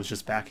Lazo was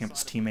just backing up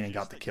his teammate and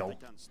got the kill.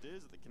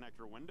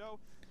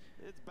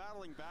 It's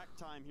battling back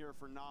time here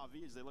for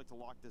Navi as they look to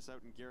lock this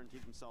out and guarantee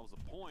themselves a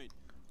point,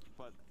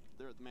 but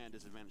they're at the man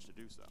disadvantage to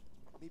do so.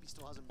 Maybe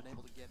still hasn't been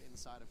able to get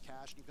inside of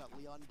Cash. You've got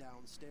Leon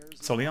downstairs.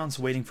 So Leon's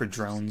waiting for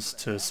drones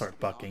to start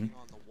bucking.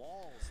 On the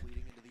walls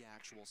leading into the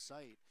actual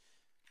site.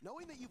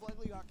 Knowing that you've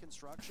likely got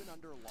construction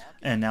under lock,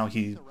 and now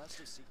he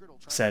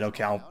said,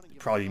 okay, I'll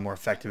probably be more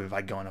effective if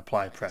I go and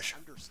apply pressure.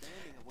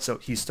 So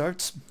he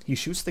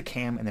shoots the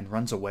cam and then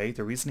runs away.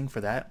 The reasoning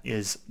for that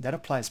is that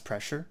applies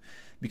pressure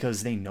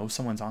because they know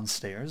someone's on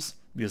stairs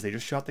because they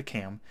just shot the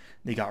cam.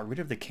 They got rid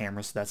of the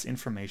camera, so that's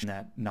information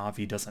that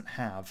Navi doesn't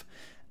have.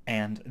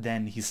 And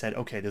then he said,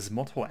 okay, there's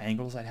multiple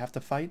angles I'd have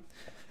to fight,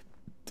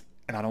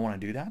 and I don't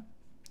want to do that.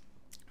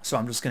 So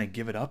I'm just going to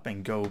give it up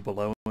and go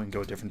below and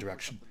go a different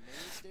direction.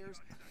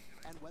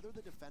 And whether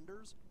the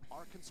defenders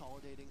are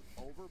consolidating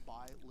over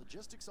by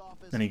logistics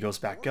office, then he goes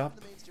back up.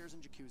 The main stairs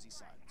and jacuzzi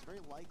side. It's very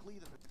likely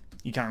that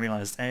you kind of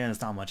realize,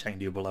 there's not much I can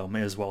do below.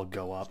 May as well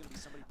go up.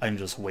 I can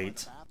just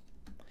wait.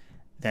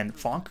 Then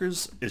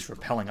Fonkers is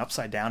rappelling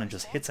upside down and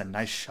just hits a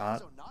nice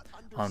shot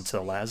onto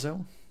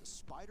Lazo.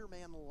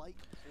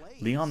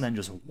 Leon then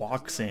just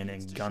walks in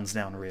and guns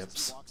down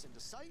Rips.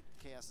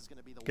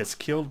 Gets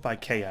killed by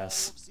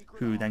KS,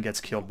 who then gets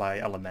killed by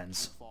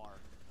Elements.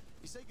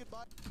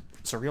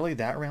 So really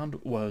that round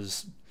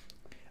was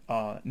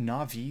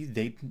Navi.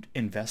 They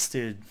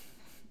invested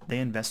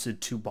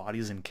 2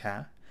 bodies in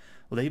Cash.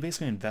 Well, they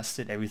basically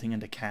invested everything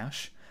into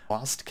Cash,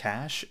 lost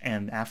Cash,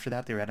 and after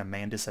that they were at a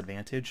man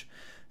disadvantage,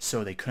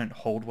 so they couldn't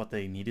hold what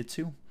they needed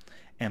to.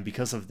 And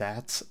because of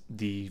that,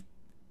 the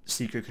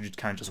Secret could just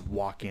kind of just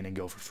walk in and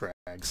go for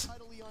frags.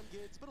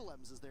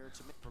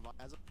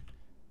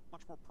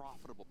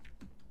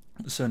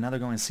 So now they're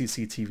going to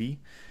CCTV,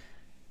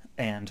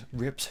 and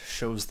Rips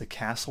shows the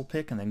castle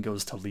pick and then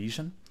goes to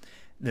Legion.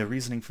 The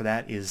reasoning for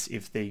that is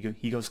if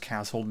he goes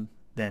castle,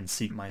 then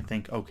Secret might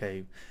think,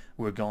 okay,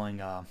 we're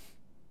going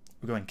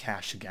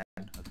Cash again.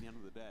 At the end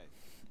of the day,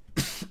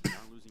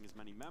 aren't losing as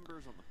many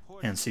members on the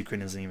push, and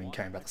Secret isn't even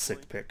caring about the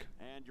 6th pick.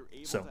 And you're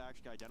able So to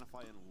actually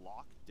identify and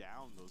lock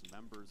down those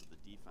members of the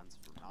defense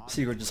for Navi.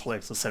 Secret just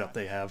likes the setup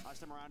they have. Last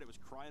time around, it was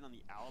crying on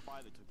the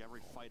alibi. They took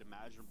every fight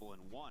imaginable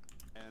and won.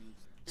 And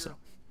So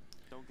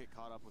don't get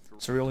caught up with your...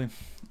 So really,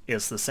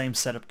 it's the same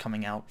setup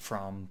coming out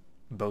from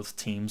both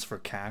teams for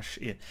Cash.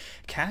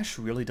 Cash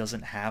really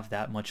doesn't have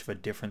that much of a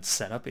different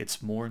setup.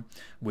 It's more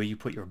where you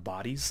put your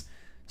bodies.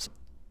 So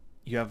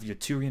you have your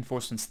 2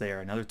 reinforcements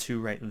there, another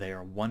 2 right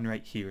there, 1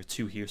 right here,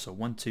 2 here. So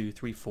 1, 2,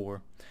 3,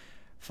 4,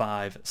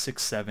 5,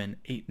 6, 7,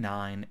 8,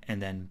 9,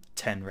 and then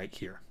 10 right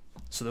here.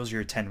 So those are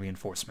your 10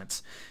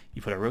 reinforcements.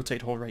 You put a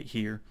rotate hole right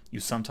here. You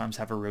sometimes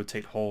have a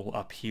rotate hole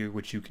up here,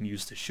 which you can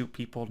use to shoot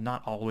people.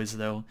 Not always,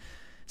 though.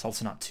 It's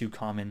also not too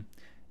common.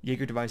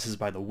 Jaeger device is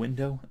by the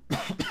window.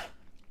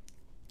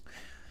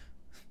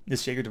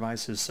 This Jaeger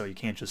device is so you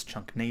can't just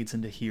chunk nades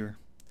into here.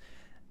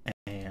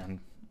 And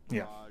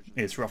yeah,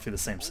 it's roughly the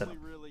same setup.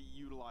 Really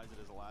utilize it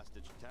as a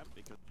last-ditch attempt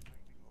because...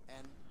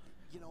 And,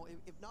 you know,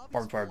 if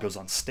Barbed wire goes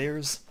on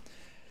stairs.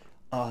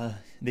 The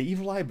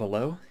evil eye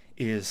below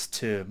is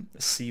to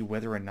see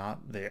whether or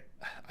not they're...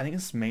 I think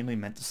it's mainly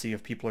meant to see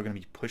if people are going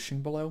to be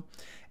pushing below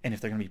and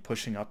if they're going to be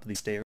pushing up these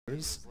stairs.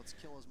 let's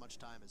kill as much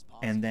time as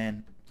possible. And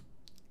then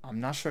I'm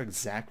not sure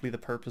exactly the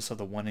purpose of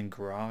the one in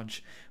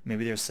garage.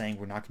 Maybe they're saying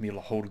we're not going to be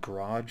able to hold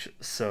garage,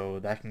 so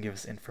that can give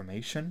us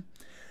information.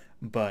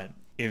 But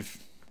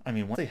if, I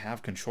mean, once they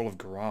have control of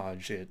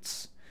garage,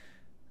 it's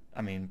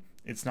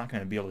not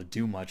going to be able to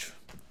do much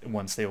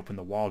once they open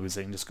the wall because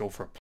they can just go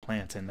for a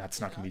plant, and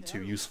that's not going to be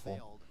too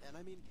useful.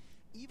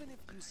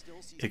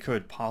 It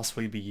could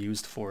possibly be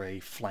used for a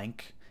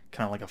flank,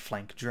 kind of like a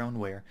flank drone,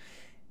 where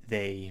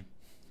they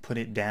put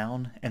it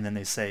down and then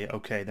they say,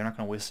 okay, they're not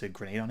going to waste a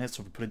grenade on it,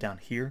 so if we put it down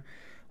here,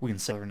 we can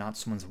say whether or not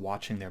someone's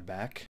watching their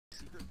back.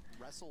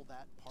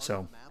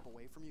 So,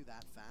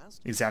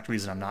 the exact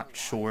reason I'm not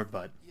sure,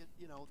 but...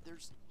 You know,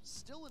 there's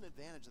still an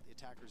advantage that the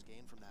attackers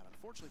gain from that.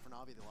 Unfortunately for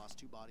Navi, they lost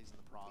 2 bodies in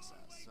the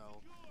process,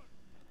 so...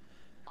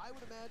 I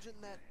would imagine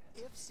that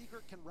if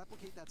Secret can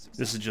replicate that success...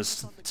 This is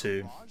just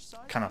to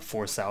kind of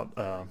force out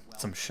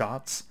some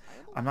shots.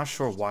 I'm not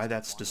sure why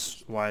that's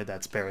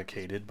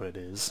barricaded, but it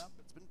is.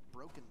 It's been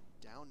broken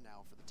down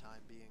now for the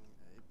time being.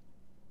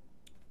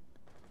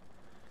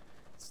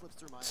 It slips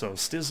through my So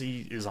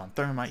Stizzy is on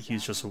Thermite.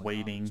 He's just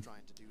waiting.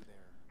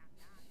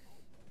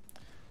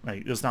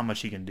 Like, there's not much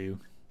he can do.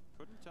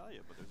 Couldn't tell you,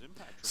 but there's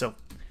impact. So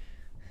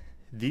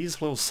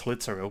these little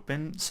slits are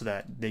open so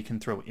that they can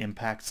throw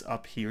impacts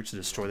up here to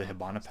destroy the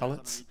Hibana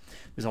pellets.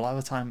 Because a lot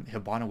of the time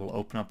Hibana will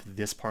open up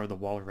this part of the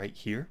wall right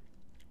here.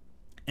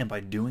 And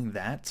by doing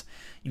that,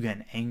 you get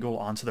an angle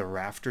onto the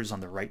rafters on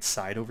the right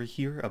side over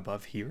here,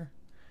 above here.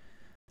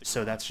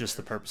 So that's just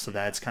the purpose of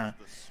that. It's kind of...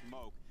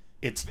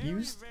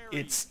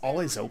 It's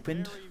always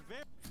opened.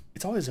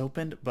 It's always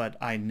opened, but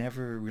I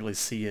never really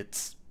see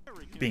it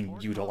being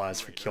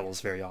utilized for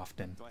kills very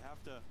often. Do I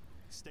have to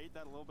state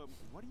that a little bit?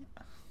 What do you...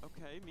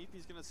 Okay,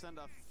 Meepy's gonna send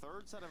a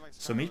 3rd set of...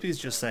 So Meepy's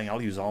just saying,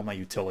 I'll use all my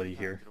utility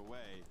here.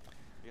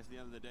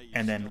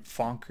 And then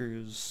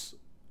Fonkers...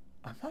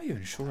 I'm not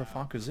even sure where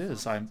Fonkers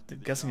is. I'm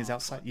guessing he's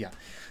outside. Yeah.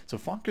 So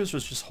Fonkers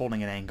was just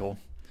holding an angle.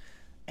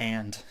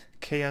 And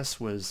KS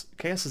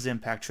is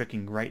impact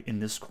tricking right in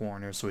this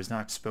corner, so he's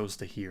not exposed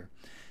to here.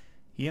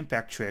 He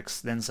impact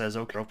tricks, then says,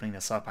 okay, opening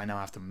this up, I now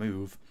have to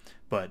move.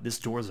 But this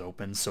door's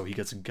open, so he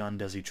gets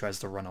gunned as he tries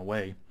to run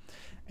away.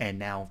 And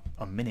now,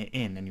 a minute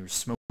in, and your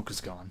smoke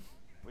is gone.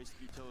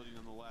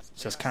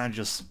 So it's kind of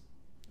just,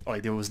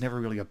 like, there was never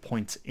really a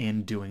point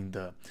in doing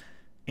the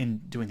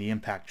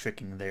impact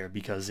tricking there,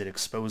 because it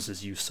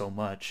exposes you so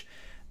much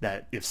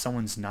that if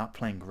someone's not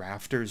playing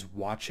rafters,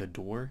 watch a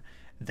door,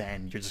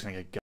 then you're just going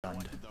to get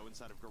gunned.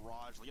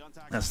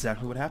 That's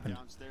exactly what happened.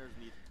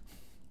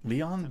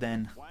 Leon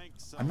then,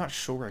 I'm not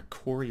sure where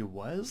Corey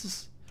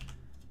was.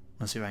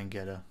 Let's see if I can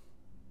get a...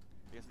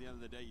 I guess at the end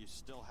of the day, you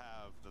still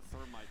have the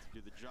thermite to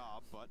do the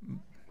job, but...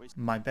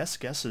 My best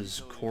guess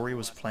is Corey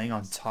was playing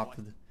on top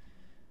of the...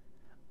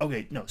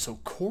 Okay, no, so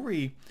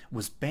Corey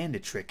was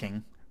bandit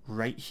tricking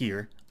right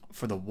here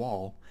for the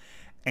wall,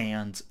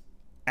 and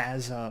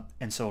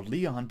so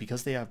Leon,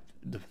 because they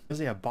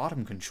have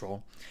bottom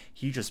control,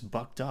 he just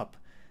bucked up,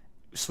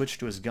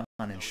 switched to his gun,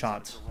 and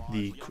shot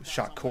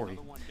Corey.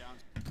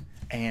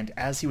 And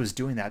as he was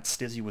doing that,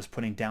 Stizzy was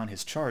putting down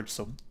his charge.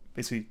 So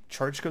basically,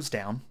 charge goes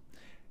down.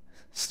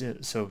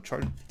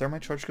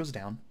 Thermite charge goes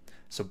down.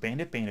 So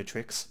Bandit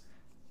tricks.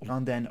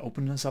 Leon then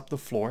opens up the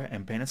floor,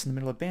 and Bandit's in the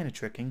middle of bandit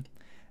tricking,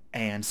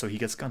 and so he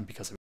gets gunned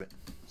because of it.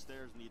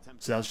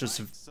 So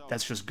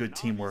that's just good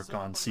teamwork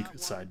on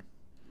Secret's side.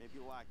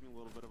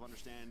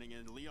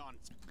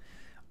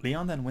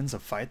 Leon then wins a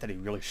fight that he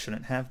really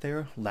shouldn't have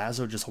there.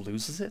 Lazo just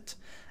loses it.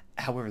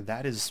 However,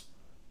 that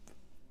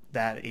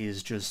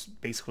is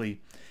just basically,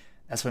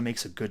 that's what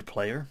makes a good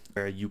player,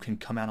 where you can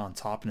come out on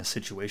top in a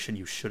situation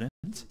you shouldn't.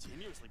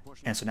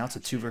 And so now it's a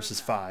 2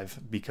 versus 5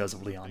 because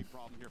of Leon.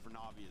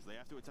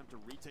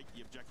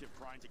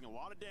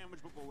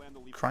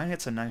 Cryan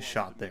hits a nice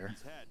shot there.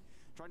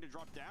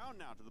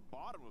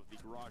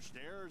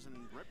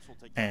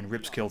 And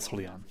Rips kills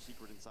Leon.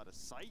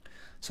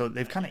 So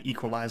they've kind of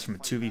equalized from a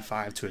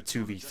 2v5 to a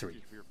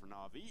 2v3.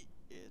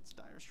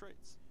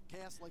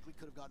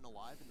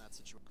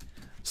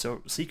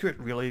 So Secret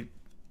really...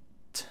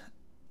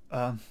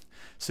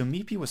 so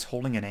Meepy was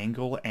holding an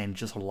angle and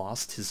just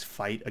lost his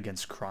fight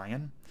against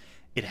Cryan.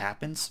 It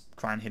happens.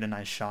 Cryan hit a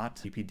nice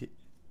shot.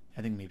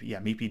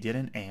 Meepy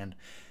didn't, and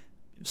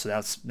so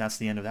that's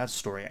the end of that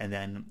story. And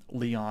then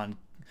Leon,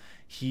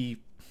 he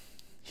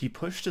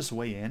pushed his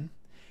way in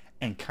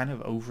and kind of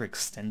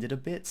overextended a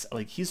bit.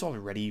 Like, he's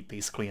already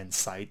basically in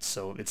sight,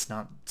 so it's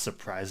not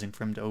surprising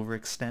for him to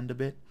overextend a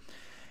bit.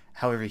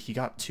 However, he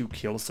got 2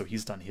 kills, so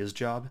he's done his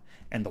job,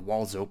 and the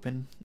wall's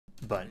open,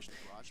 but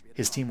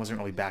his team wasn't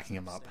really backing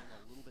him up.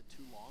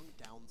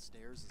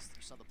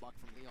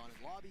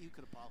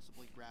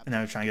 And now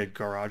they're trying to get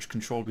garage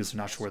controlled because they're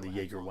not sure where the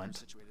Jaeger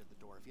went.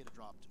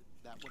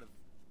 That would have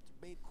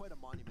made quite a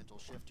monumental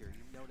shift here.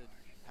 You noted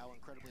how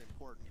incredibly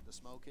important the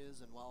smoke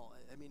is, and well,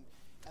 I mean,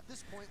 at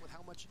this point, with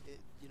how much,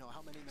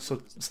 how many.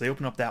 So they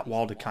open up that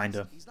wall to kind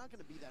of.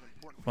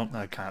 Well,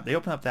 not kind of. They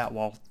open up that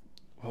wall.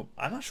 Well,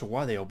 I'm not sure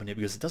why they opened it,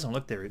 because it doesn't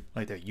look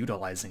like they're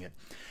utilizing it.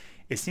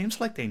 It seems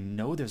like they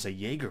know there's a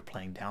Jaeger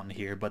playing down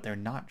here, but they're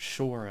not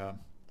sure.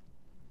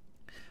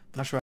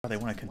 Not sure how they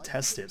want to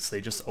contest it, so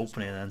they just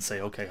open it and then say,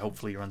 okay,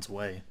 hopefully he runs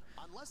away.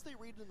 Unless they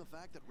read in the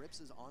fact that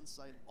Rips is on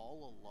site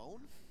all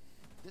alone,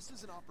 this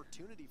is an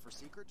opportunity for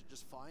Secret to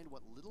just find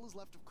what little is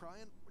left of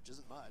Cryan, which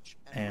isn't much,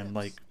 and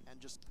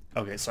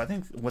okay, so I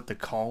think what the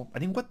call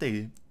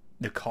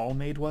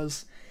made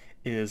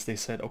is they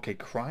said, okay,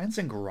 Cryan's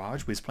in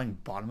garage, but he's playing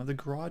bottom of the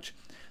garage,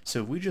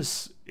 so if we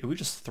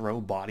just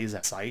throw bodies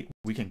at sight,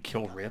 we can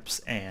kill Rips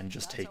and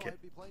just take it.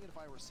 I'd be playing it if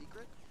I were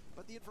Secret,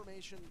 but the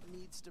information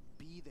needs to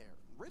be there.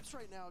 Rips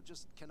right now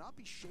just cannot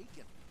be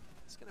shaken.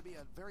 It's going to be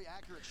a very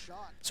accurate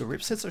shot. So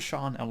Rips hits a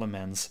shot on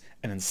Elements,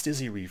 and then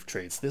Stizzy reef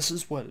trades. This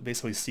is what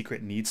basically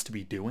Secret needs to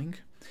be doing,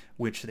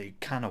 which they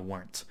kind of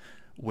weren't,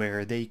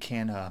 where they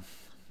can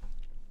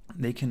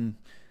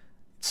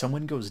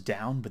someone goes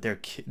down, but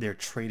they're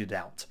traded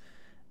out.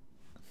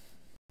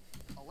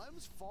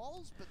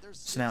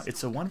 So now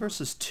it's a 1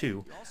 versus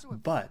 2,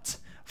 but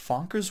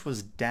Fonkers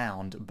was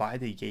downed by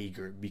the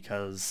Jaeger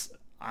because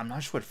I'm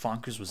not sure what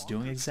Fonkers was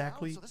doing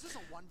exactly,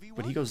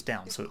 but he goes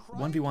down. So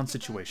 1v1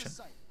 situation.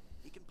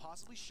 He can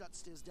possibly shut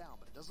Stiz down,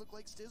 but it does look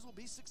like Stiz will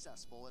be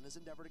successful in his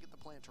endeavor to get the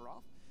planter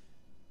off.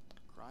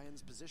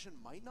 Cryan's position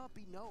might not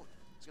be known.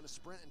 He's going to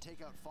sprint and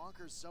take out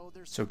Fonkers,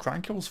 so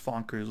Cryan kills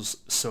Fonkers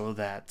so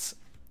that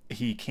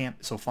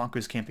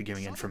Fonkers can't be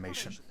giving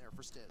information.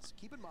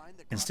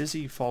 And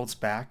Stizzy falls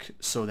back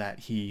so that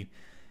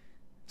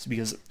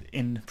because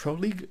in Pro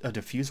League, a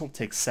defusal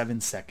takes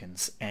 7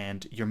 seconds,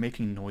 and you're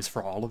making noise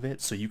for all of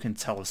it, so you can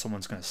tell if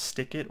someone's going to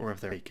stick it or if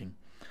they're faking.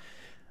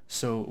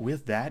 So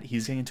with that,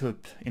 he's getting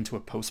into a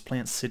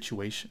post-plant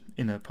situation,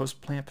 in a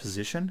post-plant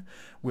position,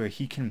 where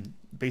he can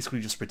basically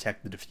just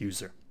protect the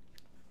diffuser.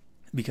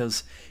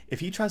 Because if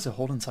he tries to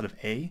hold inside of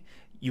A,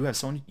 you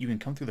can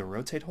come through the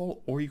rotate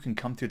hole, or you can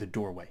come through the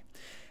doorway.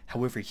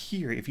 However,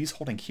 here, if he's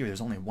holding here,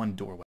 there's only one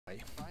doorway.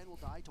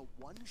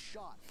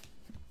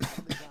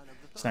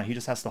 So now he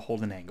just has to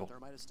hold an angle.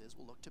 Thermite Stiz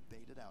will look to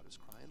bait it out as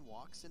Cryan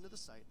walks into the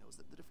site, knows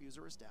that the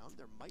diffuser is down.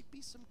 There might be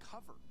some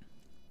cover,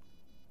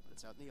 but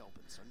it's out in the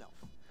open, so no.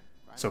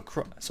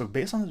 So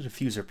based on the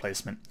diffuser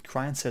placement,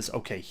 Cryan says,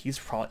 okay, he's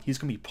going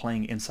to be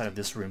playing inside of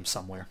this room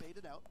somewhere. Bait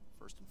it out,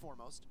 first and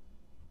foremost.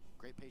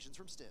 Great patience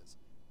from Stiz.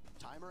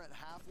 Timer at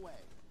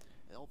halfway.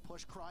 They'll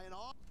push Cryan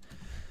off.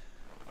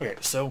 Okay,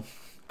 so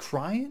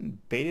Cryan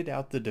baited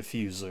out the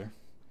diffuser,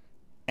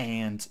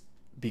 and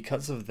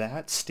because of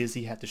that,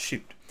 Stizzy had to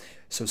shoot.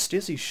 So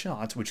Stizzy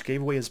shot, which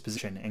gave away his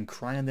position, and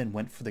Cryan then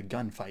went for the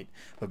gunfight,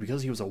 but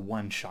because he was a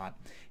one-shot,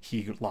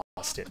 he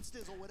lost it.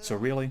 So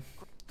really,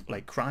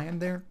 like Cryan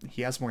there,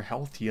 he has more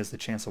health, he has the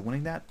chance of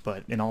winning that,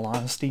 but in all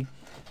honesty,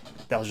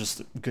 that was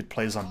just good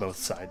plays on both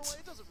sides.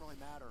 It doesn't really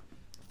matter.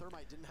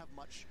 Thermite didn't have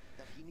much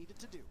that he needed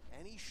to do.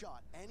 Any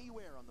shot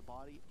anywhere on the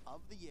body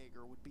of the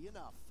Jaeger would be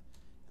enough,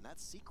 and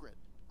that's Secret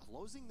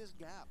closing this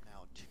gap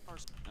now.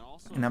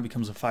 And now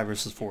becomes a 5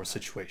 versus 4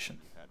 situation.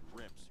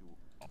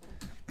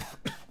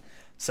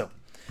 So,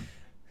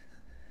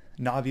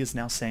 Navi is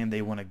now saying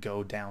they want to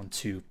go down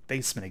to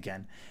basement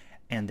again,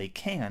 and they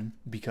can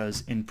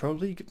because in Pro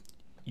League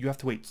you have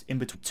to wait in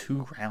between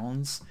 2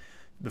 rounds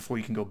before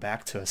you can go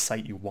back to a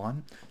site you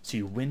won. So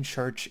you win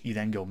church, you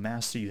then go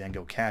master, you then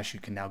go cash, you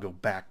can now go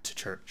back to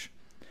church.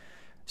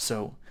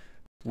 So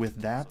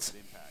with that,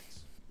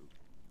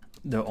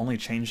 the only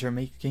change they're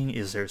making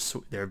is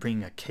they're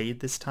bringing a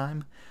Cade this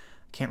time.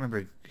 I can't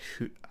remember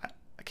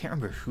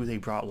who they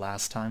brought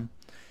last time,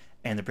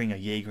 and they're bringing a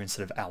Jaeger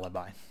instead of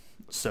Alibi.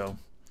 So,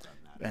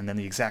 and then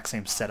the exact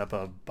same setup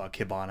of Buck,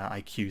 Hibana,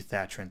 IQ,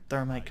 Thatcher, and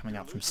Thermite coming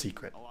out from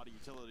Secret. A lot of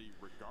utility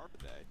regard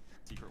today.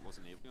 Secret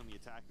wasn't able on the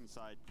attacking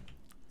side.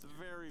 It's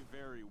a very,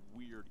 very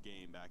weird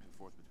game back and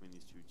forth between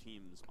these 2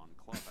 teams on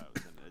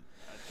Clubhouse, and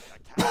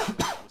a calculus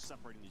that was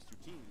separating these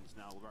 2 teams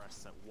now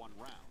rests at 1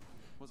 round.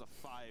 It was a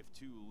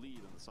 5-2 lead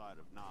on the side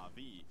of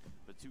Navi,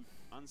 but 2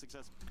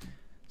 unsuccessful.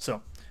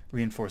 So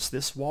reinforce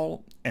this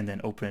wall and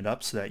then open it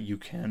up so that you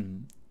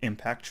can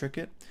impact trick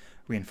it.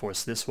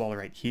 Reinforce this wall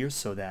right here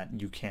so that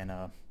you can't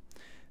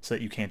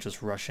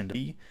just rush into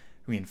B.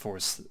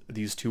 Reinforce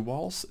these 2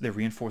 walls. They're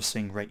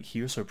reinforcing right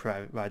here, so it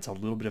provides a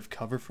little bit of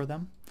cover for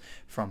them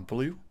from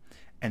blue.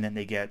 And then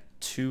they get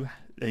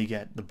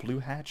the blue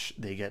hatch,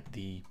 they get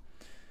the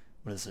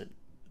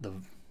the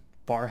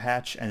bar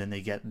hatch, and then they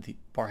get the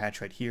bar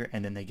hatch right here,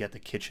 and then they get the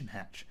kitchen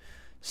hatch.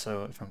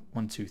 So from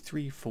 1, 2,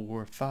 3,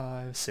 4,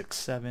 5, 6,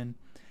 7,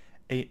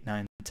 8,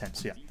 9, 10.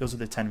 So yeah, those are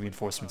the 10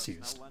 reinforcements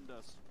used.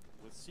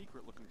 With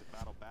Secret looking to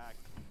battle back,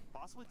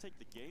 possibly take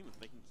the game if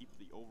they can keep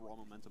the overall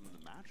momentum in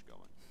the match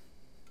going.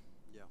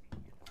 Yeah.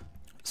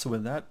 So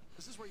with that,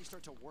 this is where you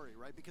start to worry,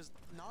 right? Because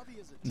Navi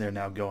is a they're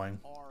now going.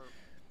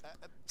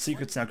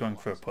 Secret's now going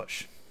for a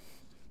push.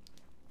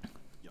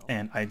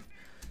 And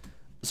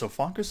so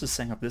Fonkers is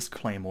setting up this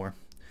Claymore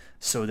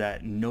so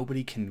that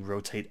nobody can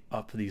rotate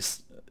up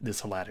this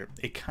ladder.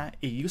 It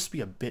used to be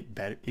a bit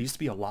better. It used to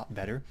be a lot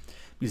better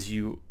because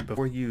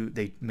before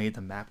they made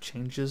the map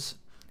changes,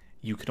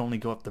 you could only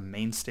go up the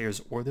main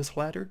stairs or this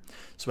ladder.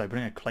 So by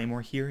putting a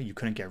Claymore here, you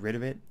couldn't get rid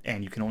of it,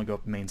 and you can only go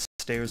up the main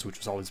stairs, which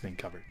was always being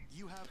covered.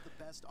 You have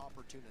the best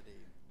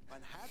opportunity,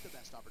 and had the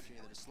best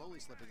opportunity that is slowly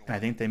slipping away. And I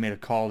think they made a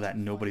call that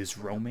nobody's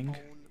roaming,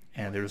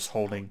 and they're just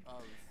holding.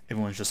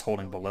 Everyone's just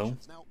holding below.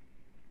 Now,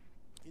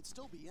 he'd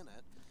still be in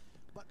it,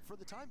 but for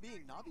the time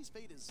being, Navi's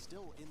fate is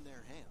still in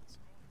their hands.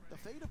 The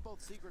fate of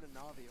both Secret and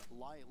Navi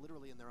lie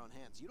literally in their own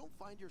hands. You don't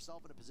find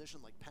yourself in a position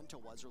like Penta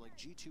was or like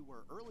G2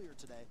 were earlier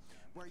today,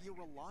 where you're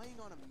relying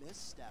on a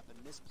misstep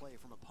and misplay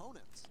from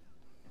opponents.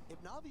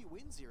 If Navi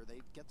wins here,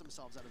 they get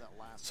themselves out of that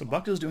last So spot.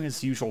 Buck is doing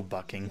his usual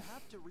bucking. You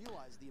have to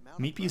realize the amount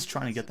of Meepy is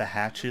trying to get the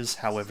hatches,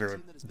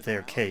 however,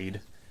 they're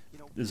Cade.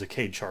 There's a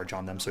Cade charge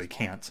on them, so he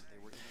can't.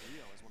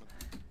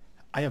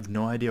 I have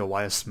no idea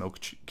why a smoke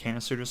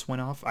canister just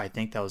went off. I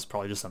think that was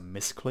probably just a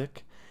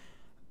misclick.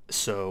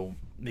 So,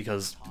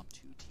 because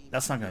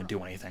that's not going to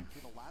do anything. For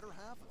the latter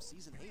half of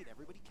Season 8,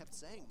 everybody kept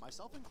saying,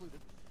 myself included,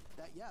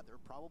 that yeah,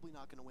 they're probably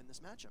not going to win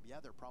this matchup.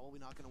 Yeah, they're probably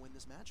not going to win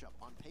this matchup.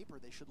 On paper,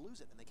 they should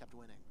lose it, and they kept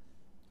winning.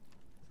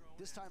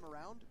 This time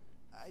around,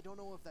 I don't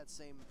know if that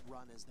same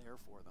run is there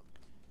for them.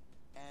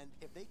 And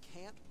if they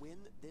can't win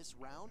this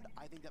round,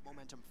 I think that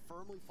momentum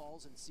firmly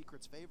falls in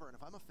Secret's favor. And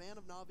if I'm a fan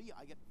of Navi,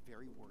 I get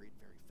very worried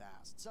very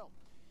fast. So,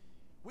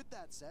 with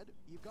that said,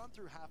 you've gone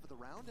through half of the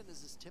round, and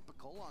as is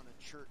typical on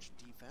a church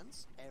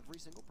defense, every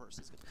single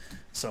person's going to...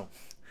 So,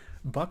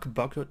 Buck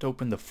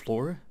open the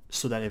floor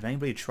so that if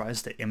anybody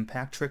tries to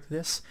impact trick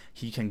this,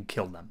 he can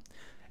kill them.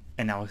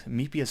 And now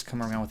Meepy has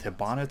come around with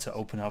Hibana to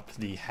open up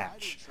the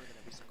hatch.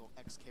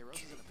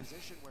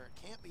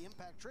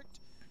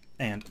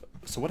 And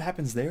so what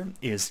happens there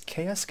is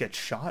KS gets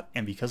shot,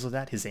 and because of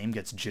that his aim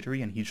gets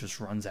jittery and he just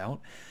runs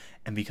out.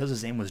 And because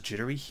his aim was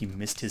jittery, he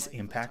missed his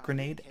impact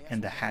grenade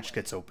and the hatch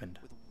gets opened.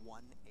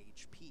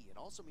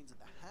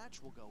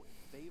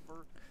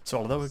 So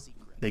although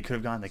they could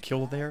have gotten the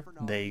kill there,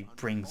 they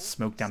bring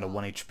smoke down to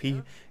 1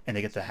 HP and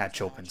they get the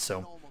hatch open.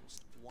 So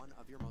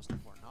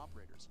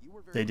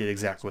they did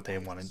exactly what they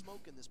wanted.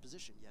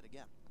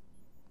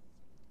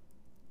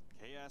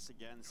 KS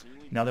again,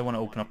 Now they want to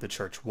open up the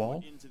church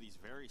wall. into these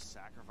very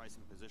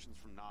sacrificing positions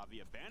from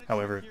Navi. A bandit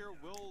However, here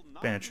will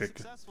not bandit be trick.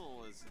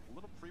 successful, is a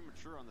little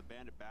premature on the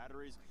bandit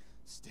batteries.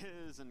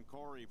 Stiz and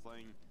Corey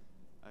playing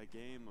a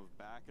game of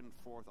back and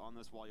forth on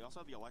this wall. You also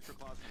have the electric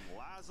claws from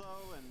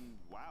Lazo, and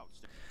wow.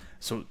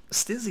 So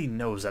Stizzy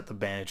knows that the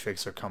bandit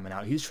tricks are coming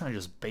out. He's trying to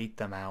just bait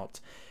them out,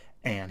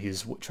 and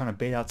he's trying to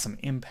bait out some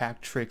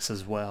impact tricks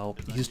as well.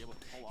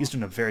 He's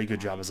doing a very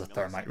good job as a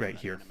Thermite right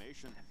here,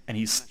 and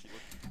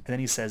then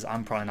he says,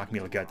 "I'm probably not gonna be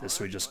able to get this,"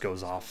 so he just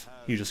goes off.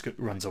 He just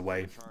runs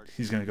away.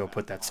 He's gonna go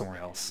put that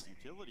somewhere else.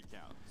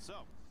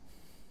 So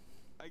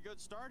a good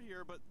start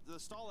here, but the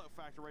stall out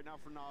factor right now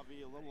for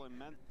Navi a little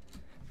immense.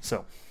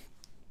 So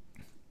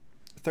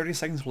 30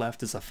 seconds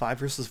left. It's a 5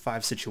 versus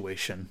 5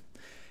 situation,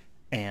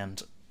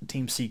 and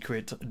Team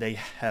Secret, they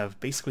have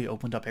basically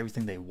opened up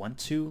everything they want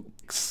to,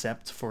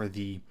 except for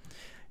church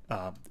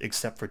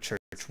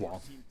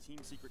wall.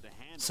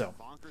 So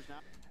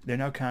they're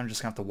now kind of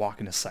just gonna have to walk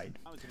into sight.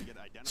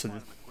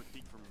 So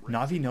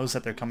Navi knows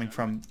that they're coming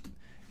from.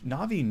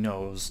 Navi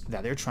knows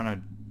that they're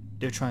trying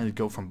to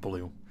go from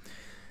blue.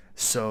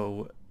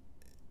 So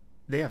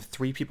they have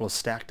 3 people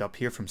stacked up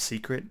here from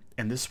Secret,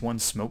 and this one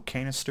smoke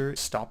canister is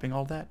stopping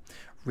all that.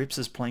 Rips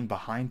is playing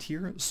behind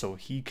here, so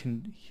they're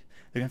gonna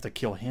have to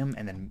kill him,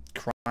 and then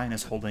Cryan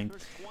is holding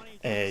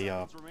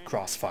a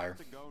crossfire.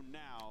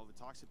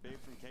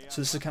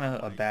 So this is kind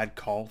of a bad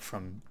call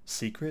from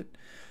Secret,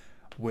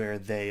 where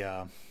they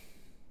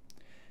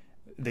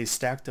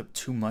stacked up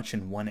too much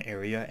in one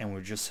area and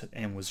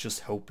was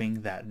just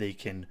hoping that they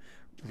can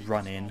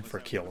run in for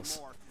kills.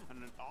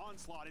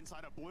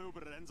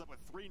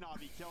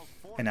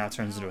 And now it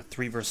turns into a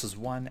 3 versus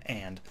 1,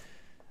 and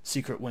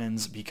Secret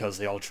wins because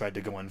they all tried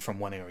to go in from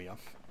one area.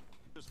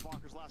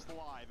 Sponkers last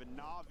alive, and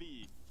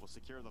Navi will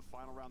secure the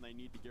final round they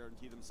need to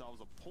guarantee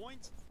themselves a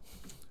point.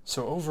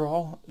 So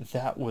overall,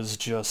 that was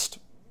just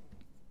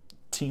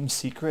Team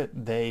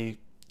Secret. They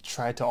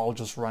tried to all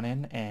just run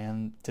in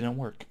and didn't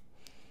work.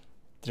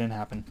 Didn't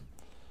happen.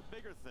 The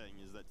bigger thing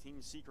is that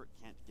Team Secret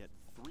can't get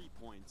 3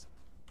 points.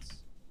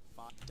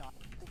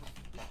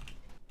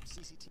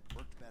 CCTV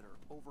worked better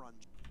over on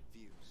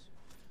views.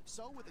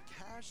 So with a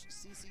cash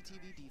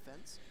CCTV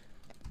defense.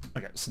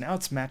 Okay, so now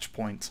it's match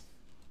point.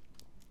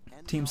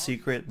 Team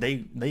Secret,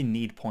 they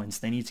need points.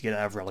 They need to get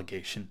out of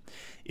relegation.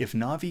 If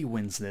Navi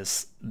wins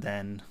this,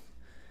 then...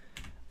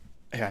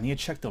 Hey, I need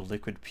to check the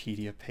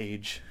Liquidpedia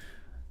page.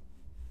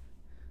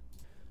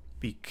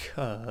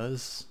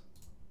 Because...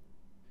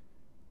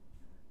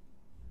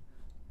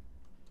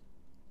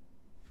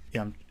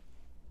 Yeah, I'm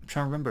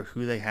trying to remember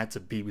who they had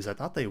to beat, because I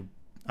thought they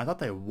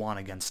won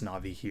against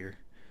Navi here.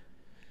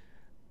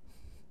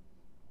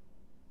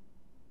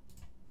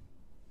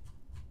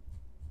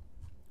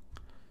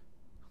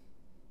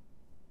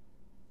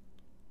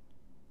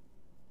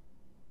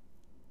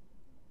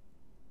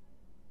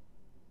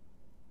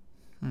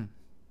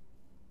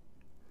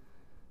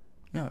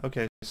 No,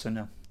 okay, so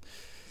no.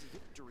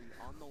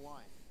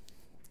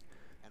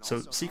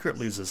 So Secret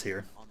loses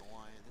here.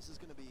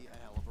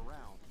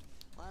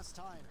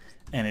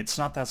 And it's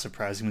not that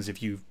surprising, because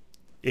if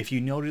you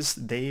notice,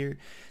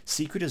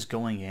 Secret is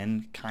going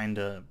in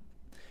kinda...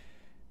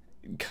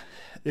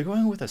 They're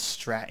going with a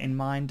strat in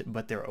mind,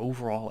 but their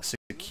overall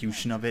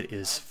execution of it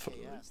is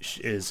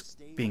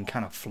being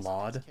kind of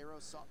flawed.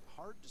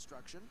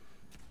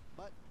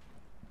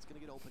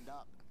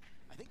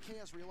 I think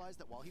Chaos realized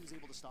that while he was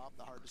able to stop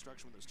the hard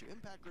destruction with those 2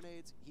 impact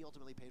grenades, he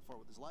ultimately paid for it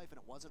with his life, and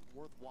it wasn't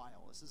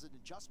worthwhile. This is an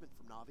adjustment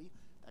from Navi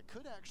that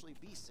could actually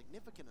be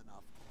significant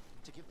enough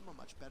to give them a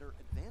much better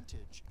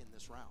advantage in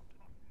this round.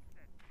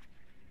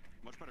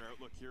 Much better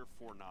outlook here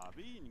for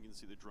Navi, and you can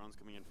see the drones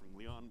coming in from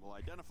Leon will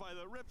identify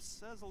the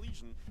Rips as a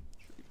Legion.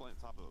 Should be playing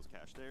on top of those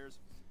cache stairs.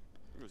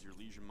 There goes your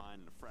Legion mine,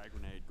 and a frag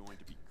grenade going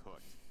to be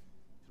cooked.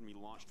 It's going to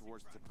be launched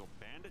towards the typical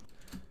bandit.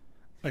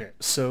 Okay,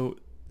 so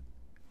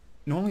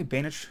normally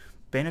bandit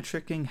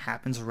tricking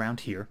happens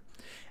around here,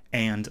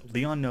 and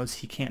Leon knows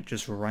he can't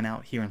just run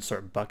out here and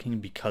start bucking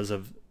because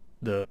of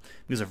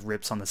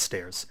Rips on the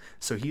stairs.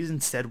 So he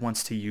instead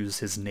wants to use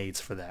his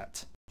nades for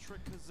that.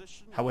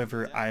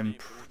 However,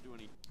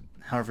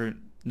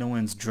 no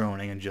one's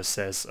droning and just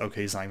says,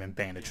 okay, he's not even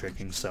bandit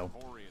tricking, so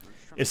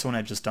if someone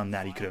had just done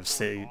that, he could have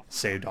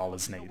saved all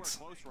his nades.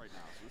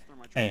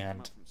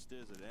 And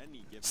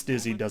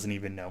Stizzy doesn't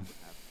even know.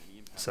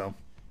 So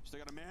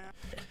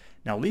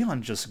now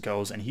Leon just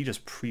goes and he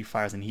just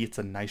pre-fires and he hits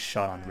a nice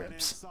shot on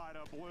Rips.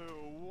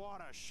 What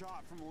a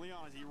shot from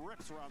Leon as he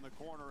rips around the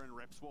corner, and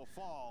Rips will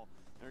fall.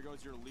 There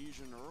goes your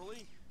Legion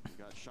early. You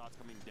got shots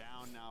coming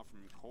down now from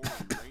Corey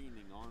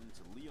raining on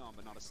to Leon,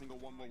 but not a single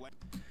one will land.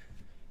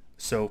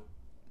 So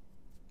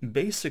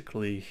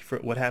basically,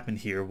 what happened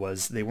here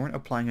was they weren't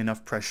applying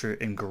enough pressure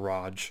in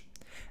garage,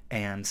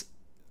 and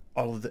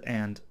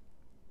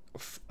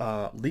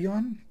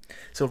Leon.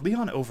 So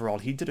Leon overall,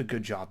 he did a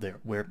good job there,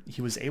 where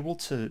he was able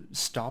to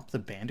stop the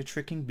bandit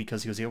tricking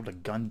because he was able to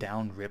gun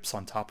down Rips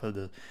on top of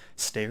the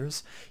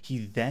stairs.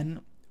 He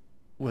then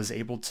was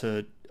able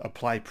to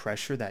apply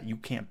pressure that you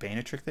can't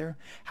bandit trick there.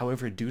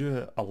 However, due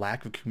to a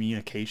lack of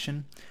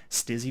communication,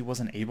 Stizzy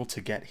wasn't able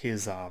to get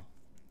his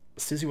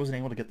Stizzy wasn't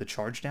able to get the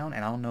charge down,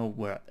 and I don't know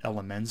what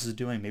Elements is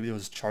doing. Maybe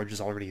those charges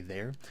already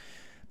there,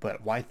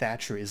 but why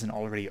Thatcher isn't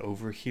already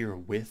over here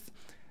with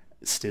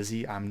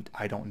Stizzy,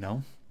 I don't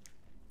know.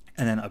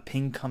 And then a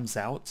ping comes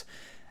out,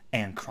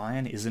 and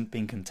Cryan isn't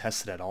being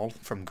contested at all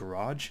from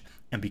Garage,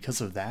 and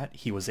because of that,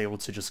 he was able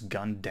to just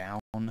gun down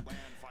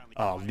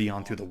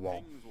Leon through the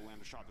wall. Will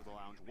land a shot through the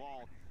lounge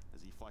wall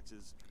as he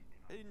flexes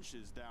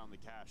inches down the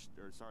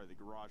the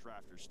garage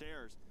rafter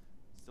stairs.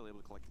 Still able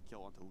to collect the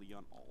kill onto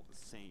Leon all the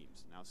same.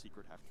 So now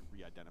Secret have to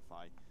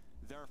re-identify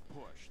their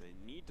push. They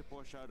need to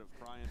push out of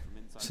Cryan from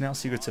inside. So now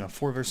Secret's in a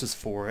 4 versus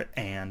 4,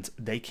 and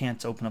they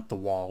can't open up the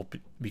wall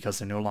because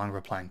they're no longer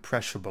applying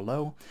pressure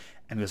below,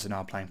 and because they're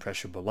not applying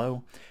pressure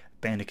below,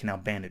 Bandit can now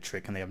bandit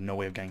trick, and they have no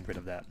way of getting rid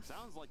of that.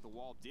 Sounds like the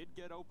wall did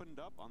get opened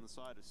up on the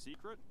side of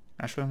Secret.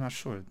 Actually, I'm not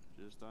sure.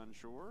 Just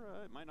unsure.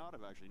 It might not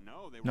have actually.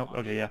 No, they were Nope. not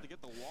Okay, able yeah. to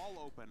get the wall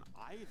open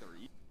either.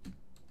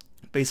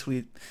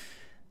 Basically,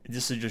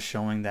 this is just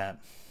showing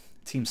that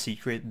Team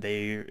Secret,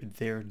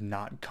 they're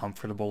not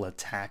comfortable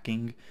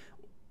attacking.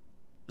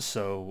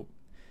 So,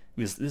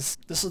 because this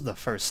is the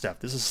first step.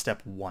 This is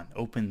step 1.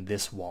 Open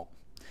this wall.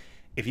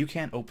 If you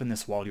can't open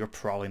this wall, you're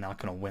probably not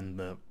going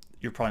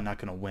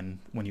to win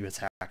when you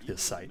attack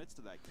this site. In the midst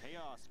of that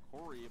chaos,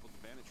 Corey able to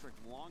bandit trick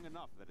long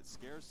enough that it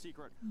scares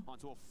Secret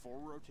onto a full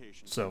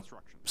rotation. So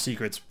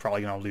Secret's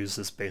probably going to lose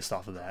this based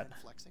off of that.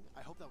 Flexing.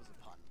 I hope that was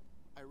a pun.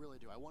 I really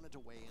do. I wanted to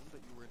weigh in, but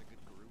you were in a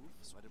good groove,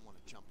 so I didn't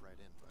want to jump right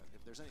in. But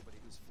if there's anybody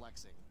who's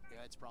flexing,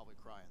 yeah, it's probably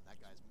Cryan.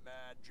 That guy's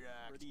mad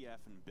jacked. Pretty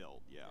effing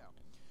built, yeah.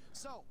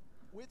 So,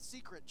 with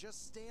Secret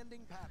just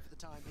standing pat for the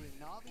time being,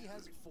 Navi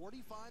has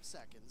 45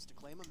 seconds to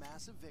claim a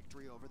massive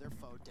victory over their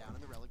foe down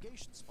in the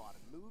relegation spot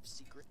and move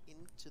Secret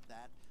into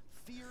that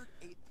feared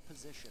 8th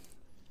position.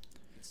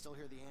 You can still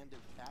hear the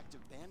active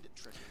bandit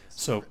tricking.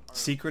 So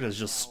Secret has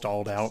just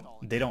stalled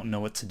out. They don't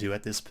know what to do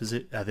at this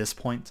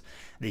point.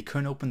 They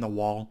couldn't open the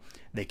wall.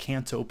 They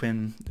can't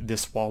open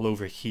this wall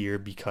over here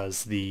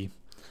because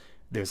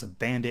there's a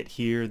bandit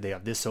here. They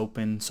have this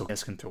open, so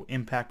guys can throw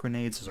impact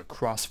grenades. There's a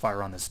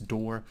crossfire on this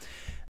door.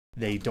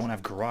 They don't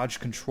have garage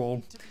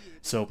control.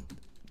 So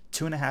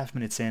 2.5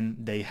 minutes in,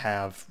 they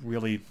have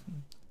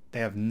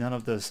none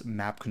of this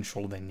map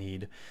control they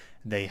need.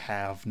 They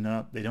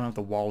don't have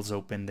the walls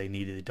open they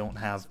needed. They don't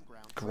have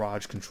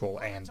garage control,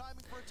 and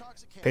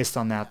based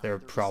on that, they're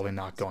probably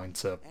not going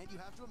to.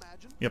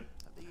 Yep,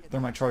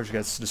 thermite charge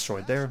gets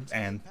destroyed there,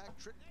 and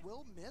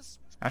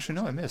actually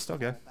no, I missed.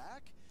 Okay,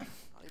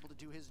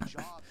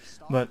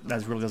 but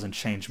that really doesn't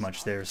change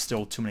much. There's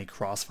still too many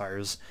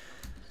crossfires,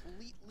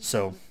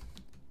 so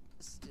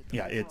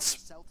yeah,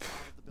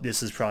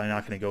 this is probably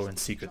not going to go in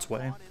Secret's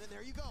way.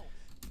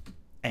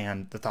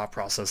 And the thought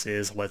process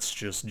is, let's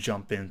just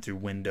jump in through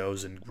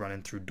windows and run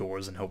in through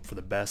doors and hope for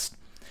the best.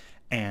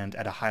 And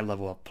at a high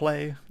level of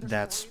play,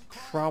 that's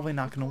probably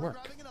not going to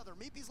work.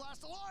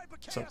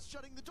 So,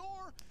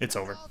 it's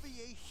over.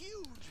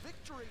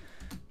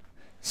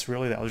 So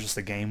really, that was just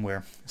a game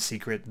where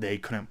Secret, they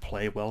couldn't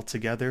play well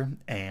together,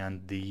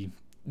 and the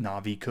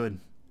Navi could.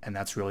 And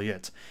that's really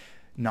it.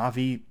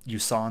 Navi, you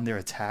saw in their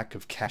attack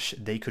of Cash,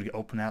 they could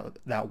open out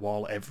that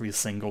wall every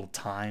single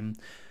time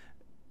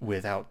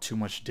without too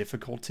much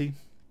difficulty.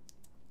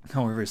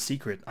 However,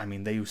 Secret, I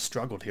mean, they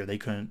struggled here. They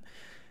couldn't.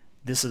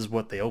 This is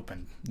what they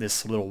opened,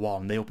 this little wall,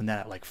 and they opened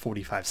that at like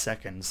 45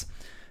 seconds.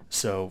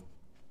 So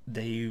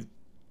they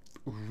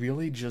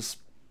really just,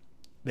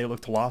 they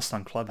looked lost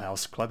on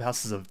Clubhouse.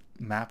 Clubhouse is a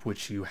map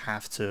which you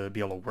have to be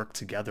able to work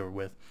together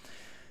with.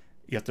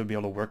 You have to be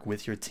able to work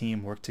with your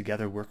team, work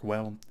together, work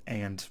well,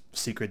 and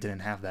Secret didn't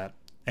have that.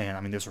 And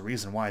I mean, there's a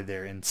reason why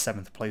they're in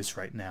 7th place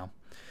right now.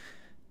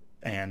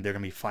 And they're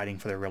going to be fighting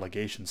for their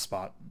relegation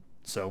spot.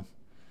 So,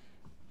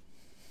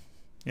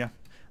 yeah.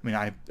 I mean,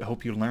 I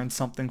hope you learned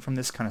something from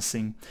this,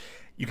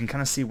 you can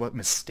kind of see what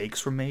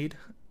mistakes were made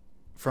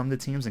from the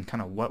teams and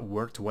kind of what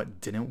worked, what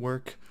didn't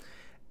work.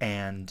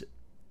 And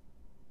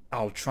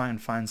I'll try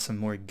and find some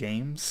more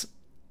games.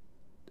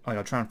 Like,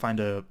 I'll try and find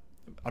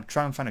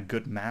a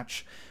good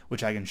match,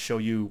 which I can show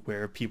you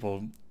where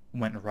people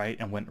went right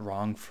and went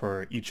wrong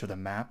for each of the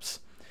maps.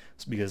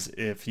 Because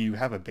if you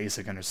have a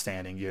basic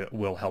understanding, it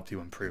will help you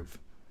improve.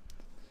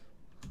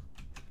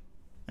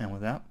 And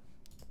with that,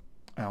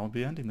 I'll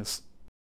be ending this.